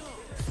or something.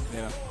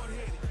 Yeah.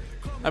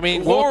 I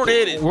mean,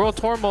 World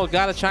Tour Mode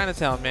got a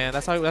Chinatown, man.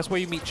 That's where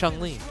you meet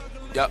Chun-Li.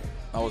 Yep.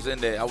 I was in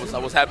there. I was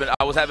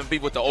having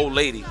beef with the old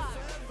lady.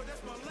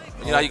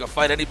 You know how you can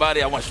fight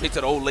anybody? I went straight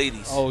to the old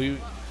ladies. Oh,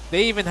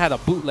 they even had a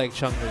bootleg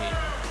Chun-Li.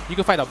 You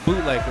can fight a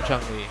bootleg for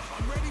Chun-Li.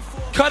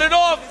 Cut it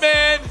off,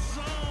 man!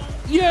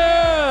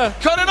 Yeah!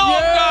 Cut it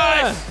off,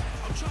 guys!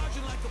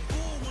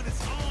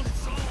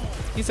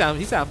 He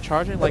said I'm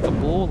charging like a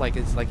bull, like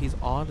he's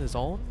on his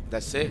own.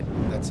 That's it.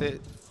 That's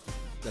it.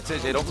 That's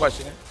it, Jay. Don't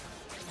question it.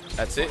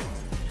 That's it.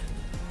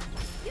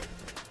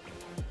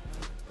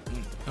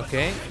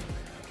 Okay.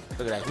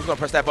 Look at that. Who's gonna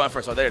press that button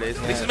first? Oh, there it is.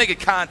 At least he's making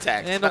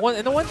contact. And the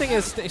one thing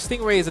is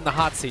Stingray is in the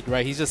hot seat,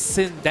 right? He's just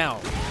sitting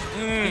down.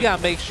 You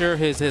gotta make sure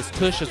his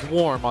tush is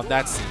warm on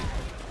that seat.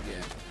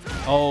 Yeah.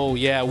 Oh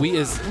yeah,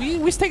 we's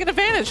taking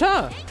advantage,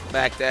 huh?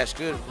 Backdash,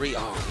 good.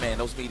 Oh man,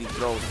 those medium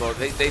throws, bro.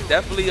 They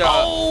definitely.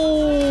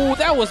 Oh,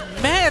 that was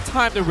mad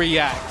time to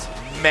react.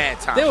 Mad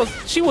time.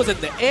 She was in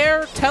the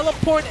air,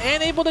 teleport,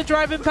 and able to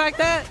drive impact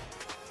that.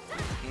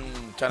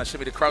 Trying to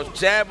shimmy the crouch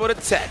jab or the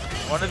tech.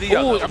 One or the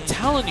other. I'm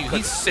telling you,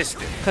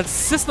 consistent. He's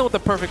consistent with the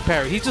perfect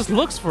parry. He just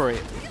looks for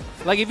it.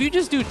 Like if you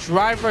just do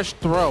drive rush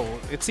throw,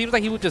 it seems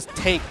like he would just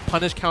take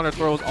punish counter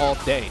throws all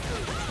day.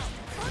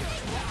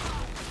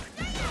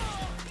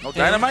 No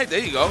dynamite. There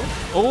you go.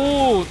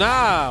 Oh,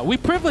 nah. We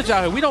privilege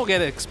out here. We don't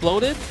get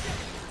exploded.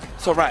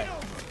 It's all right.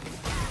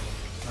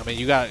 I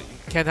mean,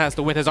 Ken has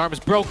to win. His arm is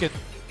broken.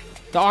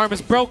 The arm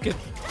is broken.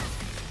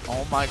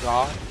 Oh my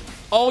God.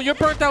 Oh, you're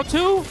burnt out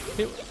too?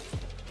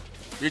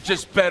 You're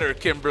just better,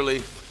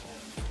 Kimberly.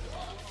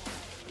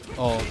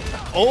 Oh.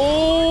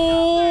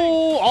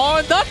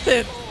 Oh,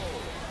 nothing.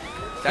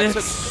 That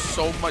took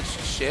so much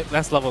shit.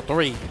 That's level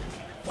 3.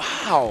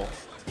 Wow.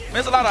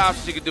 There's a lot of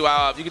options you could do.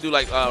 You could do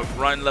like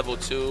run level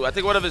 2. I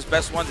think one of his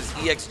best ones is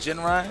EX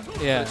Jinrai.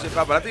 Yeah.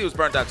 But I think he was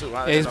burnt out too.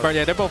 Yeah, he's burnt.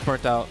 Yeah, they're both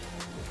burnt out.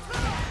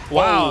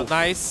 Wow,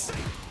 nice.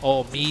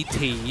 Oh,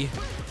 meaty.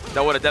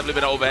 That would have definitely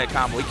been an overhead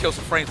combo. He killed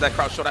some frames that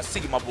crouch shot. I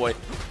see you, my boy.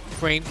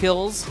 Frame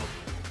kills.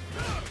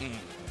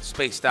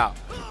 Spaced out.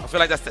 I feel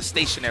like that's the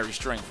stationary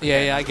string.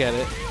 Yeah, I get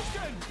it.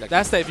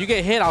 That's that. If you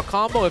get hit, I'll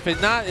combo. If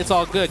it's not, it's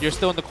all good. You're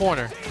still in the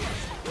corner.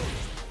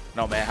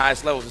 No, man.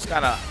 Highest levels. It's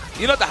kind of.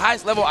 You know, at the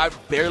highest level, I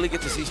barely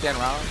get to see stand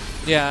around.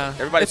 Yeah.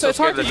 Everybody's so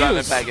scared of the drive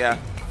impact. Yeah.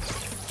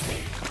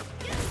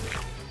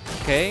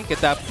 Okay, get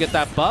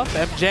that buff,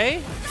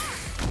 MJ.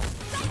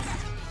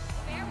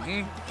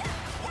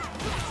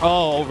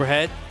 Oh,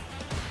 overhead.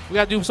 We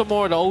gotta do some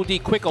more of the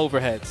OD quick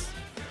overheads.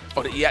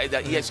 Oh,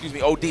 excuse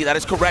me, OD. That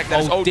is correct.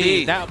 That is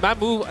OD.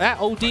 That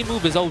OD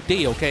move is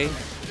OD, okay?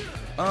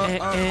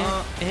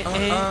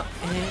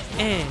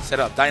 Set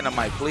up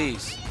dynamite,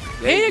 please.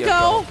 Here you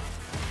go.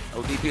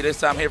 ODP this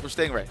time here from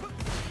Stingray.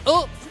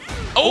 Oh,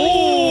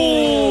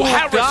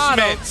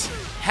 harassment.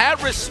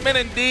 Harassment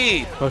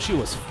indeed. Bro, she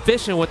was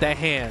fishing with that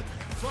hand.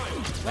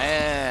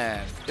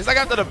 Man. It's like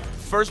after the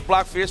first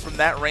block fierce from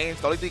that range,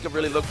 the only thing you can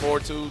really look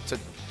forward to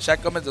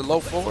check them is a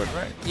low forward,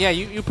 right? Yeah,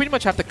 you pretty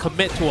much have to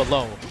commit to a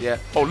low. Yeah.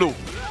 Oh, Lou. All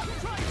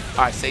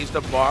right, saves the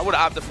bar. I would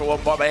have opted for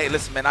one bar, but hey,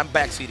 listen, man, I'm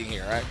backseating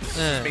here, right?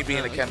 It's me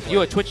being a Ken player.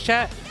 You a Twitch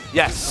chat?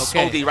 Yes.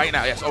 Okay. OD right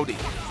now. Yes, OD.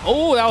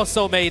 Oh, that was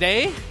so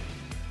Mayday.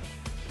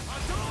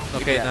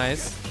 Okay,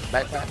 nice.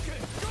 Backpack.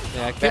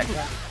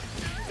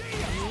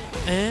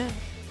 Yeah,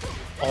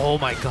 oh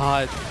my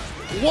God.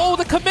 Whoa,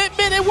 the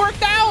commitment, it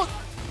worked out.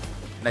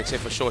 Next hit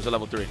for sure is a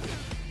level 3.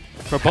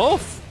 For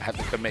both? I have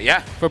to commit,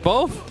 yeah. For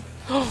both?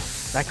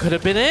 That could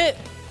have been it.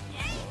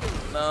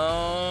 No.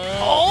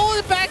 Oh,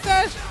 the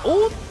backdash.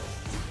 Oh.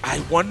 I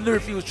wonder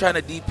if he was trying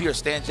to DP or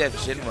stand jab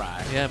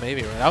Jinrai. Yeah,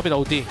 maybe, right? That'll be the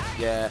OD.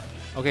 Yeah.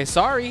 Okay,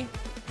 sorry.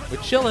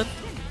 We're chilling.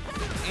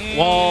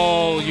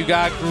 Whoa, you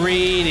got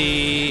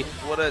greedy.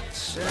 What a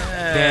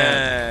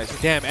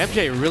chance. Damn,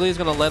 MJ really is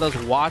going to let us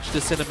watch the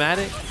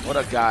cinematic? What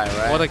a guy,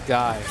 right? What a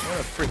guy. What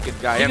a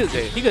freaking guy,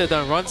 MJ. He could have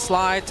done run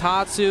slide,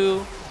 Tatsu.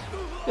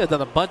 He could have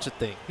done a bunch of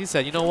things. He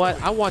said, you know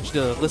what? I want you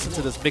to listen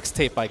to this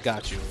mixtape I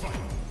got you.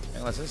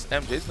 Man, listen, it's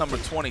MJ. It's number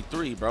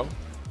 23, bro.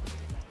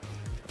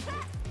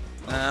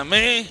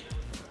 Me.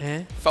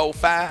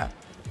 4-5.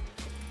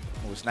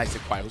 Oh, it's nice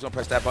and quiet. Who's gonna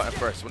press that button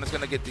first? When it's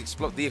gonna get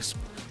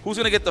who's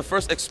gonna get the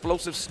first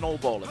explosive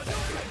snowball effect?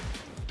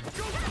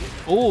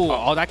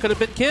 Oh, that could have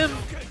been Kim.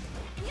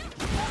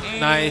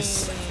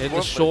 Nice. In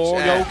the shore,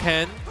 yo,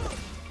 Ken.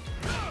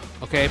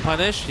 Okay,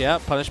 punish. Yeah,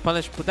 punish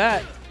with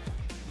that.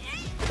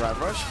 Drive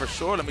rush for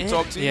sure. Let me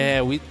talk to you.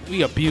 Yeah, we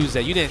abused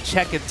that. You didn't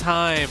check in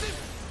time.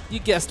 You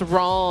guessed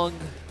wrong.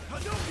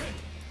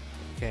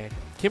 Okay.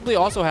 Kimberly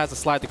also has a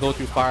slide to go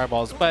through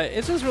fireballs, but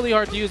it's just really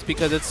hard to use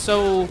because it's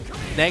so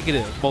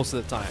negative most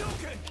of the time.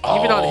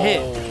 Even on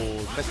hit.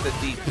 Mr.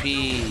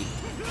 DP.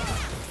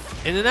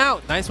 In and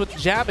out. Nice with the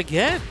jab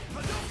again.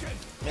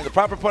 And the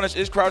proper punish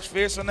is crouch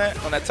fierce on that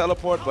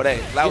teleport, but hey,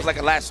 that was like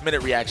a last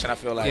minute reaction, I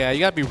feel like. Yeah, you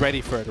gotta be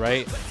ready for it,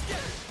 right?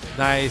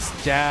 Nice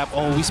jab.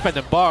 Oh, we spent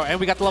a bar, and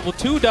we got the level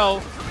 2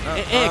 though.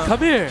 Come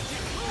here.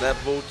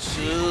 Level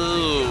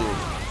 2.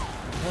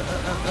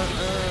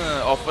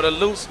 Off for the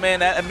loose, man.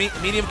 That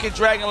medium kick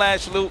dragon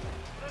lash loop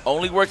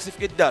only works if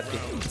you duck it.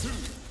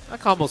 That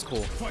combo's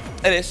cool.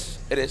 It is.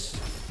 It is.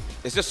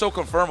 It's just so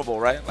confirmable,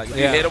 right? Like if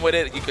you hit him with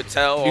it, you could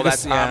tell all that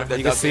time.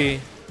 You can see.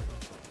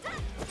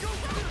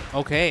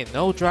 Okay,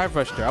 no drive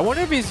rush there. I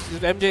wonder if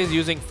MJ's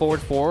using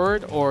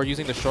forward or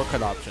using the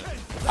shortcut option.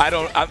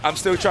 I'm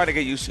still trying to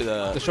get used to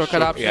the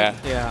shortcut option.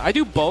 Yeah. I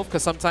do both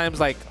because sometimes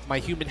like my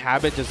human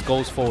habit just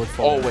goes forward.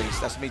 Always.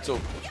 That's me too.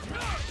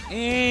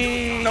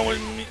 That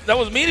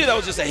was me. That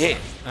was just a hit.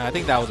 I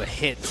think that was a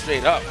hit.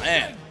 Straight up,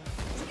 man.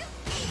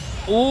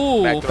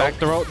 Ooh, back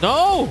throw.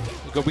 No!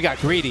 We got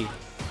greedy.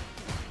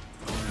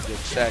 Good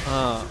check.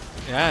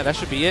 Yeah, that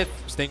should be it.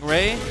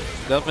 Stingray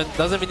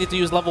doesn't even need to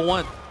use level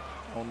 1.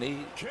 No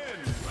need.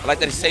 I like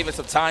that he's saving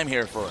some time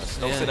here for us.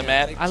 No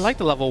cinematics. I like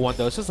the level 1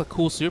 though. It's just a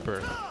cool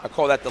super. I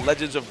call that the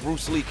Legends of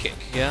Bruce Lee kick.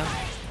 Yeah.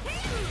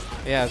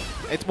 Yeah.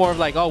 It's more of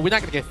like, oh, we're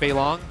not gonna get Fei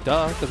Long,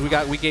 duh, because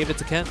we gave it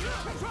to Ken.